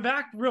for coming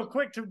back real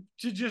quick to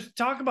just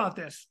talk about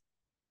this.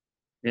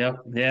 Yep.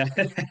 Yeah.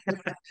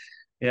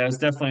 Yeah, it's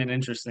definitely an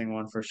interesting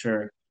one for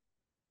sure.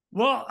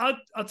 Well,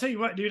 I'll tell you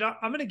what, dude.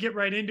 I'm gonna get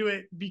right into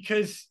it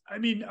because I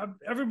mean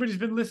everybody's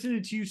been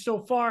listening to you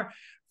so far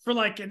for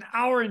like an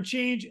hour and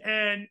change,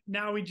 and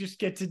now we just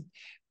get to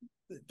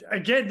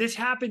again. This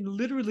happened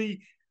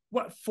literally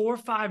what 4 or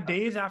 5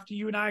 days after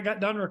you and I got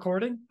done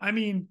recording. I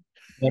mean,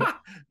 Yep.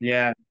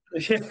 Yeah.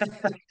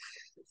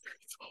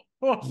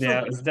 Yeah,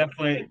 awesome. it's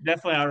definitely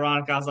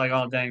ironic. I was like,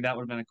 oh dang, that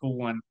would have been a cool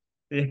one.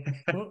 Yeah.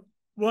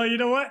 Well, you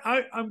know what?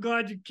 I'm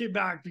glad you came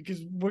back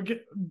because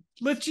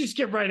let's just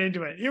get right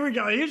into it. Here we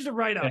go. Here's the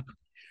write up.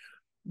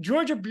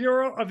 Georgia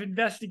Bureau of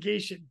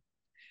Investigation,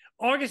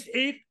 August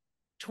 8th,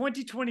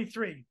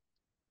 2023.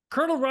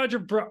 Colonel Roger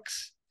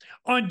Brooks.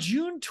 On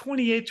June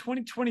 28th,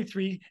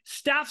 2023,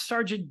 Staff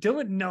Sergeant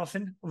Dillon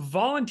Nelson,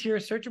 volunteer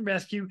search and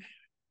rescue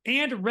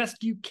and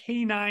rescue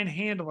canine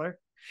handler,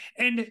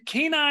 and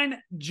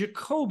canine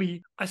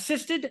Jakoby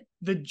assisted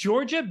the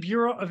Georgia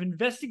Bureau of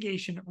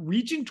Investigation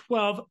Region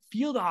 12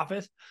 field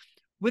office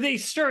with a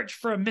search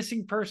for a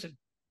missing person.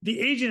 The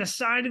agent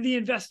assigned to the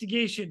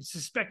investigation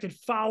suspected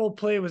foul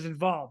play was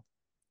involved.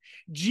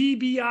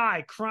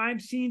 GBI crime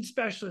scene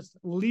specialist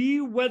Lee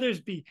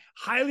Weathersby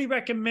highly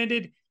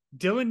recommended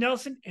Dillon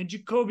Nelson and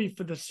Jakoby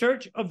for the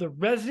search of the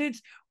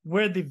residence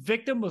where the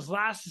victim was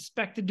last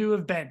suspected to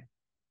have been.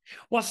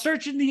 While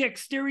searching the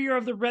exterior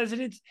of the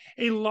residence,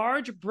 a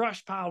large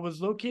brush pile was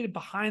located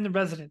behind the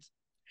residence.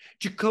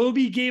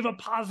 Jakoby gave a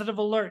positive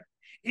alert,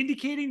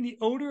 indicating the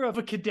odor of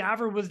a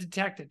cadaver was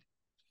detected.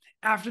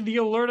 After the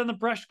alert on the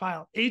brush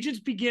pile, agents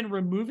began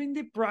removing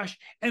the brush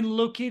and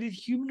located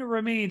human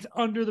remains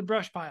under the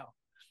brush pile.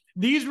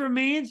 These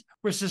remains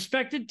were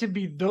suspected to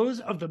be those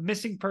of the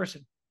missing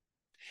person.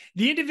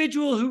 The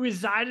individual who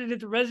resided at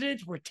the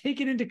residence were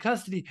taken into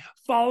custody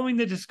following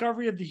the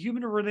discovery of the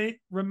human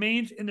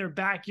remains in their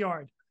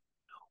backyard.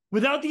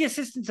 Without the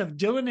assistance of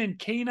Dillon and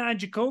K9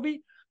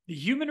 Jakoby, the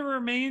human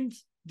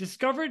remains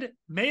discovered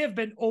may have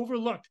been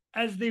overlooked,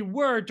 as they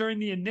were during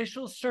the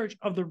initial search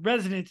of the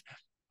residence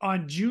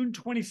on June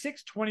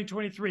 26,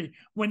 2023,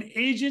 when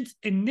agents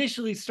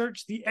initially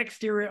searched the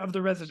exterior of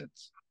the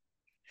residence.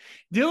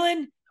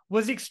 Dillon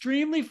was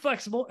extremely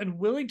flexible and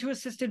willing to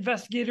assist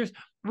investigators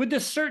with the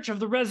search of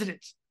the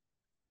residence.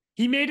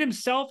 He made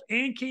himself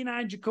and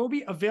K9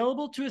 Jakoby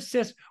available to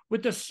assist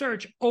with the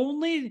search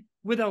only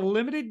with a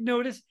limited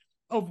notice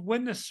of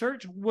when the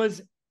search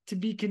was to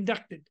be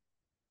conducted.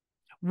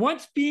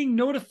 Once being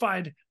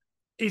notified,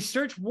 a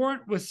search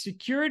warrant was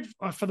secured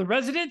for the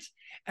residence,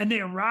 and they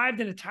arrived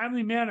in a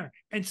timely manner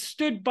and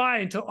stood by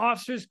until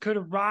officers could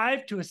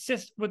arrive to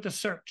assist with the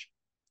search.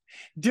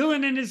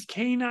 Dillon and his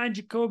K9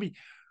 Jakoby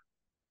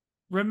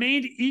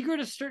remained eager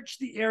to search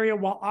the area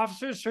while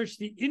officers searched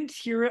the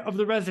interior of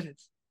the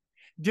residence.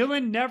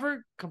 Dillon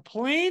never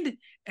complained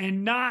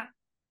and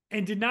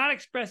did not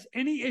express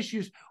any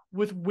issues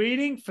with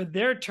waiting for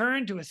their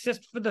turn to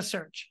assist for the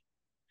search.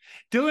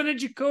 Dillon and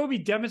Jakoby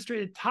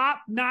demonstrated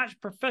top-notch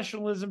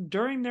professionalism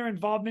during their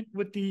involvement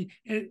with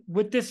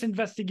this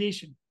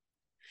investigation.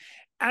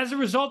 As a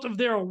result of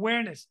their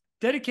awareness,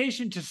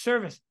 dedication to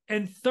service,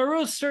 and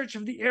thorough search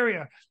of the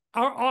area,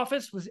 our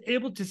office was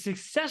able to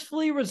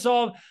successfully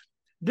resolve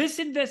this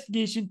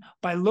investigation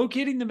by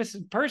locating the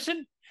missing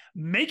person,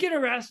 make an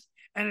arrest,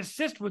 and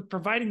assist with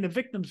providing the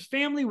victim's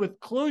family with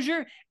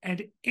closure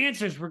and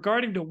answers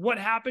regarding to what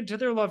happened to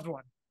their loved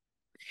one.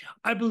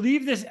 I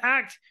believe this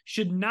act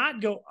should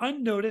not go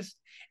unnoticed,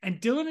 and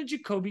Dillon and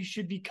Jakoby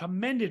should be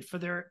commended for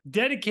their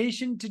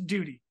dedication to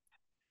duty.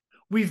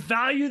 We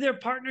value their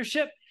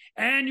partnership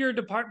and your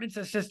department's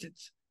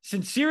assistance.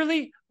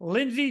 Sincerely,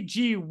 Lindsay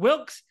G.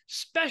 Wilkes,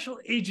 Special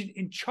Agent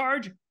in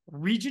Charge,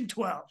 Region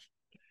 12.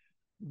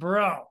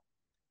 Bro,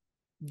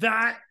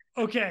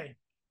 okay.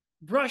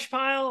 Brush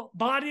pile,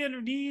 body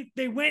underneath.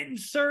 They went and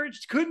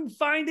searched, couldn't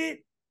find it.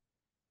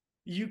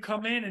 You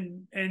come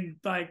in and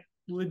like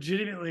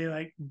legitimately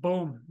like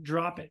boom,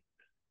 drop it.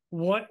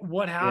 What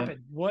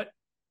happened? Yeah. What?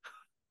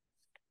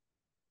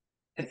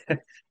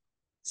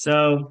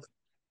 So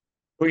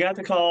we got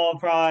the call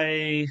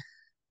probably,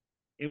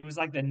 it was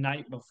like the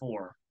night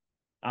before.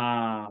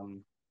 I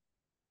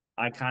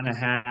kind of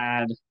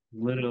had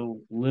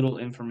little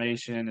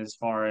information as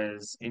far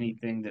as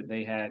anything that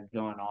they had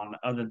going on,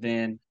 other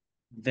than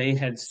they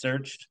had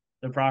searched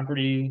the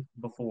property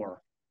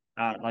before,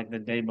 like the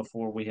day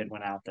before we had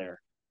went out there,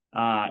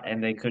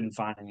 and they couldn't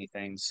find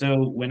anything.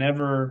 So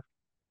whenever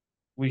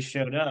we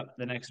showed up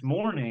the next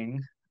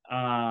morning,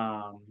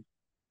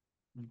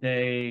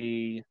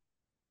 they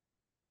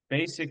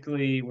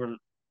basically were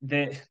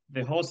the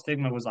whole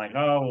stigma was like,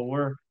 oh,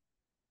 well,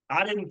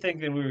 I didn't think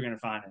that we were going to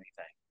find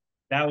anything.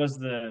 That was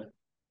the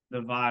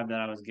vibe that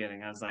I was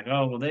getting. I was like,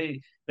 oh, well,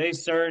 they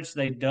searched,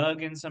 they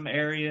dug in some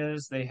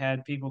areas, they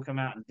had people come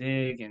out and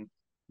dig, and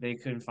they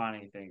couldn't find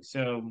anything.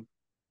 So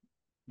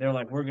they're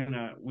like,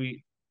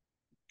 they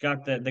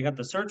got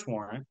the search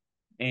warrant,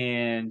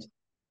 and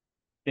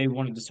they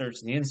wanted to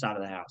search the inside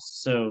of the house.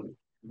 So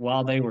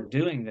while they were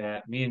doing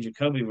that, me and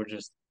Jakoby were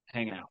just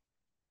hanging out.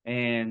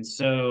 And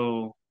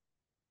so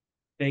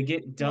they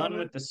get done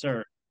with the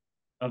search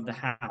of the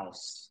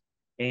house,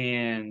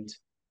 and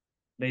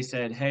they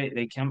said, hey,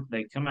 they come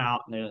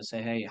out and they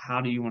say, hey,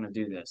 how do you want to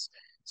do this?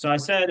 So I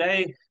said,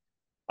 hey,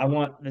 I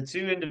want the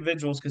two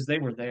individuals, because they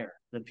were there,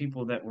 the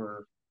people that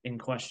were in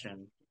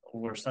question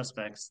or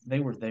suspects, they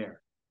were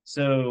there.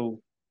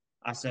 So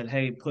I said,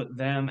 hey, put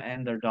them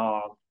and their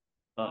dog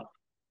up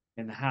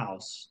in the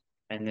house,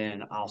 and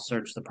then I'll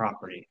search the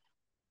property.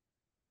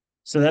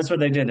 So that's what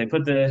they did. They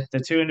put the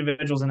two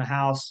individuals in the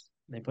house,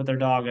 they put their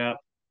dog up,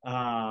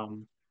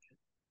 and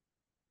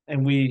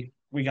we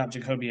got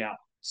Jakoby out.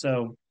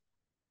 So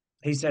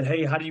he said,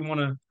 hey, how do you want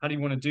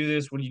to do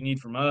this? What do you need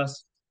from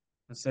us?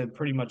 I said,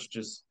 pretty much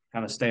just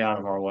kind of stay out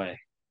of our way.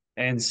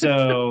 And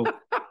so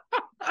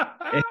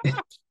it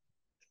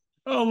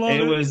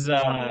was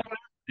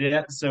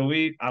yeah. So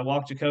I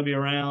walked Jakoby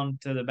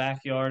around to the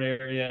backyard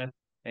area,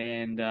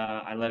 and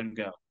I let him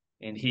go,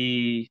 and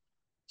he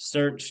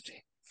searched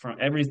from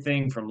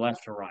everything from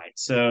left to right.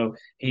 So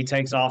he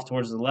takes off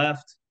towards the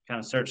left, kind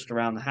of searched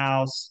around the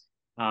house,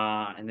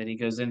 and then he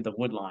goes into the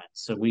wood line.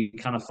 So we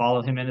kind of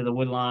followed him into the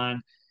wood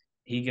line.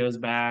 He goes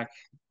back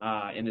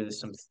into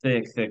some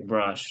thick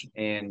brush,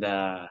 and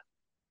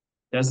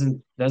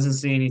doesn't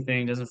see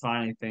anything, doesn't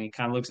find anything.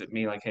 Kind of looks at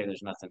me like, hey,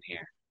 there's nothing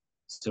here.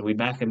 So we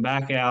back him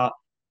back out,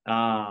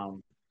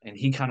 and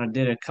he kind of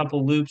did a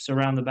couple loops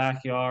around the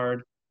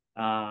backyard,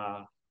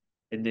 and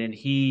then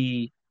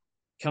he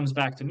comes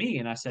back to me,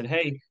 and I said,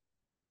 hey,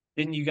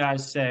 didn't you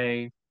guys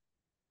say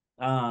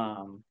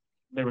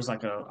there was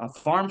like a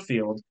farm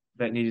field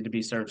that needed to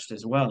be searched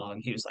as well?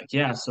 And he was like,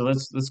 yeah, so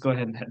let's go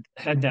ahead and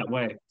head that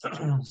way.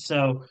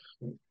 So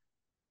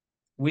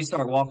we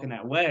start walking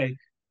that way,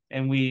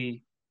 and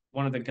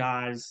one of the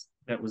guys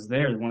that was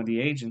there, one of the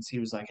agents, he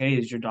was like, "Hey,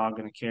 is your dog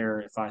going to care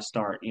if I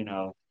start,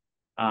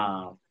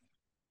 um,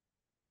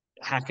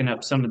 hacking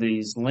up some of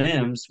these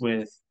limbs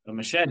with a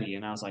machete?"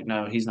 And I was like,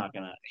 "No, he's not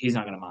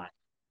gonna mind."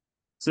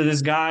 So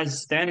this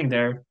guy's standing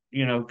there,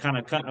 kind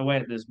of cutting away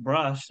at this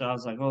brush. So I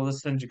was like, "Oh,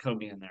 let's send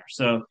Jakoby in there."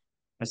 So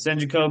I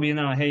send Jakoby in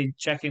there, "Hey,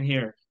 check in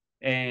here,"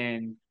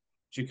 and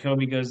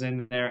Jakoby goes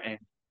in there and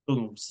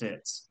boom,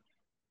 sits.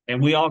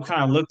 And we all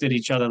kind of looked at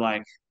each other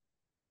like,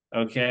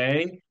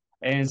 "Okay."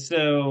 And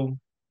so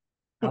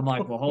I'm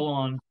like, "Well, hold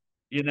on,"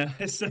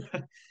 So,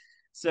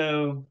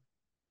 so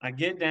I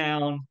get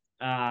down,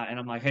 and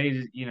I'm like,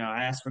 "Hey,"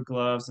 I asked for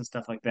gloves and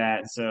stuff like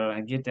that. So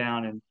I get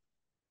down, and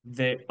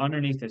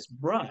underneath this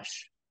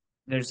brush,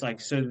 there's like,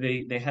 so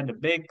they had the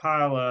big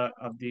pile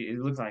of the, it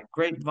looked like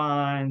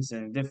grapevines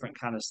and different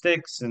kind of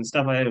sticks and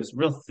stuff like that. It was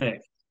real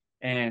thick.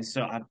 And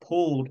so I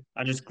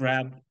just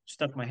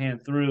stuck my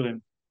hand through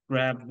and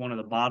grabbed one of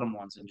the bottom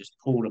ones and just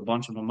pulled a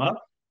bunch of them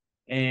up.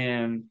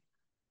 And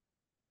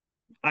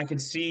I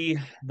could see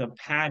the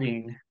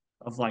padding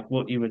of like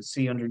what you would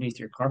see underneath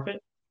your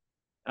carpet.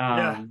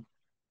 Yeah. Um,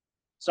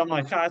 so I'm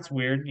like, "Oh, that's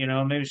weird,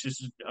 maybe it's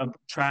just a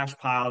trash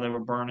pile they were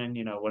burning,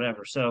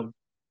 whatever." So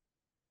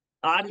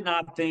I did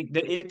not think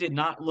that, it did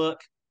not look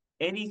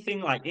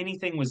anything like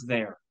anything was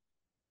there.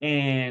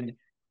 And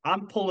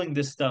I'm pulling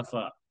this stuff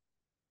up,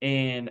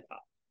 and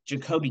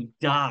Jakoby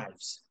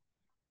dives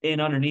in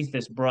underneath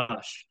this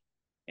brush.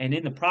 And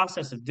in the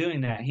process of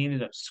doing that, he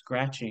ended up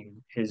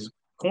scratching his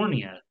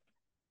cornea,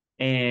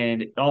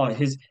 and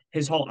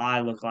his whole eye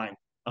looked like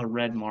a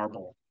red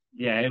marble.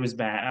 Yeah, it was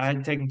bad. I had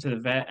to take him to the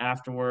vet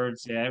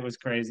afterwards. Yeah, it was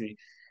crazy.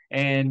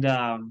 And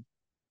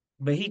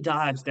but he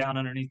dives down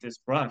underneath this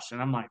brush,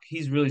 and I'm like,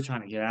 he's really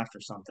trying to get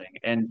after something.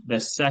 And the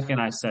second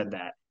I said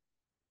that,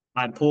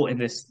 I pull, and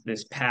this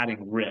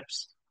padding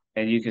rips,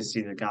 and you can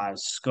see the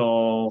guy's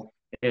skull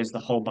is the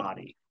whole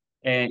body.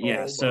 And yeah,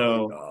 Oh my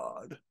so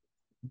God.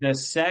 the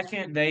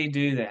second they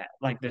do that,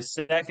 like the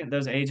second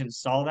those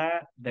agents saw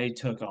that, they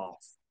took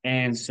off.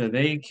 And so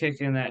they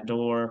kick in that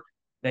door,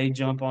 they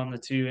jump on the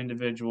two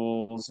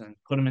individuals and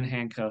put them in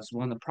handcuffs.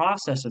 Well, in the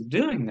process of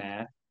doing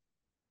that,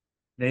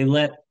 they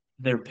let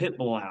their pit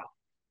bull out.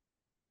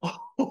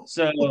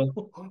 So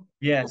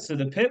yeah, so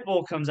the pit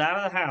bull comes out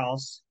of the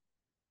house,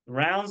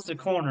 rounds the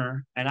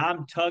corner, and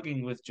I'm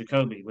tugging with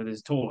Jakoby with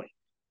his toy.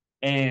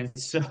 And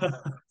so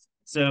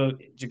so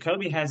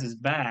Jakoby has his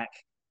back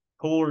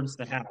towards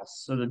the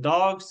house. So the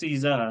dog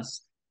sees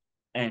us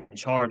and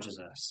charges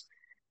us.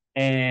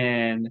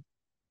 And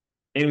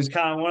it was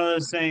kind of one of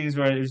those things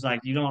where it was like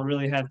you don't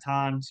really have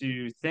time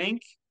to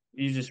think,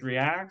 you just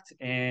react.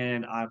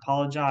 And I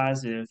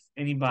apologize if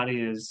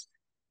anybody is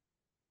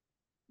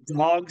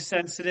dog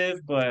sensitive,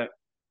 but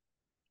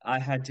I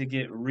had to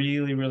get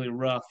really, really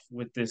rough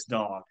with this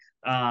dog.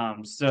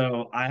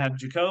 So I have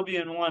Jakoby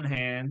in one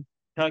hand,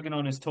 tugging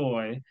on his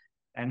toy,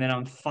 and then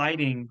I'm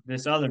fighting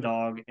this other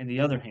dog in the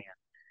other hand.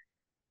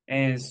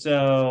 And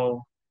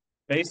so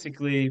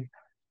basically,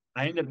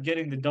 I end up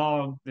getting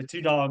the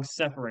two dogs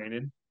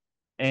separated,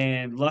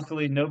 and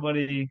luckily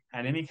nobody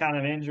had any kind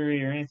of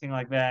injury or anything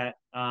like that.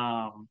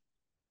 I'm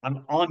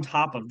on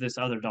top of this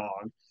other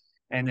dog.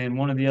 And then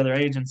one of the other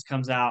agents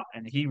comes out,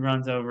 and he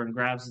runs over and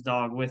grabs the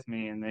dog with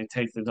me, and they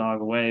take the dog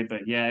away.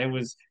 But yeah,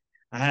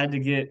 I had to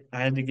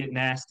get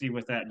nasty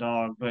with that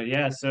dog. But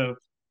yeah, so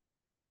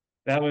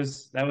that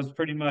was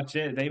pretty much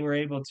it. They were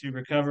able to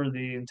recover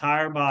the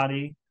entire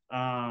body,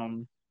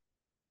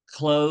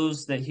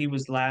 clothes that he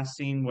was last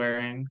seen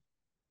wearing,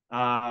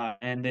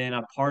 and then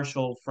a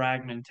partial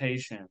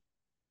fragmentation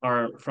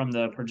or from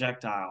the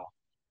projectile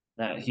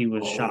that he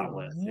was shot Oh,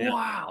 with. Yeah.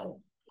 wow.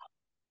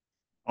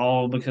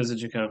 All because of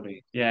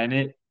Jakoby. Yeah, and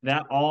it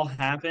that all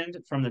happened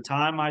from the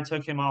time I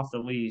took him off the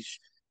leash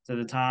to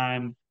the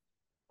time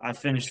I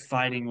finished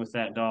fighting with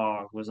that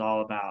dog was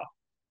all about,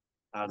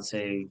 I'd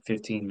say,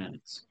 15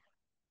 minutes.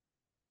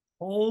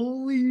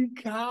 Holy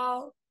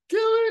cow.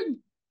 Dylan,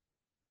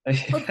 I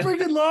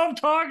freaking love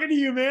talking to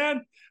you,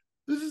 man.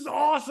 This is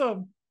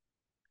awesome.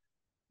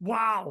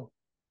 Wow.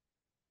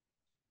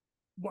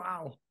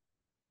 Wow.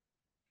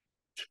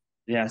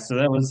 Yeah, so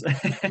that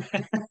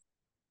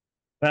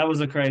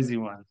was a crazy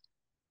one.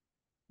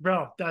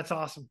 Bro, that's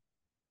awesome.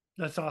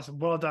 That's awesome.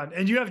 Well done.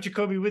 And you have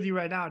Jakoby with you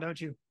right now, don't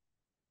you?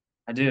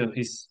 I do.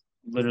 He's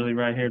literally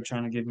right here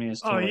trying to give me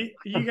his Oh, toy.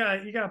 you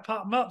got to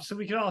pop him up so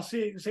we can all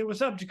say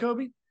what's up,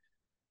 Jakoby.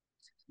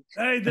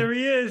 Hey, there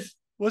he is.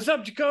 What's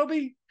up,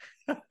 Jakoby?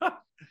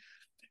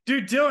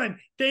 Dude, Dylan,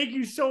 thank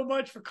you so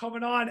much for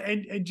coming on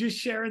and just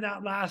sharing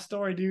that last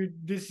story, dude.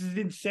 This is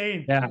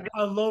insane. Yeah,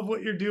 I love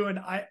what you're doing.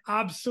 I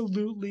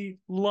absolutely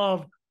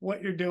love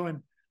what you're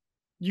doing.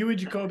 You and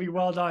Jakoby,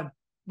 well done.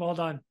 Well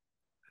done.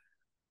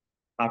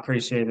 I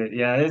appreciate it.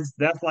 Yeah,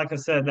 that's like I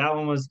said, that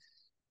one was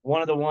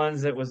one of the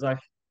ones that was like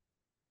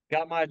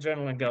got my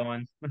adrenaline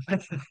going.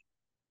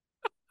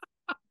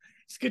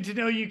 It's good to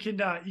know you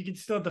can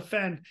still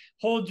defend,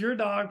 hold your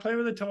dog, play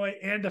with a toy,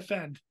 and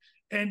defend.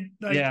 And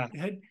like, Yeah,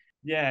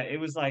 yeah, it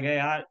was like,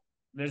 hey,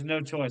 there's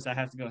no choice. I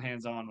have to go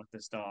hands on with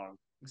this dog.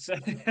 So,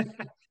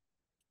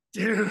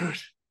 dude,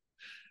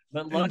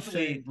 But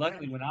Insane.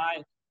 luckily,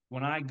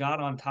 when I got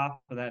on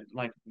top of that,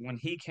 like when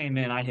he came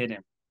in, I hit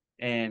him,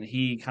 and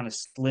he kind of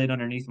slid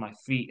underneath my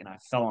feet, and I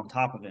fell on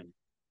top of him.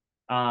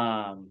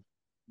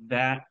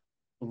 That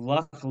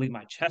luckily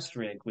my chest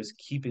rig was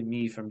keeping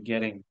me from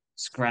getting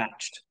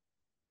scratched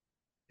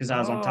because I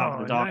was on top of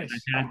the Oh, dog, and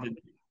nice.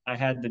 I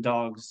had the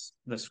dog's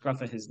the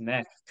scruff of his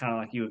neck, kind of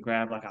like you would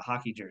grab like a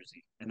hockey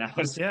jersey, and Yeah.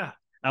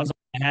 that was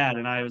all I had,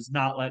 and I was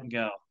not letting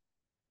go.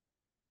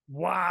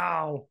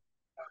 Wow.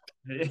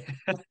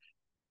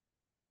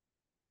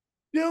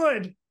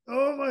 Dillon.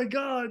 Oh my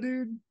God,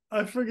 dude.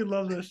 I freaking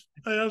love this.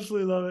 I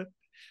absolutely love it.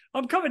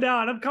 I'm coming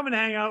down. I'm coming to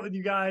hang out with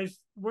you guys.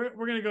 We're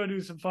gonna go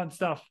do some fun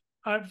stuff.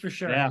 For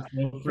sure. Yeah,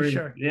 feel For free.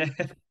 sure. Yeah,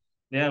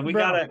 yeah,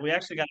 Bro. we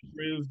actually got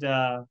approved.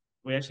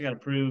 We actually got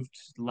approved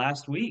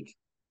last week.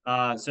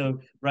 So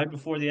right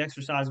before the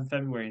exercise in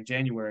February and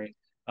January,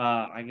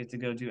 I get to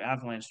go do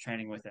avalanche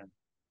training with him.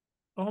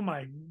 Oh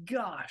my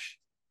gosh.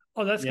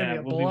 Oh, that's gonna be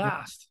Yeah, a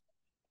blast.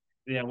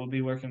 we'll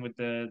be working with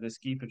the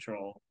ski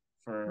patrol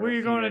for Where are a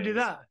you few going to do days.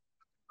 that?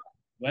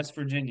 West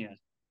Virginia.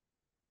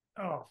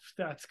 Oh,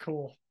 that's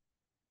cool.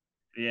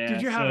 Dude, Yeah,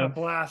 you're having a so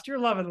blast. You're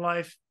loving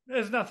life.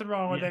 There's nothing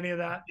wrong with yeah, any of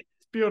that.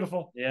 It's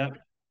beautiful. yeah,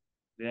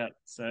 yeah.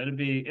 So it'll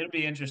be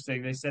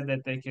interesting. They said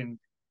that they can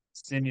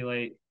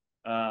simulate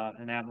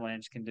an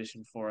avalanche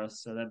condition for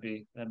us, so that'd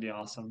be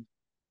awesome.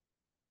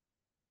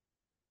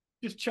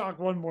 Just chalk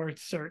one more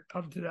cert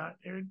up to that,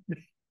 dude.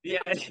 Yeah,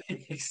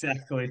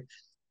 exactly.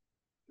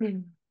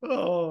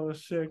 Oh,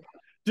 sick.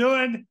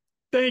 Dylan,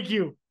 thank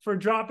you for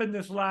dropping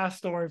this last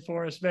story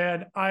for us,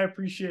 man. I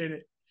appreciate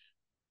it.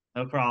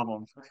 No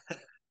problem.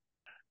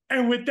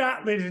 And with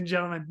that, ladies and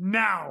gentlemen,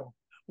 now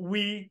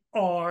we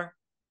are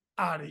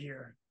out of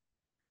here.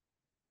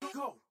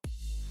 Go.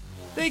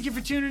 Thank you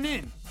for tuning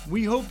in.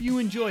 We hope you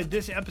enjoyed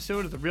this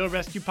episode of the Real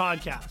Rescue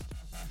Podcast.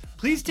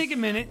 Please take a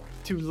minute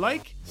to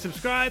like,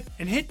 subscribe,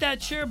 and hit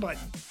that share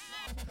button.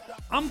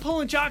 I'm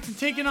pulling chocks and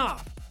taking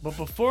off. But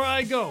before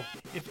I go,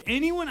 if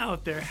anyone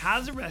out there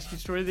has a rescue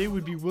story they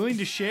would be willing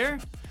to share,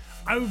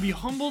 I would be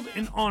humbled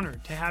and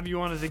honored to have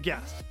you on as a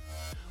guest.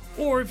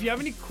 Or if you have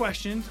any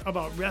questions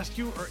about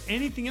rescue or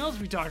anything else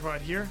we talk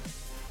about here,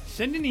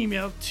 send an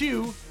email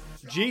to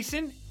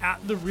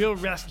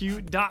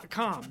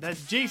jason@therealrescue.com.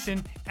 That's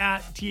jason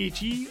at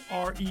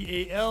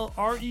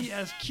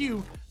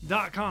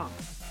therealresq.com.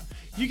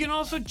 You can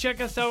also check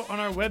us out on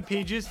our web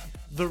pages,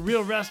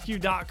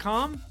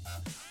 therealrescue.com,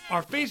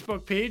 our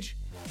Facebook page,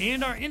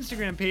 and our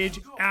Instagram page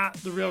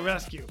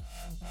 @therealrescue.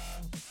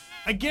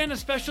 Again, a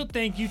special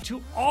thank you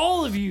to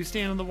all of you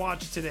staying on the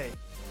watch today.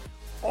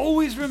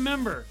 Always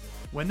remember,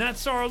 when that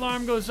SAR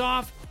alarm goes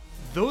off,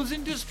 those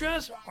in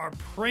distress are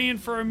praying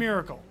for a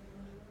miracle.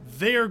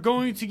 They are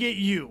going to get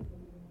you.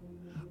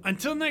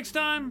 Until next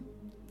time,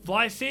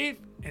 fly safe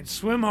and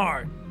swim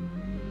hard.